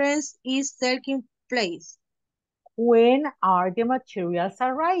 When are the materials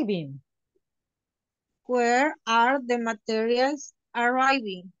arriving? Where are the materials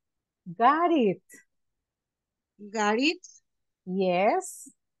arriving? Got it. Yes.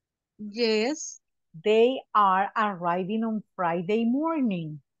 They are arriving on Friday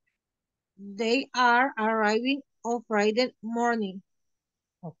morning.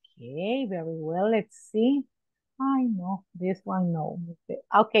 Okay, very well. Let's see. I know this one, no.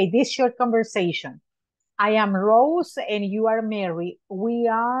 Okay, this short conversation. I am Rose and you are Mary. We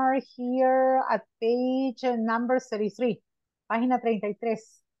are here at page number 33. Página 33.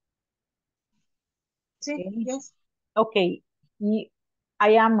 Sí, Okay. yes. Okay. I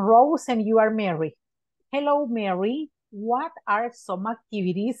am Rose and you are Mary. Hello, Mary. What are some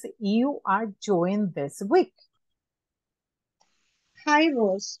activities you are doing this week? Hi,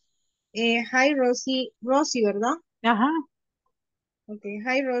 Rose. Hi, Rosie. Rosie, ¿verdad? Ajá. Okay.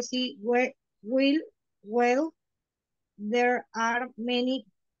 Hi, Rosie. Well, there are many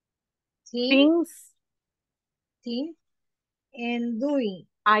things and doing.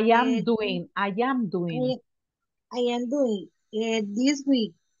 I am doing I am doing this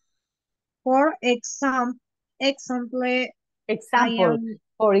week. For example,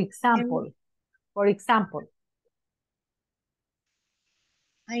 for example,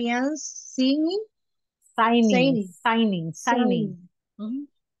 I am signing. Mhm.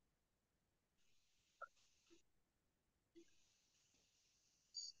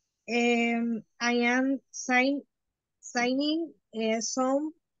 I am signing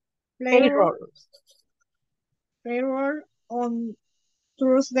some Payroll. payroll on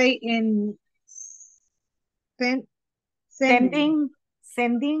Thursday and sending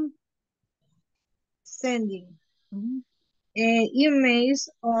Mhm. emails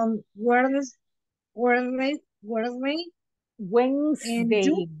on Wednesday.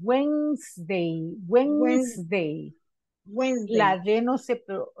 La D no se,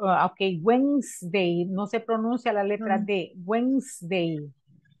 ok, Wednesday, no se pronuncia la letra D, Wednesday.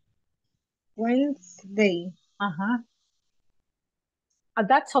 Ajá.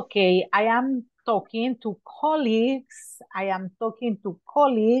 That's okay. I am talking to colleagues.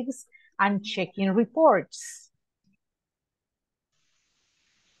 And checking reports.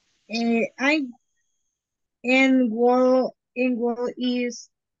 Ingles is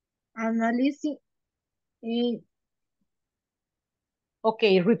analyzing.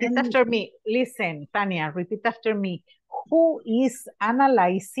 Okay, repeat after me. Listen, Tania, repeat after me. Who is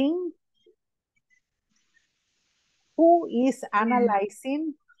analyzing? Who is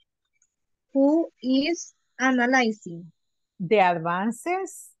analyzing? Who is analyzing? The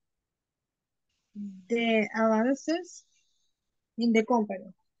advances? The advances in the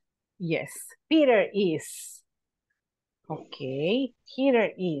company. Yes, Peter is. Okay, Peter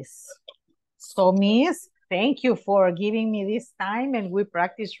is. So, Miss, thank you for giving me this time and we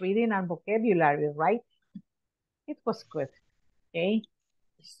practice reading and vocabulary, right? It was good. Okay,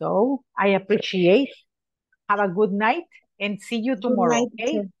 so I appreciate. Have a good night and see you tomorrow.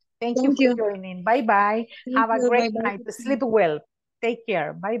 Okay, thank you for joining. Bye bye. Have a great night. Sleep well. Take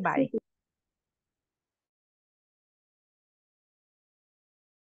care. Bye bye.